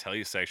the "Gotta Tell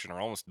You" section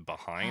are almost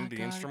behind the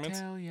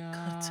instruments,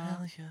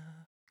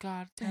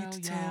 Gotta Hate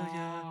to tell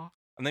ya.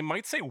 and they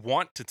might say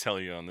 "want to tell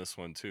you" on this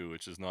one too,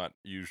 which is not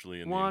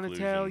usually in Wanna the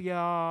tell inclusion.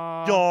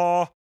 ya.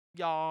 Yeah.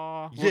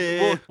 Ya.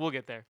 Yeah. We'll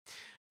get there.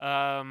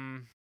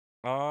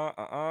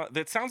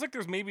 That sounds like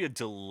there's maybe a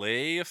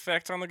delay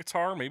effect on the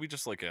guitar, maybe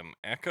just like an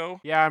echo.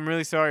 Yeah, I'm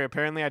really sorry.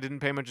 Apparently, I didn't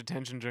pay much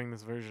attention during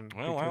this version.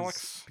 Well, because,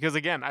 Alex. Because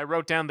again, I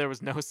wrote down there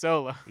was no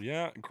solo,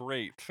 Yeah,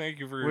 great. Thank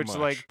you very which much.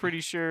 like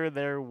pretty sure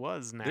there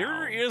was now.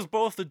 There is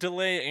both a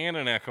delay and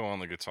an echo on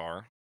the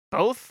guitar.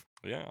 both.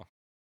 Yeah.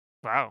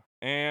 Wow.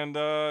 And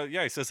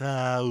yeah, he says,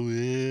 "I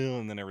will,"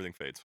 and then everything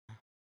fades.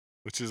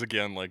 Which is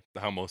again like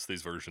how most of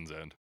these versions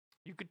end.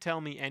 You could tell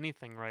me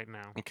anything right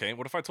now. Okay,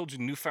 what if I told you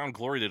Newfound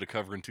Glory did a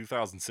cover in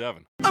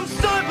 2007? I'm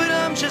sorry, but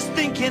I'm just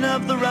thinking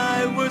of the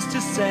right words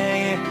to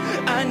say.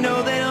 I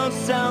know they don't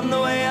sound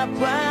the way I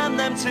planned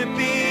them to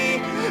be.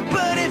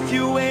 But if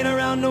you wait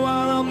around a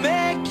while, I'll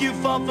make you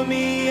fall for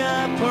me.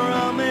 I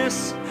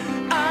promise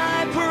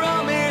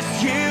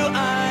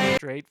you,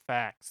 Straight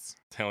facts.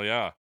 Hell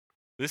yeah.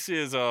 This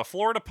is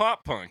Florida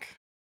pop punk.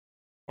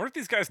 I wonder if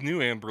these guys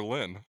knew Anne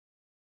Berlin.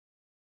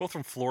 Both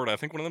from Florida. I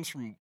think one of them's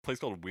from a place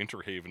called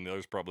Winter Haven. The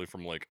other's probably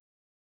from like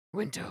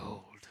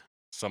Winterhold.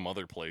 some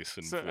other place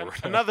in So Florida.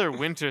 another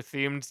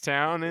winter-themed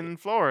town in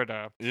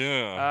Florida.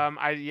 Yeah.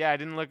 I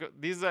didn't look.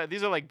 These are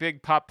like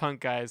big pop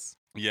punk guys.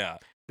 Yeah.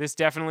 This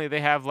definitely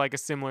they have like a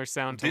similar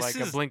sound to This like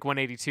a is Blink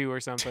 182 or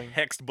something.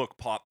 Textbook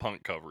pop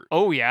punk cover.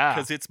 Oh yeah.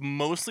 Because it's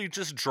mostly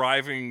just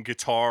driving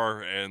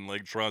guitar and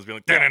like drums being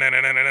like.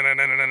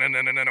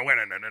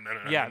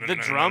 Yeah, the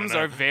drums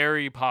are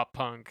very pop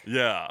punk.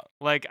 Yeah.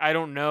 Like I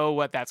don't know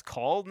what that's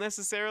called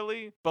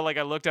necessarily, but like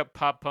I looked up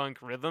pop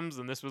punk rhythms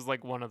and this was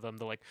like one of them.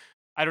 The like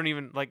I don't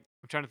even like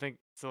I'm trying to think.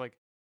 So like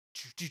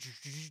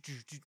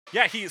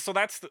Yeah, so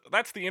that's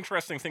the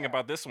interesting thing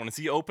about this one is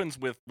he opens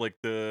with like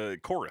the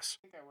chorus.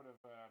 I think I would have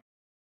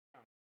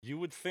You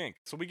would think.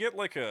 So we get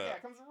like a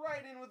it comes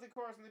right in with the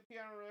chorus and the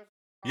piano riff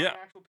Yeah. an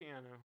actual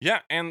piano. yeah,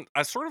 and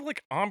a sort of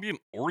like ambient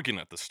organ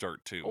at the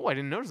start too. Oh, I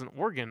didn't notice an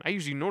organ. I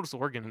usually notice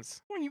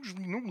organs. I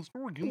usually notice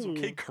organs.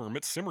 Okay, Ooh.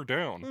 Kermit, simmer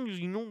down. I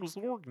usually notice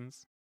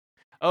organs.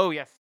 Oh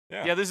yes.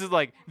 Yeah. Yeah, this is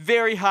like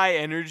very high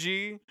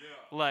energy,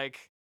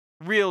 like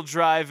real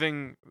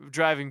driving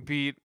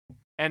beat.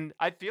 And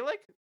I feel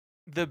like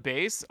the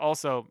bass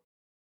also,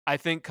 I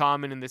think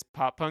common in this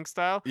pop punk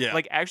style, Yeah.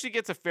 like actually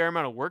gets a fair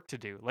amount of work to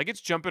do. Like it's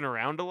jumping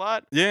around a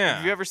lot. Yeah.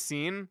 Have you ever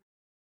seen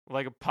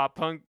like a pop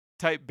punk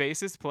type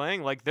bassist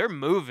playing? Like they're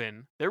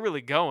moving, they're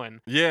really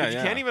going. Yeah, But you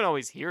can't even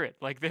always hear it.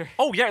 Like they're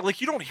Oh yeah,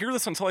 like you don't hear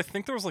this until I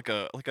think there was like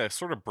a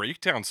sort of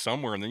breakdown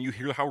somewhere, and then you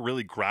hear how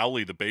really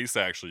growly the bass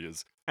actually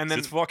is. and 'Cause then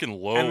it's fucking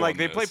low. and like on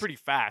they play this. pretty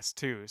fast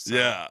too. So.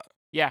 Yeah.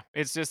 Yeah,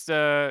 it's just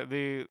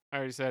I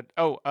already said.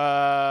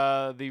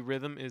 The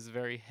rhythm is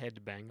very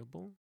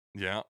headbangable.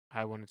 Yeah.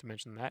 I wanted to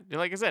mention that.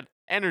 Like I said,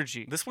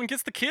 energy. This one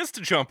gets the kids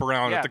to jump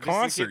around Yeah, at the this is a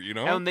concert, kid- you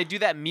know? And they do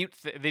that mute.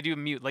 They do a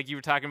mute, like you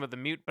were talking about the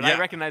mute, but I Yeah.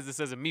 recognize this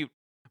as a mute.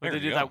 But There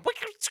they you do that,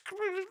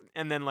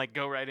 and then like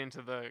go right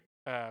into the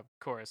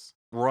chorus.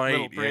 Right.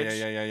 little Yeah, bridge.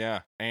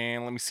 yeah.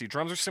 And let me see.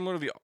 Drums are similar to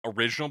the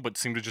original, but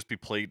seem to just be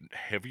played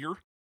heavier.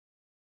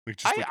 Like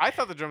just like, I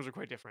thought the drums were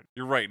quite different.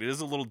 you're right. It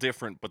is a little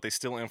different, but they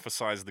still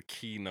emphasize the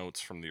key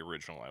notes from the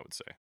original, I would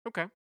say.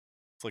 Okay,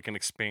 It's like an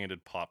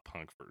expanded pop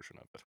punk version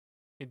of it.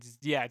 it's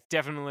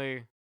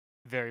definitely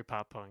very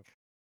pop punk.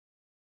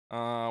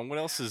 What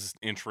else is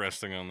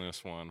interesting on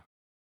this one?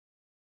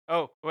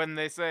 Oh, when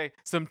they say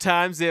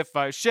sometimes if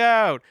I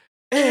shout,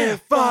 Yeah.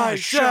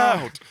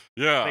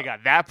 they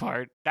got that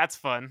part. That's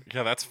fun.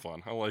 Yeah, that's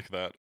fun. I like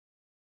that.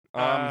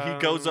 He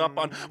goes up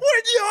on Um,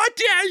 when your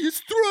day is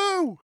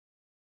through,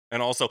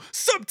 and also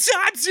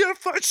sometimes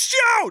if I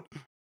shout,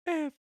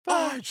 If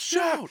I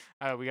shout.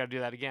 we got to do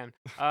that again.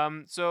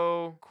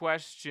 So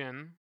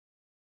question.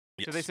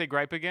 Yes, Did they say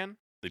gripe again?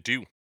 they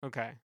do.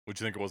 Okay. What'd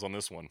you think it was on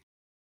this one?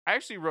 I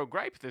actually wrote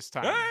gripe this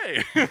time.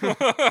 Hey,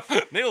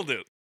 nailed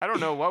it. I don't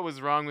know what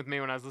was wrong with me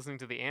when I was listening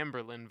to the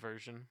Amberlin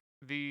version.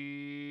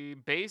 The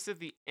bass at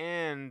the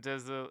end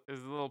is a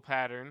little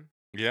pattern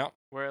Yeah,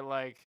 where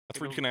like that's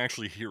where you it'll- can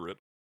actually hear it.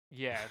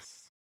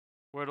 yes,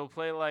 where it'll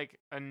play like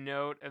a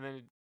note and then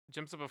it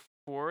jumps up a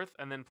fourth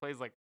and then plays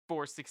like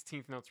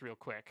 4/16 notes real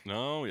quick,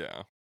 No,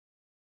 yeah.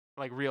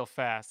 like real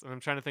fast. And I'm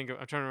trying to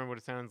remember what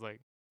it sounds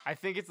like. I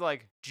think it's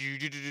like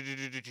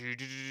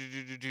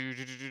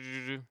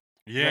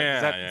Yeah,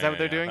 is that what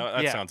they're doing?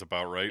 That Yeah. sounds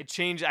about right. it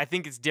changed. I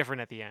think it's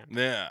different at the end.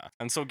 Yeah,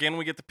 and so again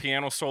we get the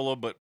piano solo,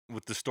 but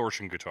with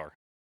distortion guitar.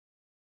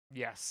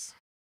 Yes.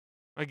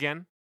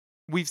 Again,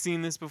 we've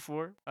seen this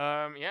before.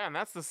 Yeah, and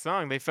that's the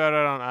song. They found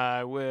out on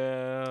I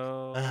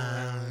Will.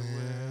 I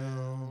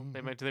Will.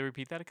 Do they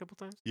repeat that a couple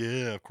times?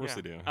 Yeah, of course Yeah.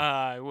 they do.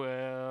 I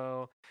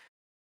will.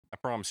 I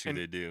promise you and-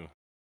 they do.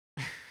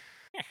 But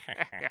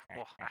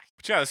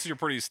yeah, this is your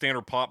pretty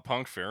standard pop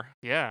punk fare.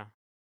 Yeah.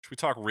 Should we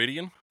talk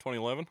Radian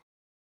 2011?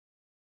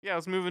 Yeah,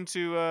 let's move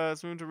into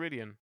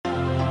Ridian.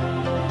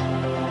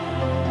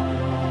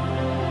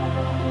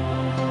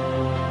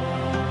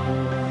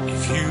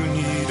 If you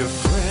need a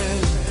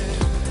friend,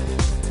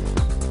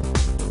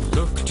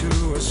 look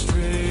to a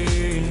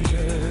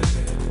stranger.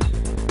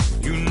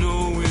 You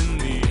know in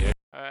the end.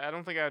 I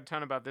don't think I had a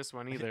ton about this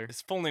one either.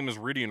 His full name is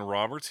Radian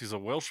Roberts. He's a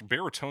Welsh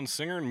baritone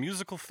singer and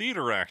musical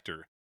theater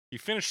actor. He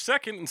finished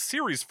second in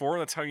Series 4,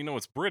 that's how you know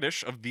it's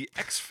British, of The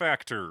X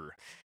Factor.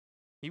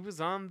 He was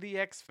on the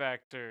X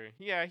Factor.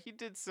 Yeah, he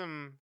did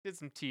some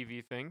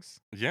TV things.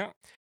 Yeah.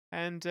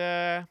 And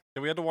Yeah,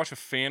 we had to watch a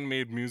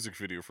fan-made music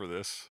video for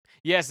this.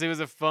 yes, it was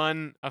a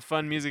fun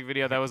music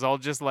video that was all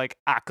just like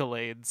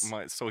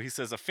accolades. So he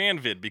says a fan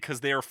vid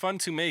because they are fun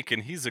to make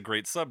and he's a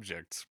great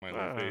subject.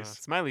 Smiley face.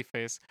 Smiley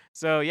face.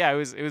 So yeah,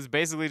 it was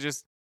basically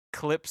just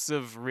clips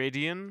of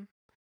Ridian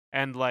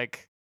and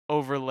like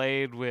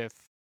overlaid with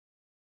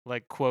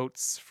like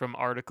quotes from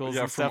articles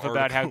Yeah, and from stuff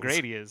about how articles.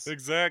 great he is.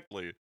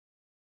 Exactly.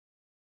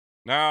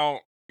 Now,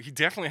 he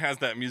definitely has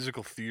that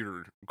musical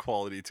theater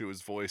quality to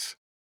his voice.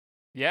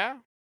 Yeah?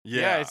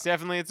 Yeah. It's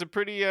a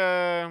pretty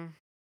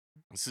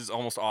This is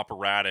almost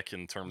operatic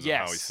in terms of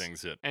how he Yes.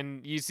 sings it.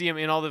 and you see him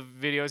in all the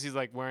videos he's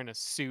like wearing a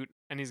suit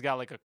and he's got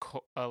like a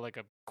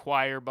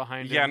choir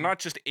behind him. Yeah, not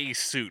just a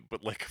suit,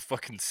 but like a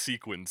fucking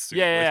sequin suit.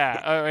 Yeah,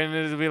 Like- yeah. And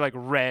it'll be like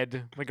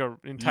red, like a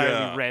entirely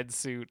Yeah. red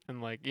suit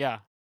and like yeah.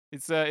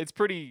 It's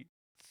pretty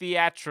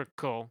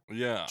theatrical,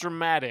 Yeah.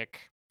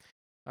 dramatic.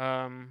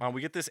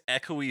 We get this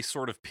echoey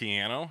sort of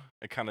piano.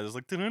 It kind of is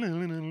like.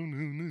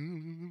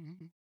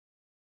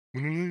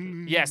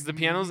 Yes, the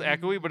piano's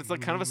echoey, but it's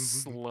like kind of a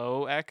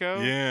slow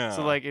echo. Yeah.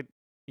 So like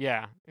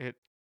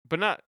but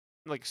not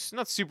like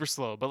not super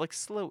slow, but like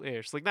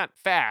slow-ish, like not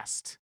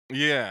fast,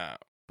 Yeah.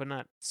 but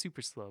not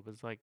super slow. But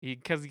it's like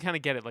because you kind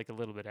of get it like a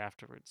little bit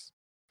afterwards,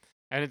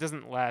 and it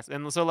doesn't last.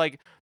 And so like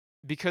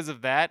because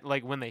of that,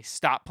 like when they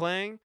stop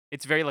playing,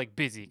 it's very like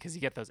busy because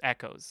you get those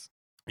echoes.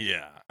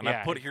 Yeah. And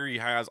Yeah, I put here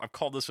I've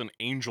called this an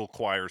angel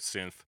choir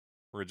synth,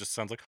 where it just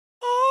sounds like.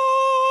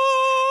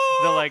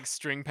 The like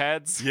string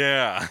pads.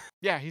 Yeah.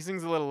 Yeah, he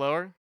sings a little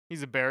lower.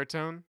 He's a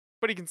baritone,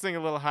 but he can sing a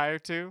little higher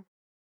too.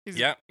 He's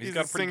Yeah. He's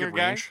got a pretty singer good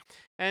guy. range.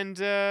 And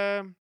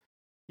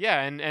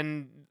yeah,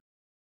 and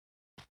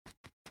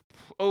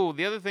oh,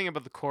 the other thing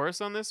about the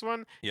chorus on this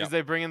one Yep. is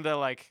they bring in the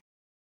like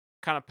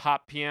kind of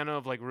pop piano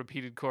of like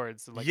repeated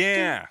chords. So, like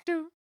Yeah.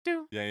 do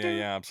do Yeah,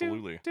 do,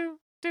 absolutely. do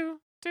do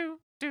do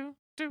do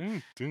do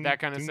Dun, dun, that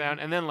kind of dun. sound,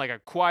 and then like a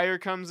choir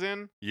comes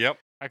in. Yep.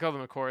 I called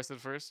them a chorus at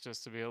first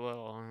just to be a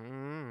little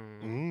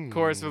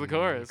chorus for the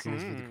chorus.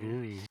 Chorus for the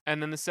chorus.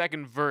 And then the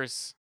second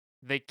verse,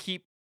 they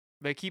keep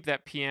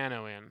that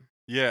piano in.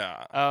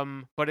 Yeah.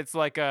 But it's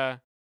like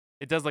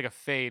it does like a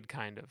fade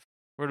kind of,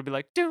 where it'll be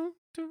like do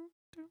do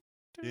do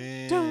do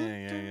Yeah, do,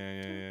 yeah, do,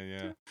 yeah, do, yeah,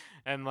 yeah. do.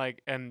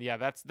 And yeah,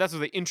 that's what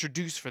they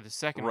introduce for the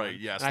second one. Right,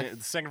 yes. And I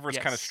The second verse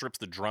kind of yes. strips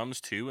the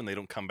drums too, and they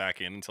don't come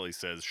back in until he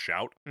says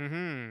shout.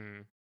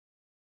 Mm-hmm.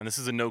 And this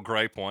is a no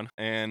gripe one.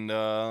 And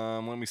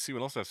let me see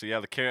what else I have. So yeah,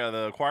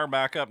 the choir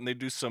back up, and they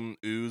do some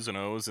oohs and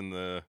ohs in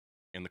the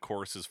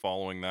choruses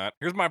following that.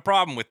 Here's my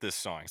problem with this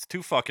song. It's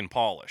too fucking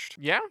polished.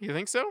 Yeah, you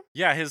think so?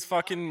 Yeah, his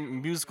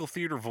fucking musical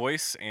theater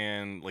voice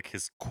and like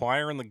his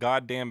choir in the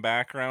goddamn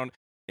background,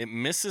 it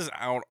misses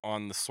out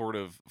on the sort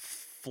of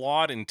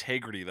flawed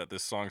integrity that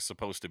this song's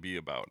supposed to be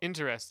about.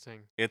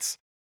 Interesting.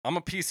 I'm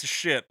a piece of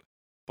shit,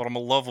 but I'm a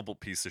lovable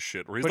piece of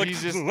shit. Where he's But like,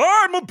 he's just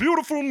I'm a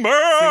beautiful man.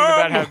 Singing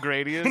about how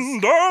great he is.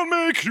 And I'll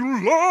make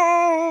you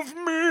love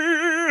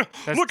me.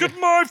 That's Look the- at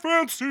my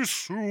fancy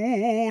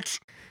suit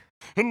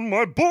and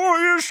my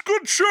boyish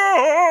good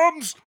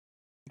charms.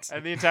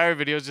 And the entire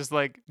video is just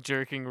like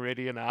jerking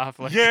Ridian off.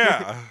 Like,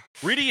 Yeah.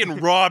 Ridian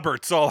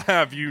Roberts, I'll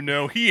have you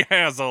know, he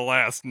has a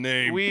last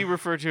name. we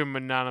refer to him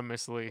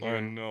anonymously I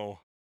here. know.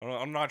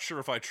 I'm not sure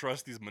if I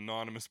trust these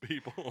anonymous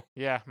people.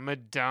 Yeah,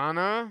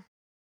 Madonna.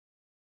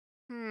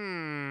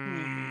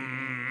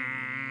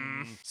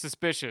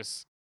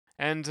 Suspicious.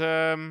 And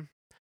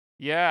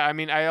yeah, I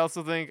mean, I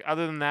also think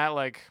other than that,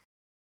 like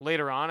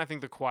later on, I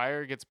think the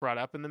choir gets brought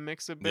up in the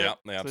mix a bit. Yeah,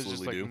 they so there's just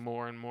absolutely like do.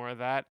 more and more of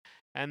that,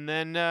 and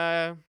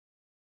then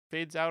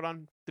fades out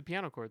on the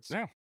piano chords.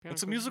 Yeah, Piano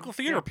it's a chords. musical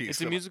theater Yeah, piece,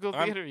 It's a and musical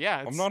I'm- theater.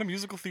 Yeah, I'm not a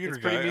musical theater it's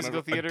guy. pretty and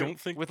musical theater I don't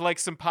think. with like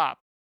some pop.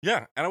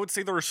 Yeah, and I would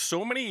say there are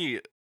so many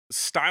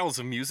styles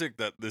of music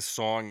that this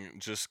song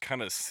just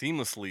kind of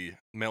seamlessly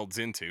melds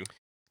into.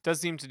 Does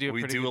seem to do a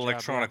We pretty do good job, yeah.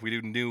 electronic, we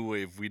do new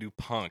wave, we do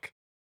punk,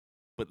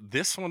 but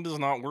this one does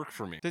not work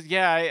for me.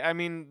 Yeah, I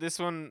mean, this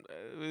one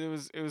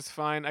it was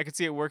fine. I could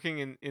see it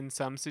working in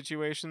some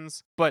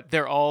situations, but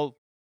they're all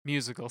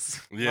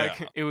musicals. Yeah.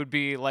 Like it would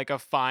be like a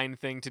fine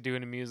thing to do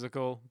in a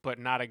musical, but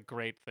not a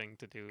great thing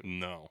to do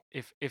No.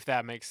 if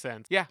that makes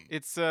sense. Yeah,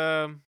 it's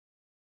not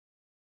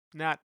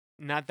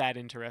that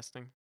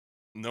interesting.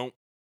 Nope.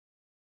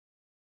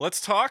 Let's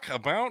talk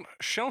about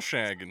shell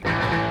shagging.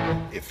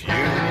 If you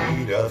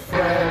need a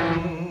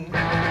friend,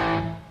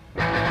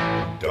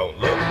 don't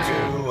look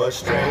to a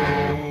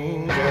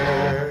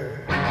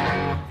stranger.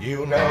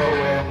 You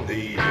know in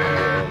the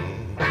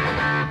end,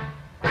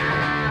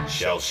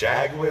 Shell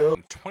Shag will.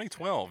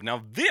 2012.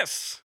 Now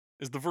this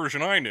is the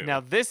version I knew. Now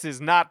this is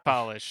not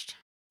polished.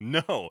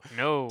 No.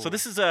 No. So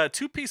this is a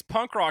two-piece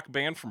punk rock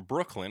band from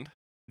Brooklyn,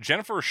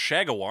 Jennifer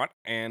Shagawatt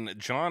and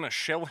John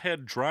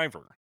Shellhead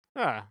Driver.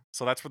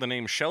 So that's where the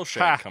name Shell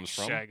Shag comes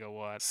from.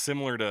 Shagawatt.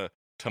 Similar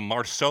to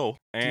Marceau.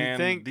 And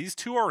think- these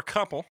two are a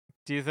couple.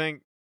 Do you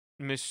think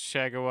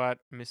Mrs.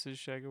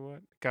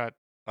 Shagawatt got?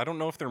 I don't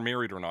know if they're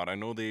married or not. I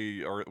know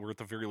they were at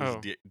the very least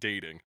Oh.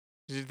 dating.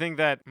 Did you think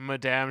that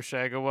Madame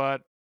Shagawatt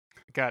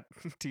got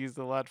teased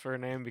a lot for her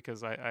name?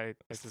 Because I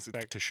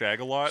suspect To shag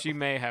a lot. she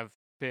may have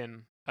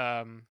been.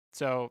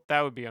 So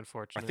that would be I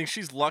unfortunate. think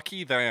she's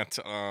lucky that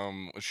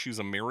she's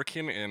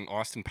American and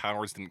Austin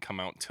Powers didn't come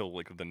out till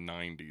like the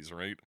 90s,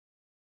 right?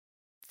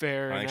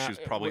 fair. I think she enough.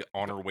 was probably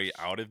on her way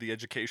out of the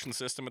education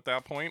system at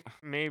that point.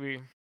 Maybe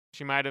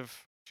she might have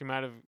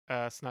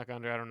snuck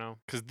under. I don't know.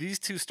 Because these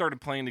two started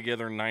playing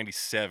together in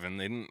 '97.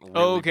 They didn't really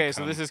Oh, okay. So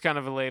become this is kind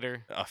of a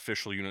later.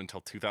 official unit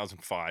until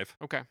 2005.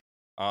 Okay.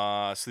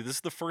 So this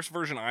is the first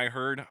version I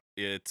heard.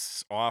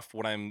 It's off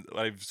what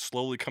I've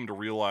slowly come to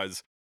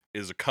realize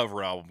is a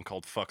cover album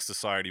called Fuck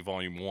Society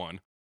Volume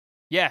 1.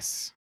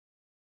 Yes.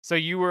 So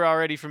you were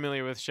already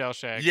familiar with Shell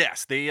Shag.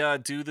 Yes, they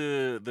do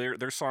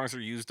their songs are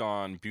used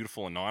on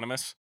Beautiful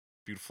Anonymous,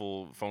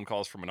 Beautiful Phone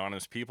Calls from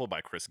Anonymous People by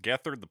Chris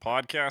Gethard, the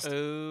podcast.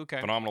 Okay.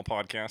 Phenomenal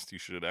podcast. You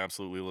should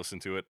absolutely listen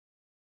to it.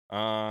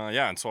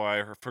 Yeah, and so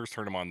I first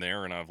heard him on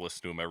there, and I've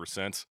listened to him ever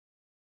since.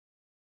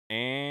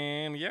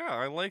 And yeah,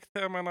 I like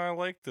them, and I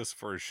like this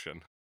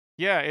version.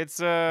 Yeah, it's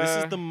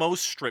This is the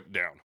most stripped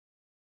down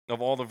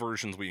of all the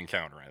versions we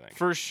encounter, I think.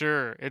 for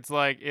sure. It's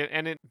like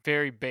it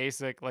very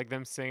basic, like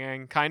them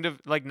singing, kind of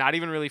like not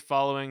even really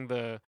following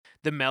the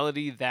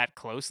melody that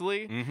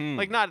closely. Mm-hmm.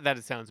 Like not that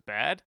it sounds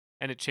bad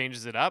and it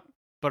changes it up,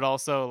 but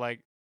also like,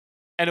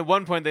 and at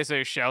one point they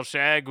say Shell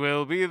Shag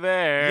will be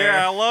there.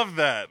 Yeah, I love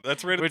that.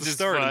 That's right at Which the is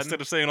start fun.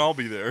 instead of saying I'll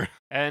be there.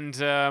 And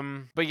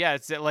but yeah,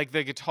 it's like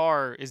the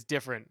guitar is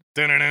different.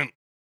 Dun-dun-dun.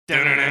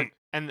 Dun-dun-dun.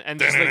 And just like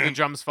the Dun-dun-dun.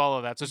 drums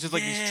follow that. So it's just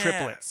like these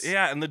triplets.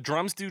 Yeah, and the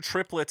drums do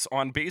triplets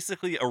on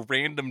basically a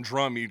random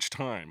drum each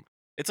time.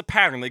 It's a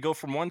pattern. They go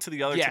from one to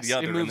the other Yes, to the it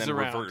other and moves then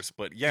around. reverse.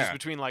 But Just yeah.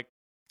 between like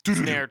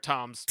snare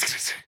toms.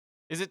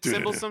 Is it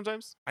cymbals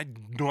sometimes? I'm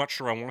not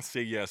sure. I want to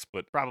say yes,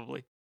 but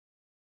Probably.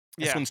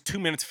 this Yeah. one's 2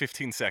 minutes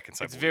 15 seconds.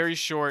 I It's believe. very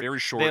short. Very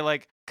short. They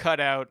like cut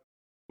out.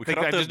 We like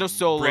cut out that. the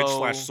There's no bridge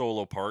solo. /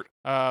 solo part.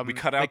 We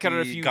cut they out cut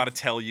out a the few. gotta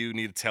tell you,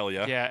 need to tell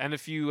ya. Yeah, and a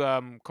few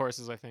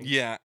choruses, I think.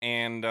 Yeah,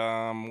 and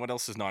what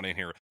else is not in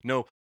here?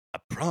 No, I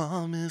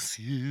promise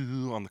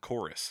you on the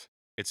chorus.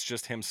 It's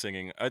just him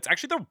singing. It's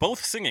actually they're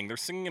both singing. They're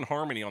singing in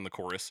harmony on the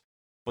chorus,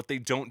 but they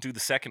don't do the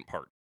second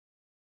part.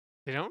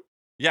 They don't.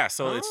 Yeah,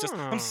 so it's just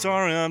I'm Oh.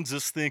 sorry, I'm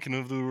just thinking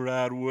of the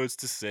right words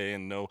to say,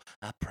 and no,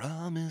 I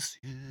promise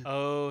you.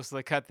 Oh, so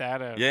they cut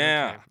that out.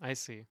 Yeah. Okay, I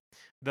see.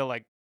 The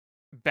like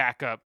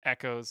backup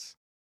echoes.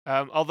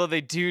 Although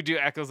they do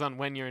echoes on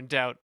When You're in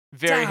Doubt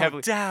very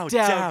heavily. doubt,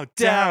 Doubt.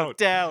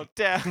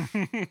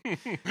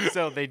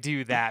 So they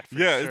do that. For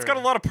Yeah, it's got a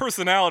sure. lot of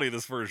personality.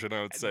 This version,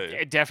 I would say.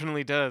 It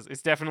definitely does.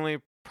 It's definitely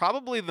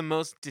probably the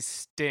most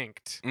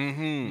distinct,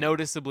 Mm-hmm.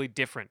 noticeably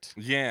different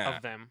Yeah,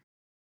 of them.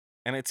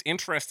 and it's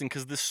interesting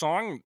because this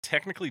song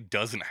technically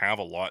doesn't have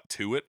a lot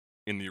to it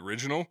in the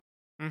original,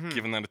 Hmm.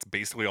 given that it's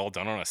basically all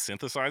done on a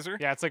synthesizer.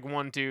 Yeah, it's like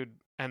one dude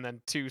and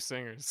then two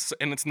singers.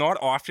 And it's not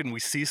often we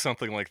see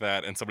something like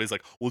that and somebody's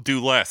like, we'll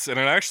do less. And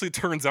it actually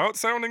turns out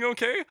sounding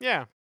okay.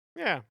 Yeah,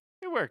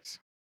 it works.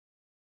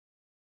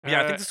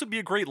 Yeah, I think this would be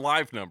a great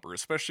live number,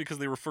 especially because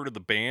they refer to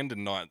the band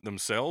and not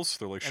themselves.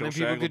 They're like, and then Shell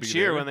people Shag will could be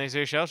cheer there. when they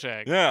say Shell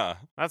Shag. Yeah.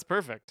 That's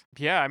perfect.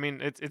 Yeah, I mean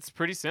it's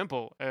pretty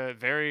simple.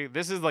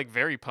 This is like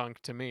very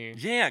punk to me.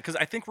 Yeah, because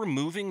I think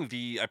removing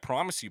the I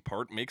promise you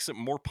part makes it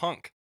more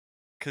punk.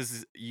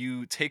 Because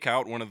you take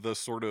out one of the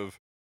sort of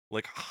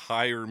like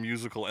higher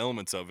musical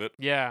elements of it,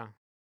 Yeah.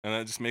 and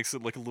that just makes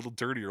it like a little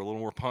dirtier, a little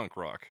more punk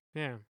rock.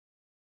 Yeah.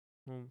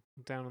 Well,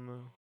 down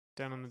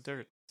in the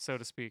dirt, so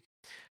to speak.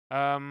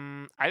 I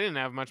didn't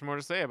have much more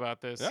to say about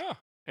this. Yeah.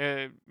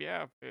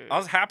 Yeah. I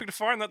was happy to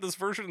find that this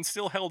version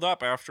still held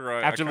up after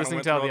I After kinda listening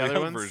went to all through the other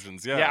ones?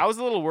 versions. Yeah, Yeah. I was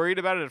a little worried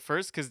about it at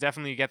first because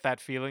definitely you get that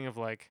feeling of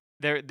like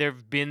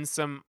there've been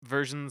some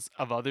versions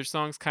of other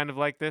songs kind of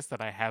like this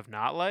that I have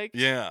not liked.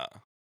 Yeah.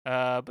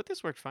 But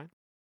this worked fine.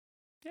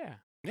 Yeah,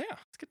 Yeah.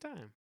 it's a good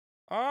time.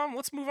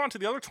 Let's move on to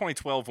the other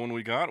 2012 one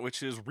we got,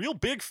 which is Real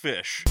Big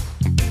Fish.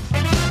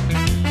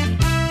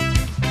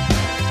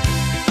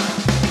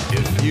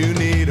 If you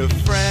need a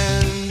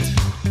friend,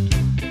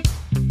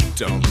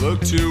 don't look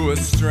to a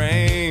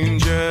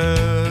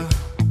stranger.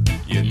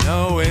 You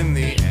know, in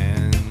the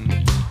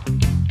end,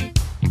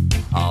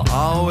 I'll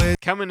always.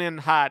 Coming in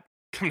hot,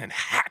 Coming in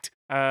hot.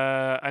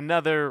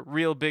 another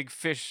Real Big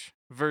Fish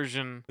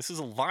version. This is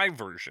a live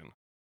version.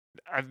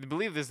 I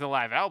believe this is the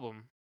live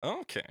album.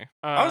 Okay.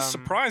 I was Um,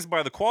 surprised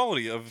by the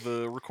quality of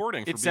the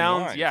recording for It being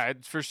sounds, live. yeah,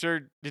 it for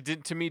sure. It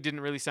did to me didn't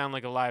really sound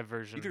like a live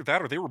version. Either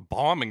that or they were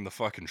bombing the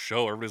fucking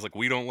show. Everybody's like,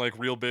 we don't like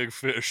Real Big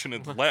Fish, and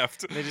it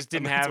left. They just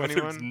And didn't that's have why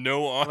there's anyone?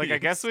 no audience. Like I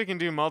guess we can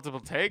do multiple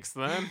takes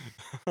then.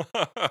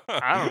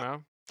 I don't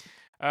know.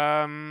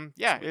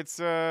 Yeah,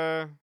 it's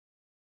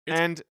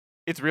and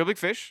it's Real Big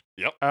Fish.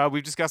 Yep.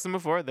 We've discussed them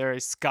before. They're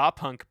a ska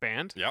punk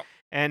band. Yep.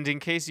 And in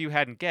case you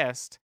hadn't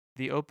guessed,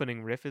 the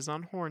opening riff is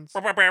on horns.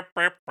 You'll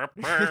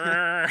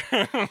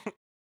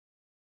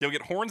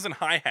get horns and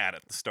hi-hat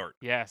at the start.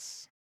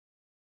 Yes.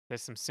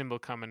 There's some cymbal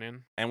coming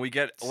in. And we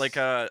get like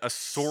a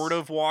sort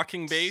of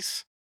walking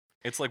bass.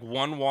 It's like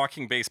one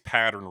walking bass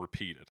pattern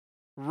repeated.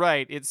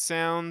 Right. It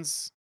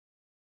sounds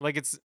like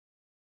it's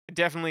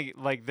definitely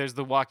like there's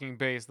the walking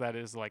bass that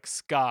is like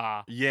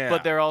ska. Yeah.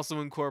 But they're also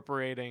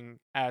incorporating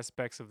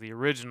aspects of the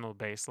original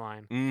bass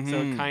line. So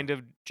Mhm. it kind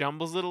of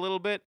jumbles it a little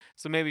bit.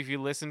 So maybe if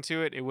you listen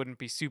to it, it wouldn't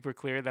be super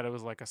clear that it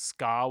was like a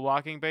ska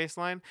walking bass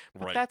line.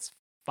 But Right. that's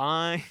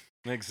fine.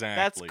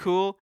 Exactly. That's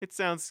cool. It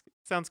sounds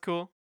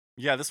cool.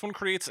 Yeah, this one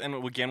creates, and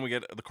again, we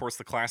get, of course,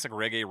 the classic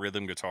reggae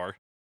rhythm guitar.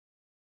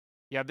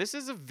 Yeah, this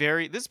is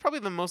probably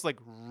the most like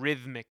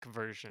rhythmic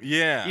version.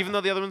 Yeah. Even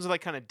though the other ones are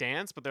like kind of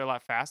dance, but they're a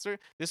lot faster.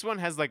 This one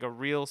has like a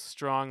real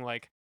strong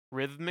like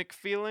rhythmic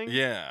feeling.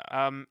 Yeah.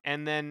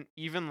 And then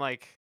even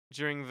like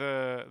during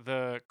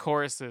the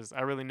choruses,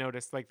 I really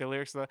noticed like the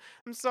lyrics of the,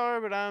 I'm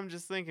sorry, but I'm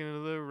just thinking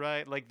of the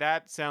right. Like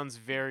that sounds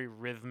very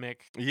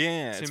rhythmic.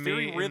 Yeah. to It's me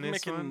very in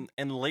rhythmic this one.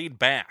 and laid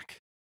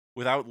back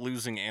without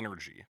losing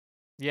energy.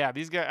 Yeah,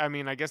 these guys, I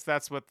mean, I guess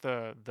that's what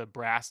the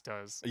brass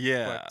does.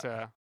 Yeah.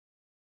 But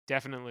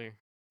definitely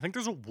I think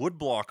there's a wood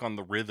block on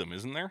the rhythm,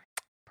 isn't there?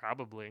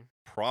 Probably.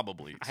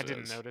 Probably. I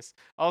didn't notice.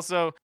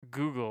 Also,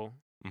 Google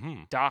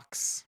Mm-hmm.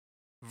 Docs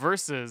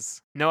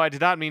versus. No, I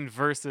did not mean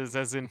verses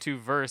as in to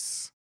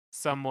verse I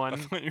someone.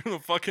 thought you were the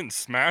fucking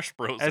Smash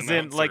Bros. As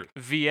in, like, announcer.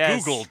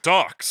 VS. Google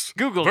Docs.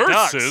 Google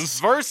versus. Docs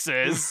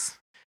versus.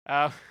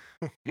 uh,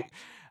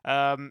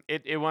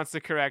 it wants to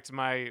correct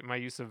my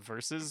use of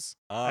verses,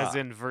 as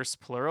in verse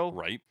plural,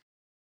 Right.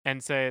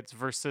 and say it's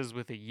verses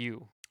with a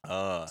U.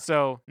 Uh.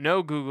 So,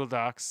 no Google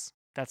Docs.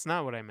 That's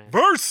not what I meant.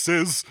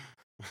 Versus.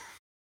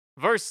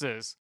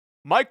 Versus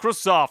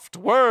Microsoft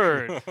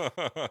Word.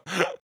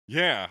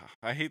 Yeah,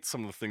 I hate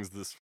some of the things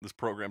this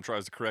program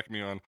tries to correct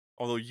me on.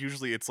 Although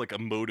usually it's like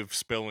emotive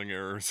spelling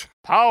errors.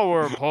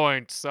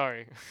 PowerPoint.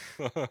 Sorry.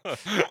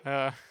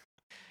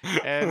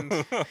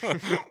 And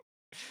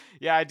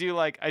yeah, I do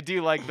like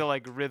the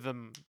like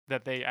rhythm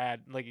that they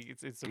add. Like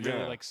it's a really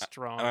Yeah, like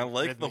strong. and I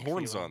like the rhythmic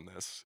horns feeling. on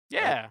this.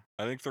 Yeah.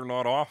 I think they're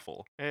not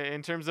awful.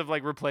 In terms of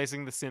like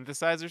replacing the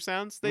synthesizer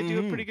sounds, they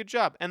do a pretty good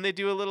job, and they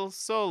do a little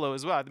solo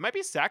as well. It might be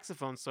a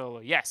saxophone solo.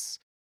 Yes,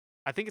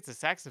 I think it's a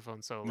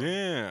saxophone solo.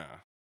 Yeah.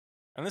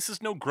 And this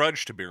is no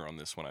grudge to bear on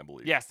this one, I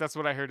believe. Yes, that's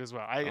what I heard as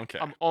well. Okay.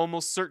 I'm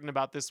almost certain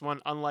about this one,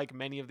 unlike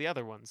many of the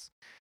other ones.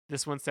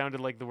 This one sounded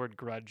like the word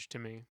grudge to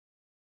me.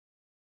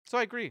 So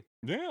I agree.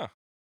 Yeah.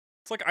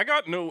 It's like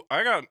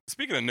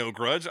speaking of no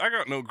grudge, I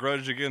got no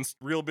grudge against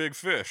Real Big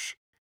Fish.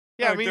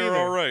 Yeah, Like, me they're neither.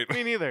 all right.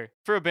 Me neither.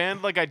 For a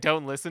band like I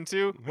don't listen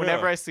to,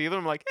 whenever Yeah. I see them,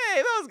 I'm like,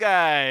 hey, those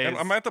guys. And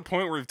I'm at the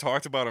point where we've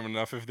talked about them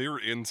enough. If they were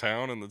in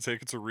town and the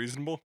tickets are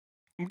reasonable,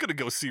 I'm gonna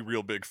go see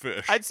Real Big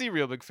Fish. I'd see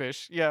Real Big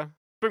Fish. Yeah.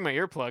 Bring my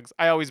earplugs.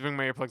 I always bring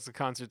my earplugs to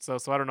concerts, though,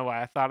 so I don't know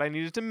why I thought I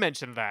needed to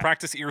mention that.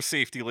 Practice ear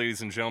safety,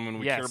 ladies and gentlemen.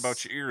 We care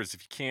about Yes. your ears.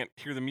 If you can't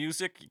hear the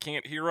music, you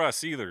can't hear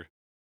us either.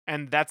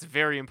 And that's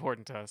very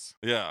important to us.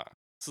 Yeah.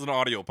 This is an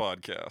audio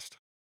podcast.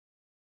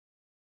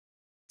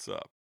 What's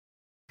up?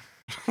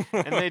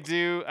 And they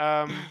do,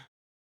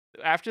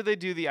 after they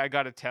do the I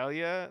Gotta Tell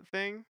Ya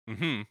thing,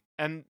 Mm-hmm.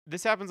 and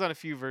this happens on a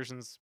few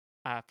versions.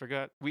 I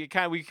forgot. We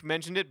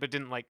mentioned it, but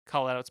didn't like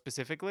call it out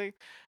specifically.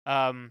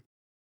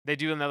 They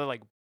do another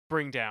like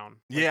bring down.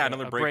 Like Yeah, a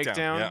another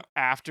breakdown, yeah.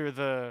 after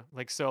the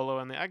like solo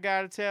and the I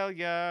Gotta Tell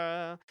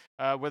Ya,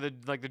 where the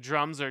like the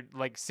drums are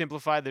like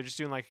simplified. They're just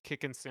doing like a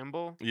kick and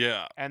cymbal,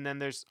 Yeah. and then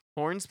there's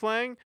horns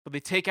playing, but they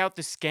take out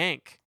the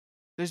skank.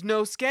 There's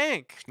no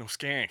skank. No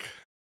skank.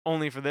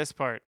 Only for this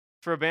part.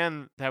 For a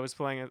band that was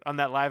playing on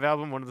that live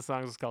album, one of the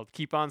songs was called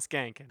 "Keep on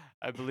Skanking."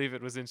 I believe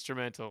it was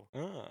instrumental.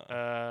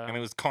 And it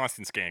was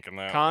constant skank in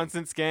that one.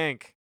 Constant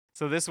skank.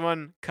 So this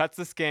one cuts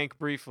the skank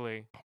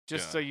briefly,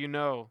 just so Yeah. you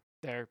know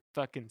they're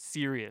fucking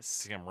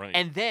serious. Damn right.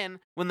 And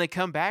then when they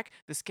come back,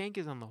 the skank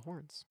is on the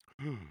horns.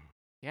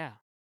 Yeah,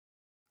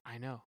 I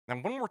know.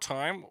 And one more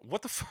time,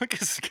 what the fuck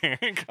is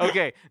skank?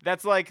 Okay,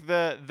 that's like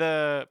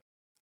the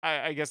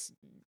I guess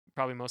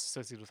probably most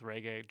associated with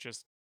reggae,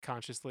 just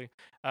consciously.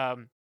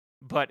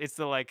 But it's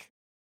the like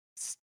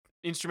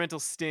instrumental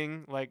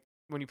sting, like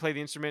when you play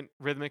the instrument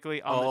rhythmically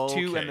on the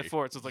 2 and the Okay.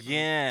 4. So it's like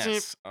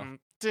Yes.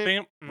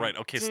 Bam. Right.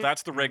 Okay. So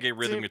that's the reggae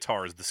rhythm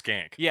guitar is the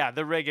skank. Yeah,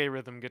 the reggae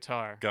rhythm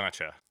guitar.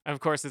 Gotcha. And of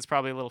course, it's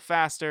probably a little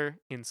faster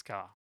in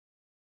ska.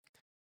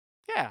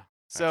 Yeah.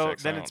 So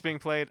checks then it's out. being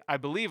played, I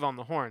believe, on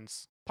the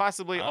horns.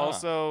 Possibly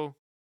also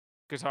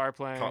guitar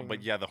playing.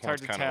 But yeah, the It's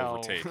hard horns to kind of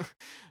tell. overtake.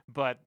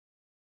 But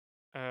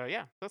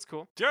yeah, that's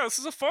cool. Yeah, this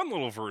is a fun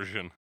little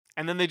version.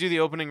 And then they do the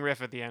opening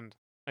riff at the end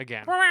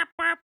again.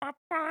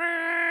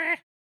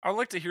 I'd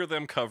like to hear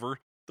them cover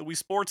the Wii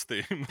Sports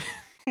theme.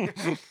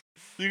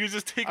 You can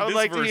just take I would this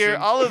like to hear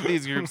version. all of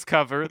these groups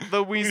cover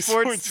the Wii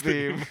Sports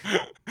theme.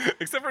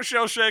 Except for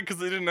Shell Shag, because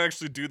they didn't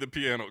actually do the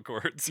piano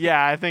chords.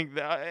 Yeah, I think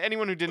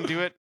anyone who didn't do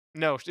it,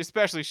 no,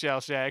 especially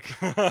Shell Shag,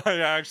 Yeah,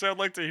 actually, I'd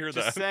like to hear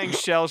just that. sang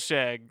Shell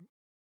Shag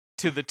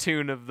to the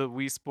tune of the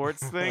Wii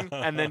Sports thing,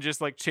 and then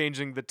just like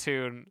changing the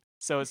tune.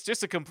 So it's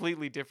just a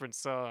completely different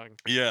song.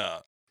 Yeah.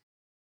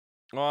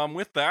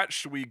 With that,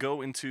 should we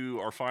go into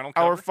our final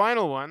Our cover?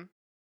 final one.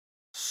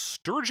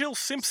 Sturgill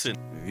Simpson.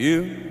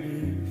 You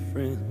need a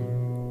friend.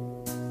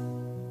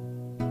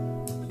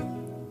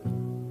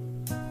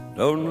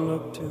 Don't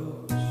look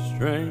to a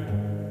stranger.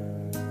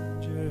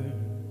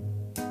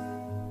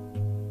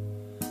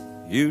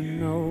 You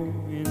know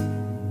in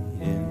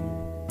the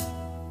end.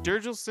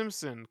 Sturgill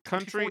Simpson,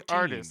 country 2014.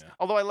 artist.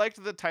 Although I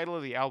liked the title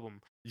of the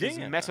album. It's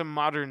Yeah. meta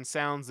modern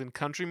sounds in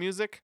country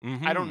music. I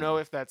Mhm. don't know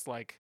if that's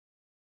like,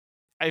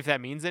 if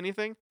that means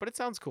anything, but it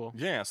sounds cool.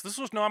 Yeah, so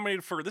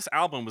this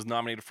album was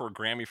nominated for a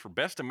Grammy for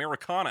Best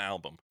Americana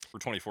Album for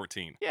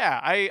 2014. Yeah,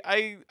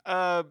 I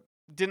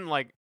didn't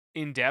like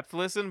in depth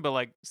listen, but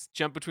like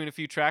jump between a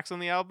few tracks on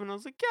the album. And I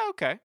was like, yeah,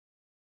 okay.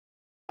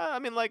 I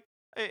mean, like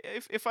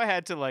if I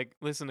had to like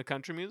listen to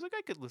country music,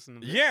 I could listen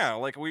to this. Yeah,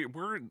 like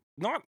we're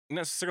not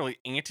necessarily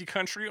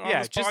anti-country on Yeah,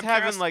 this just podcast,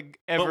 haven't like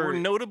but ever. we're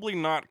notably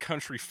not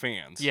country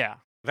fans. Yeah,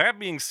 That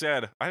being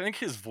said, I think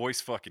his voice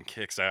fucking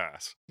kicks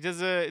ass. he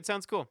does. It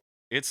sounds cool.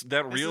 It's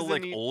that This real is a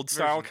like neat old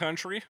style version.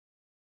 country.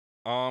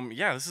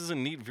 Yeah, this is a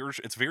neat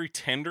version. It's very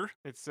tender.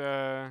 It's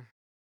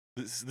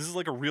This is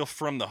like a real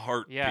from the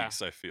heart Yeah.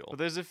 piece, I feel. But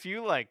there's a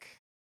few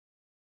like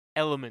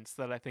elements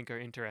that I think are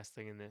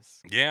interesting in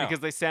this Yeah.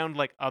 because they sound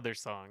like other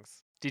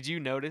songs. Did you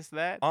notice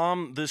that?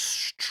 The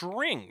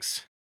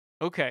strings.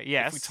 Okay,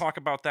 yes. If we talk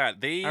about that,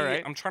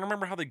 right. I'm trying to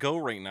remember how they go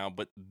right now,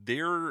 but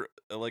their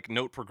like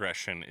note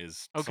progression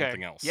is Okay.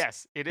 something else.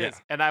 Yes, it Yeah.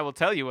 is. And I will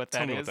tell you what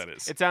Tell that me is. what that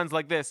is. It sounds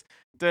like this.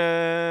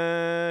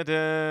 Da,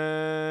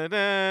 da,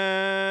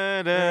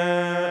 da,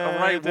 da,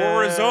 right,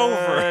 war is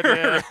over.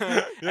 da. And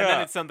then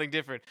Yeah. it's something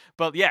different.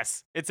 But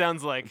yes, it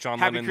sounds like John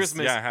Happy Lennon's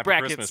Christmas, Happy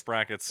brackets, Christmas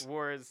brackets.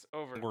 war is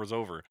over. War is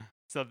over.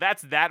 So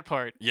that's that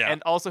part. Yeah.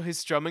 And also his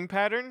strumming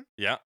pattern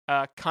Yeah.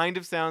 kind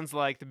of sounds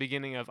like the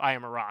beginning of I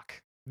Am a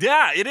Rock.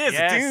 Yeah, it is.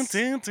 Yes.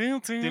 Dun, dun,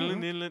 dun,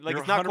 dun. Like You're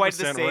it's not quite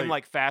the 100% same right.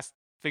 like fast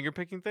finger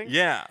picking thing.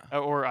 Yeah.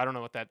 Or I don't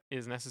know what that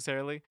is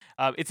necessarily.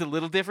 It's a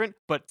little different,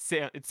 but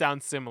it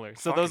sounds similar.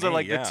 So those Fucking are A,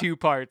 like yeah. the two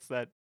parts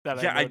that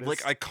Yeah, I I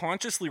noticed.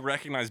 consciously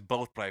recognized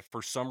both, but I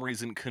for some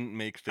reason couldn't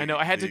make the I know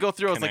I had to the go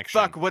through. I was like, connection.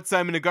 "Fuck, what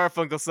Simon and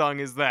Garfunkel song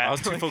is that?" I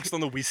was too Like- focused on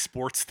the Wii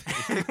Sports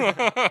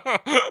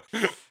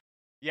thing.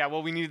 Yeah,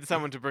 well, we needed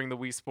someone to bring the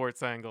Wii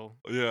Sports angle.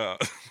 Yeah.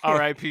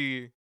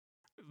 R.I.P.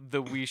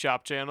 the Wii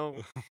Shop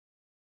channel.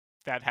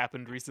 That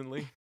happened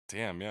recently.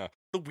 Damn, yeah.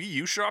 The Wii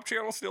U Shop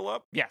channel still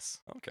up?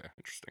 Yes, Okay,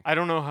 interesting. I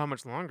don't know how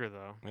much longer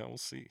though. Yeah, we'll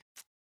see.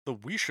 The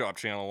Wii Shop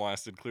channel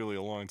lasted clearly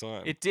a long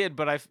time. It did,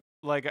 but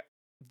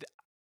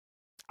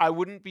I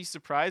wouldn't be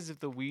surprised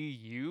if the Wii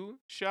U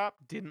Shop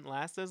didn't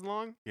last as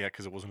long. Yeah,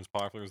 because it wasn't as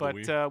popular as But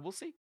the Wii. we'll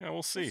see. Yeah, we'll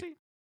We'll see. see.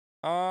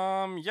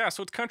 Yeah,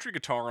 so it's country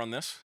guitar on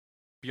this.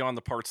 Beyond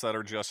the parts that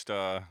are just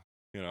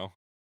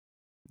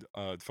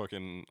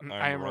fucking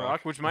I Am a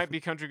Rock, which might be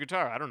country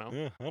guitar. I don't know.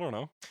 Yeah, I don't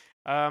know.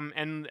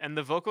 And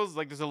the vocals,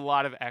 like, there's a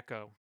lot of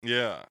echo,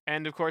 Yeah.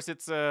 and of course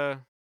it's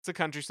a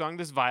country song.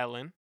 There's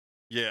violin.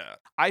 Yeah.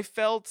 I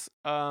felt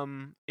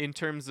in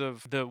terms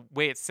of the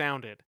way it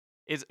sounded,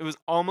 it was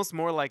almost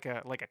more like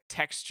a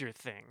texture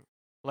thing,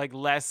 like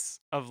less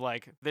of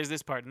like there's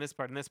this part and this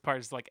part and this part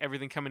is like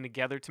everything coming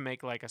together to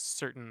make like a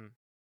certain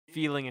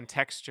feeling and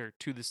texture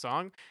to the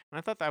song, and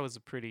I thought that was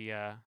a pretty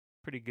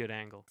good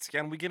angle.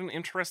 Again, we get an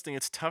interesting.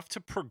 It's tough to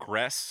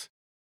progress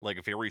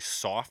like very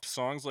soft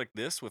songs like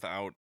this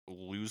without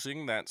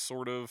losing that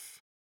sort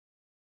of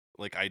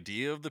like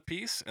idea of the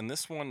piece. And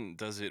this one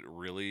does it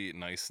really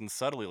nice and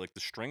subtly. Like the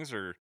strings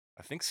are,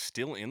 I think,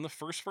 still in the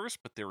first verse,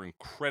 but they're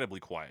incredibly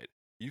quiet.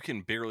 You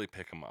can barely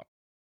pick them up.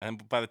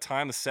 And by the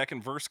time the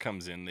second verse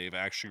comes in, they've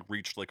actually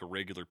reached like a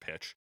regular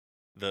pitch.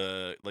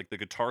 The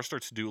guitar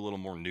starts to do a little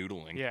more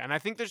noodling. Yeah, and I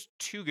think there's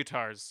two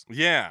guitars,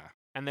 Yeah.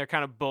 and they're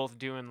kind of both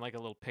doing like a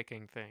little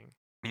picking thing.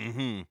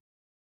 Mm-hmm.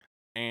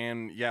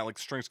 And yeah, like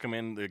strings come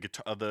in,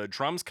 the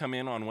drums come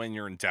in on When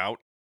You're in Doubt.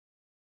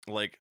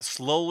 Like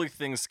slowly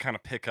things kind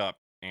of pick up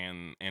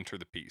and enter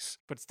the piece.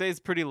 But it stays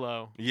pretty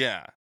low,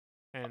 Yeah.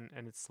 and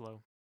it's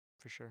slow,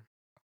 for sure.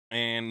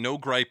 And no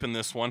gripe in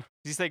this one.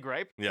 Did you say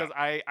gripe? Yeah. Because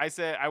I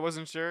said I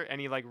wasn't sure, and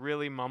he like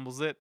really mumbles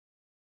it.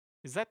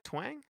 Is that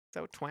twang? Is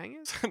that what twang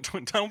is? I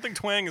don't think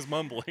Twang is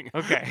mumbling.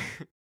 Okay.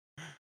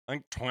 I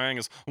think Twang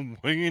is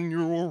when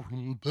you're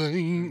in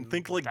pain.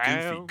 Think like Goofy.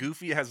 Down.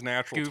 Goofy has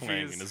natural twang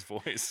in Goofy's- his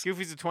voice.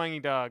 Goofy's a twangy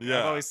dog. Yeah.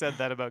 I've always said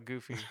that about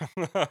Goofy.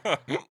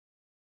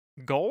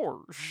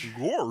 Gorsh.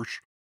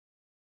 Gosh.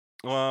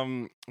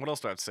 What else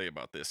do I have to say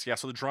about this? Yeah,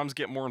 so the drums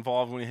get more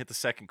involved when you hit the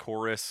second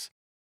chorus.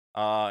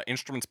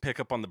 Instruments pick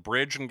up on the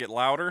bridge and get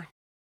louder.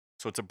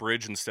 So it's a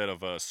bridge instead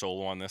of a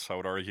solo on this, I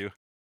would argue.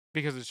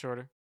 Because it's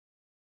shorter.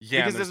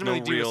 Yeah, because it there's doesn't no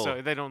really do real, a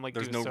solo. They don't like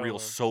there's do no a solo. real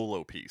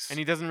solo piece. And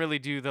he doesn't really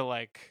do the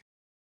like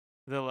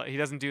he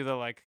doesn't do the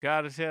like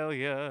gotta tell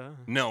ya.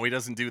 No, he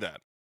doesn't do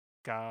that.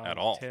 Gotta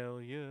all. tell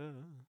ya.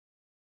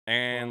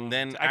 And Well,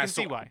 then I can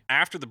see why.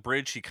 after the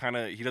bridge, he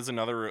does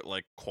another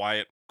like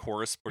quiet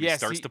chorus, but Yes, he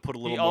starts to put a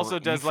little he more also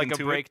does oomph like a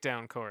into it.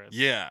 breakdown chorus.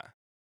 Yeah.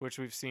 Which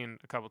we've seen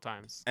a couple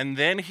times. And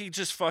then he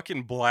just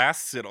fucking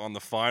blasts it on the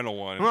final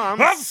one. Well,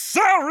 I'm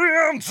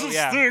sorry, I'm just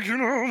yeah. thinking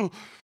of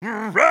the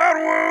right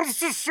words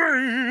to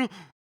say.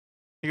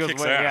 He goes,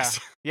 Kicks "Wait, yeah. ass.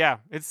 Yeah,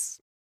 it's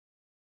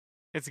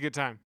a good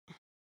time.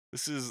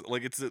 This is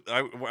like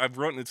I've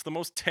written. It's the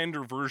most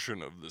tender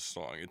version of this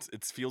song.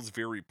 It feels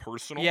very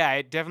personal. Yeah,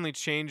 it definitely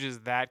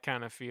changes that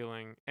kind of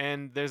feeling.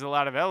 And there's a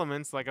lot of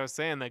elements, like I was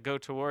saying, that go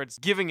towards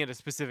giving it a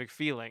specific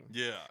feeling.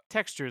 Yeah.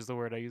 Texture is the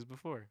word I used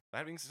before.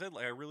 That being said,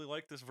 I really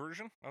like this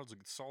version. That was a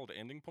solid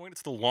ending point.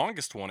 It's the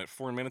longest one at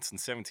 4 minutes and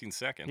 17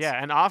 seconds. Yeah,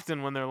 and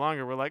often when they're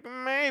longer, we're like,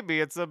 maybe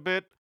it's a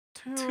bit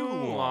too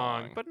long.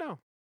 long. But no.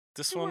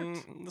 This it one,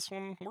 worked. this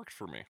one worked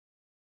for me.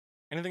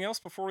 Anything else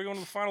before we go into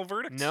the final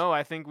verdict? No,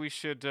 I think we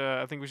should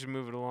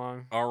move it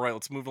along. All right,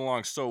 let's move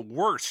along. So,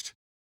 worst,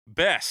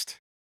 best,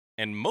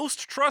 and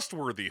most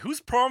trustworthy. Whose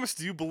promise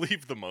do you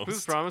believe the most?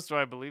 Whose promise do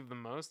I believe the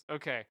most?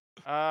 Okay.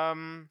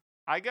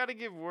 I gotta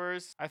give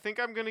worst. I think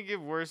I'm gonna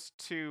give worst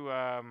to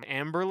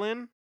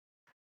Amberlin.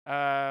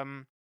 I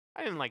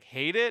didn't like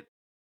hate it,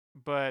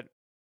 but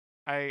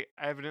I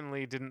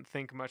evidently didn't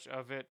think much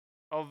of it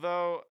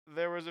Although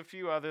there was a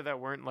few other that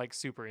weren't like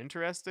super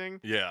interesting.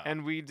 Yeah.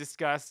 And we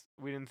discussed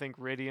we didn't think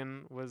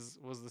Ridian was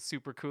the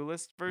super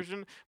coolest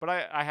version, but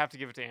I have to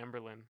give it to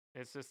Amberlin.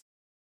 It's just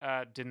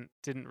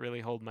didn't really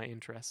hold my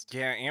interest.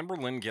 Yeah,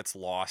 Amberlynn gets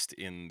lost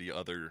in the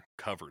other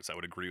covers. I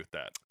would agree with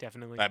that.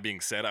 Definitely. That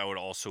being said, I would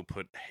also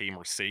put Hey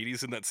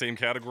Mercedes in that same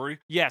category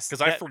Yes. because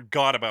I that-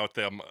 forgot about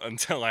them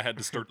until I had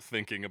to start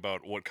thinking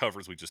about what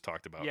covers we just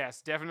talked about.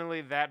 Yes,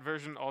 definitely that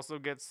version also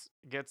gets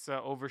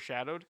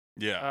overshadowed.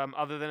 Yeah.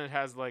 Other than it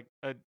has like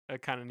a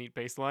kind of neat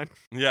bass line.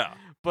 Yeah.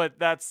 But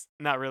that's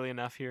not really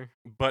enough here.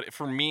 But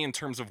for me, in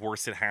terms of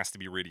worst, it has to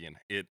be Ridian.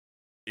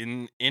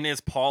 In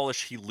his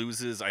polish, he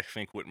loses, I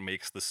think, what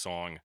makes the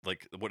song,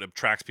 like what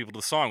attracts people to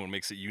the song, what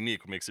makes it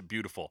unique, what makes it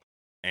beautiful.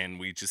 And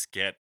we just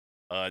get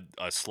a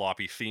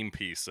sloppy theme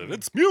piece of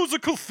it's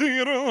musical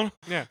theater.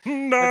 Yeah.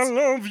 And I That's-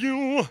 love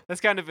you. That's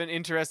kind of an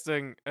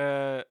interesting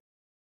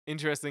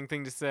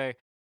thing to say,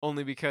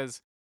 only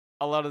because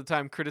a lot of the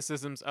time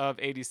criticisms of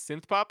 80s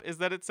synth pop is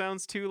that it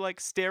sounds too like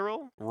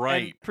sterile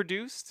Right. and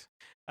produced,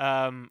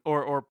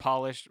 or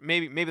polished.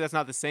 Maybe that's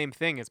not the same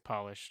thing as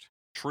polished.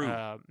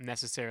 True.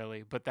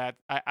 Necessarily, but that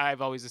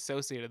I've always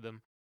associated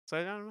them. So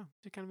I don't know.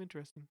 They're kind of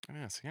interesting.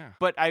 Yes, yeah.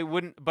 But I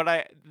wouldn't. But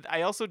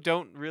I also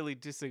don't really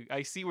disagree.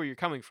 I see where you're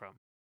coming from.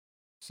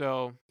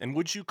 So And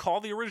would you call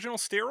the original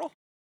sterile?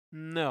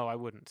 no, I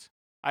wouldn't.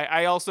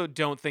 I also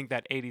don't think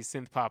that 80s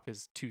synth pop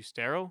is too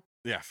sterile.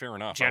 Yeah, fair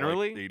enough.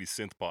 Generally? I like the 80s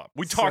synth pop.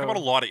 We talk about a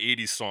So- lot of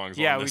 80s songs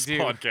Yeah, on we this do.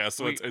 podcast,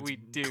 so We- it's we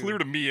do. clear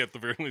to me at the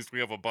very least we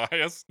have a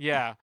bias.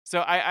 Yeah.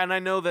 So I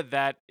know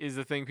that is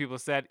the thing people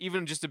said,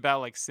 even just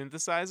about like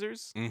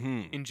synthesizers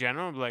Mm-hmm. in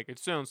general. Like it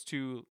sounds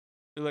too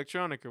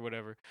electronic or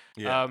whatever.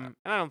 Yeah. And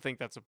I don't think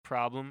that's a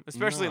problem.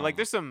 Especially like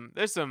No.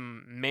 there's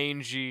some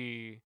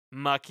mangy,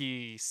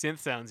 mucky synth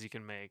sounds you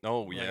can make.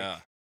 Oh, like, yeah.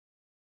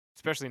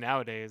 Especially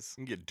nowadays.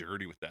 You can get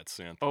dirty with that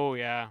synth. Oh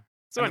yeah.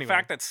 So and anyway, the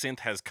fact that synth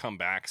has come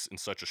back in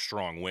such a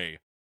strong way,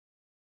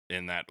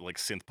 and that like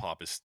synth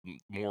pop is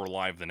more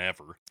alive than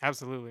ever,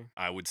 absolutely.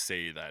 I would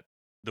say that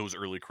those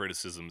early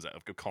criticisms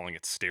of calling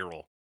it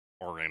sterile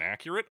are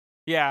inaccurate.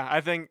 Yeah,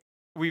 I think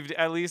we've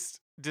at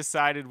least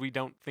decided we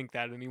don't think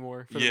that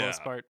anymore for the most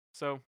Yeah. part.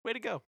 So way to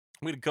go.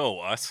 Way to go,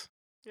 us.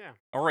 Yeah.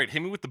 All right,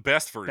 hit me with the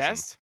best version.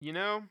 Best? You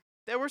know,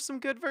 there were some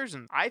good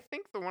versions. I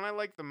think the one I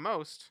liked the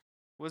most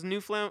was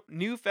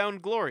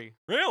Newfound Glory.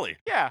 Really?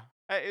 Yeah,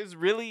 it was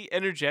really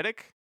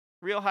energetic,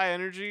 real high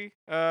energy.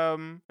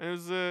 And it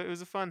was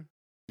a fun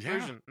Yeah.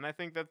 version, and I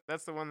think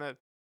that's the one that,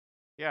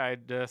 yeah,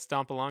 I'd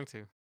stomp along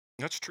to.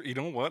 That's true. You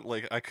know what?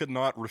 Like, I could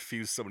not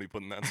refuse somebody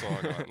putting that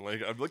song on.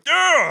 Like, I'd be like,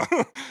 yeah!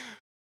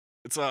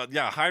 It's a,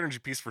 high energy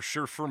piece for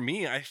sure. For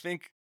me, I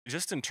think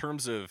just in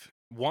terms of,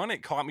 one,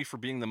 it caught me for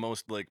being the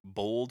most, like,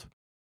 bold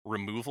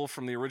removal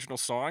from the original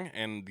song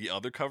and the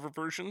other cover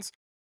versions.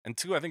 And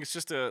two, I think it's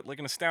just an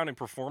astounding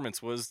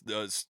performance was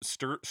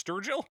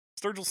Sturgill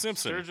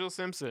Simpson. Sturgill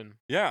Simpson.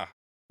 Yeah.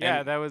 Yeah,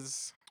 And that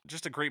was.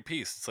 just a great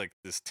piece. It's like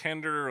this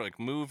tender, like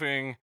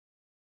moving.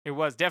 It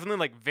was definitely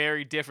like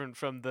very different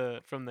from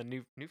the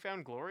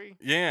Newfound Glory.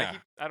 Yeah.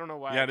 I don't know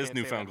why. Yeah, I it is can't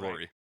say Newfound that right.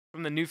 Glory.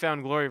 From the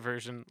Newfound Glory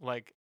version,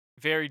 like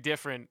very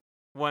different.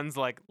 One's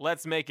like,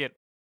 let's make it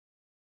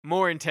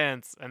more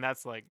intense, and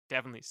that's like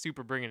definitely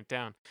super bringing it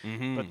down.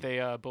 Mm-hmm. But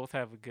they both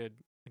have a good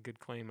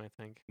claim, I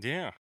think.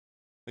 Yeah.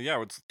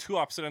 Yeah, it's two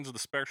opposite ends of the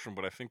spectrum,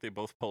 but I think they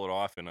both pull it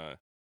off in a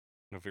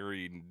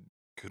very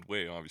good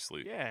way,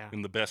 obviously. Yeah,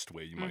 In the best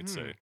way, you might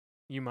say. Mhm.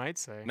 you might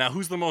say. Now,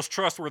 who's the most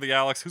trustworthy,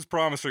 Alex? Whose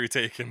promise are you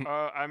taking?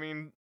 I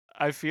mean,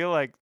 I feel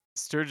like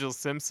Sturgill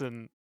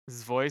Simpson's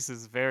voice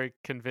is very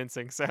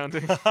convincing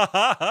sounding.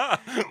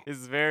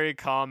 Is very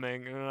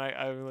calming, and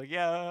I'm like,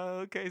 yeah,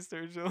 okay,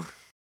 Sturgill.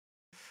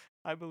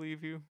 I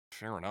believe you.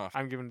 Fair enough.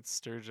 I'm giving it to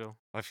Sturgill.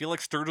 I feel like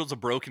Sturgill's a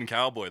broken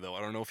cowboy, though. I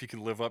don't know if he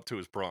can live up to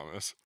his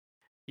promise.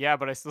 Yeah,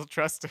 but I still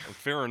trust him.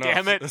 Fair enough.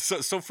 Damn it.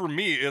 So for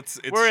me, it's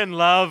We're in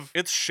love.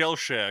 it's Shell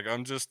Shag.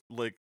 I'm just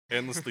like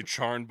endlessly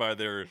charmed by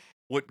their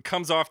what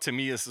comes off to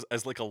me as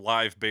like a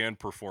live band A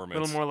performance.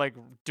 little more like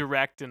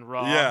direct and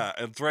raw. Yeah,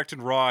 and direct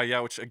and raw, yeah,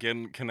 which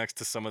again connects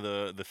to some of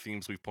the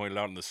themes we've pointed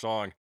out in the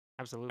song.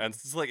 absolutely. And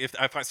it's like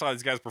if I saw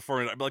these guys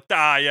performing, I'd be like,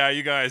 yeah,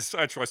 you guys,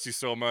 I trust you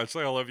so much.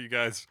 I love you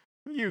guys.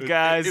 You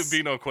guys. It'd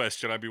be no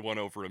question. I'd be won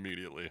over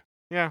immediately.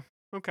 Yeah.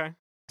 Okay.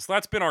 So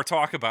that's been our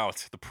talk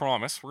about The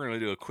Promise. We're going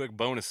to do a quick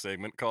bonus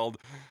segment called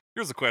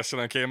Here's a Question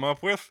I Came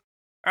Up With.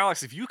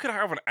 Alex, if you could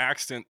have an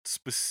accent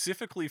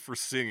specifically for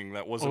singing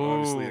that wasn't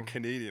obviously a Ooh.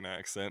 Canadian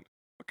accent,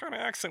 what kind of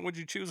accent would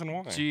you choose and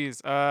why?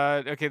 Jeez.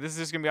 Okay, this is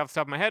just gonna be off the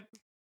top of my head.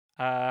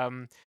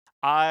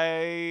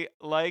 I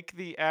like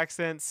the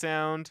accent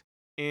sound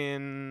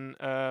in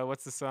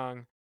what's the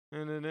song? By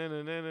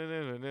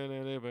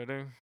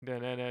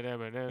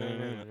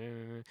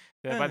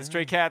the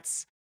Stray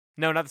Cats.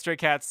 No, not the Stray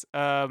Cats.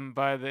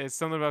 By the it's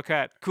something about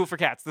cat. Cool for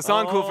Cats. The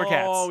song Cool for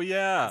Cats. Oh,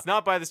 yeah. It's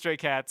not by the Stray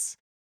Cats.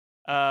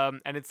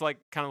 And it's like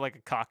kind of like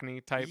a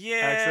Cockney type accent.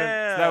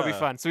 So that would be Yeah.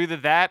 fun. So either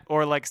that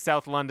or like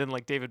South London,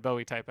 like David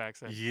Bowie type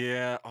accent.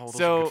 Yeah. Oh, those are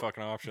So, good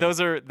fucking options.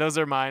 Those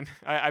are mine.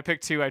 I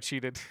picked two. I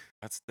cheated.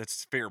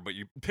 That's fair, but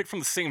you pick from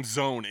the same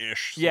zone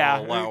ish. So Yeah,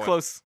 I'll allow it.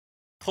 close.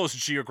 Close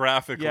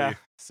geographically. Yeah.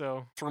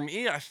 So. For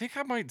me, I think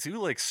I might do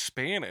like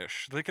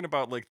Spanish. Thinking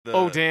about like the.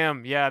 Oh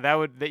damn! Yeah,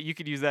 that you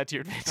could use that to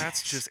your advantage.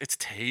 That's just it's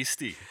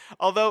tasty.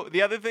 Although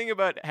the other thing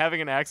about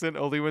having an accent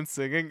only when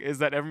singing is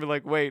that everyone be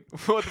like, "Wait,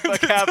 what the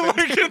fuck happened?"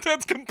 Like,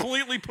 that's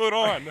completely put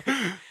on.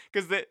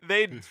 Because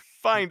they'd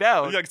find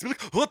out. Yeah, 'cause they're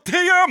like, "What te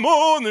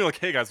amo?" And they're like,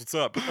 "Hey guys, what's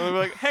up?" And they'd be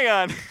like, "Hang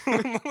on,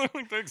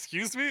 Like,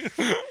 excuse me.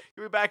 can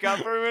we back up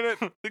for a minute?"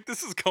 I think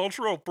this is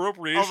cultural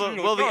appropriation. Although-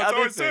 You're well, like, the "No, it's other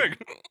always thing-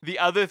 sick." The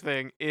other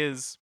thing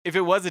is, if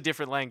it was a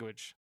different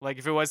language, like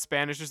if it was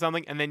Spanish or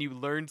something, and then you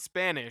learned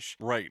Spanish,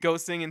 Right. go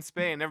sing in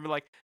Spain, and everyone be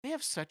like, "They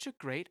have such a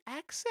great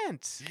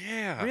accent."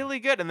 Yeah. Really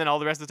good. And then all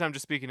the rest of the time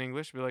just speak in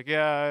English. Be like,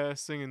 yeah, I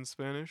sing in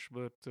Spanish,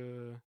 but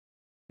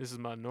this is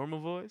my normal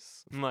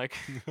voice. I'm like,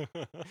 and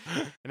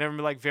everyone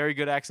be like, very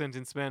good accent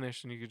in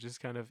Spanish. And you could just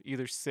kind of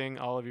either sing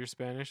all of your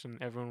Spanish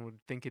and everyone would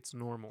think it's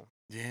normal.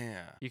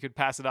 Yeah. You could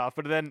pass it off.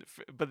 But then,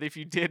 but if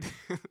you did,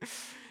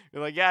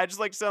 you're like, yeah, I just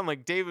like to sound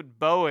like David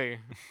Bowie.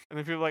 And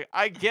then people are like,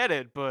 I get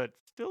it, but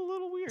still a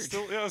little weird.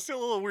 Still a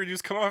little weird. You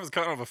just come off as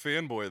kind of a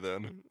fanboy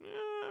then.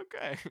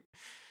 Okay.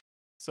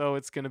 So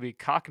it's going to be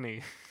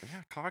Cockney.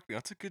 Yeah, Cockney.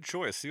 That's a good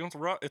choice. See,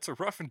 it's a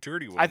rough and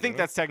dirty one. I think you know?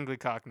 that's technically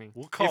Cockney.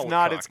 We'll call If it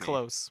not, it's Cockney.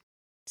 close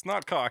It's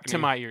not Cockney. to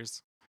my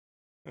ears.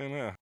 I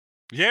know.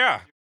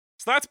 Yeah.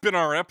 So that's been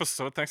our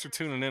episode. Thanks for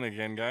tuning in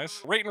again, guys.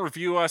 Rate and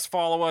review us.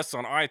 Follow us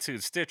on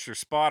iTunes, Stitcher,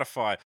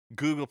 Spotify,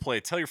 Google Play.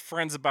 Tell your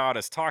friends about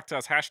us. Talk to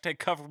us. Hashtag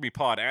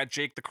CoverMePod. At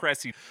Jake the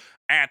Cressy.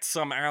 At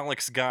some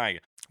Alex guy.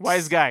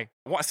 Wise guy.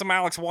 Some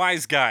Alex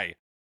Wise guy.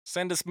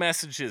 Send us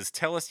messages.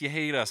 Tell us you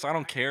hate us. I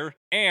don't care.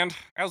 And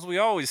as we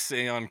always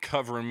say on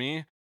Cover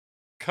Me,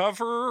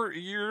 cover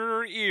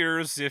your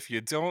ears if you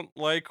don't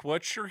like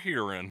what you're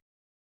hearing.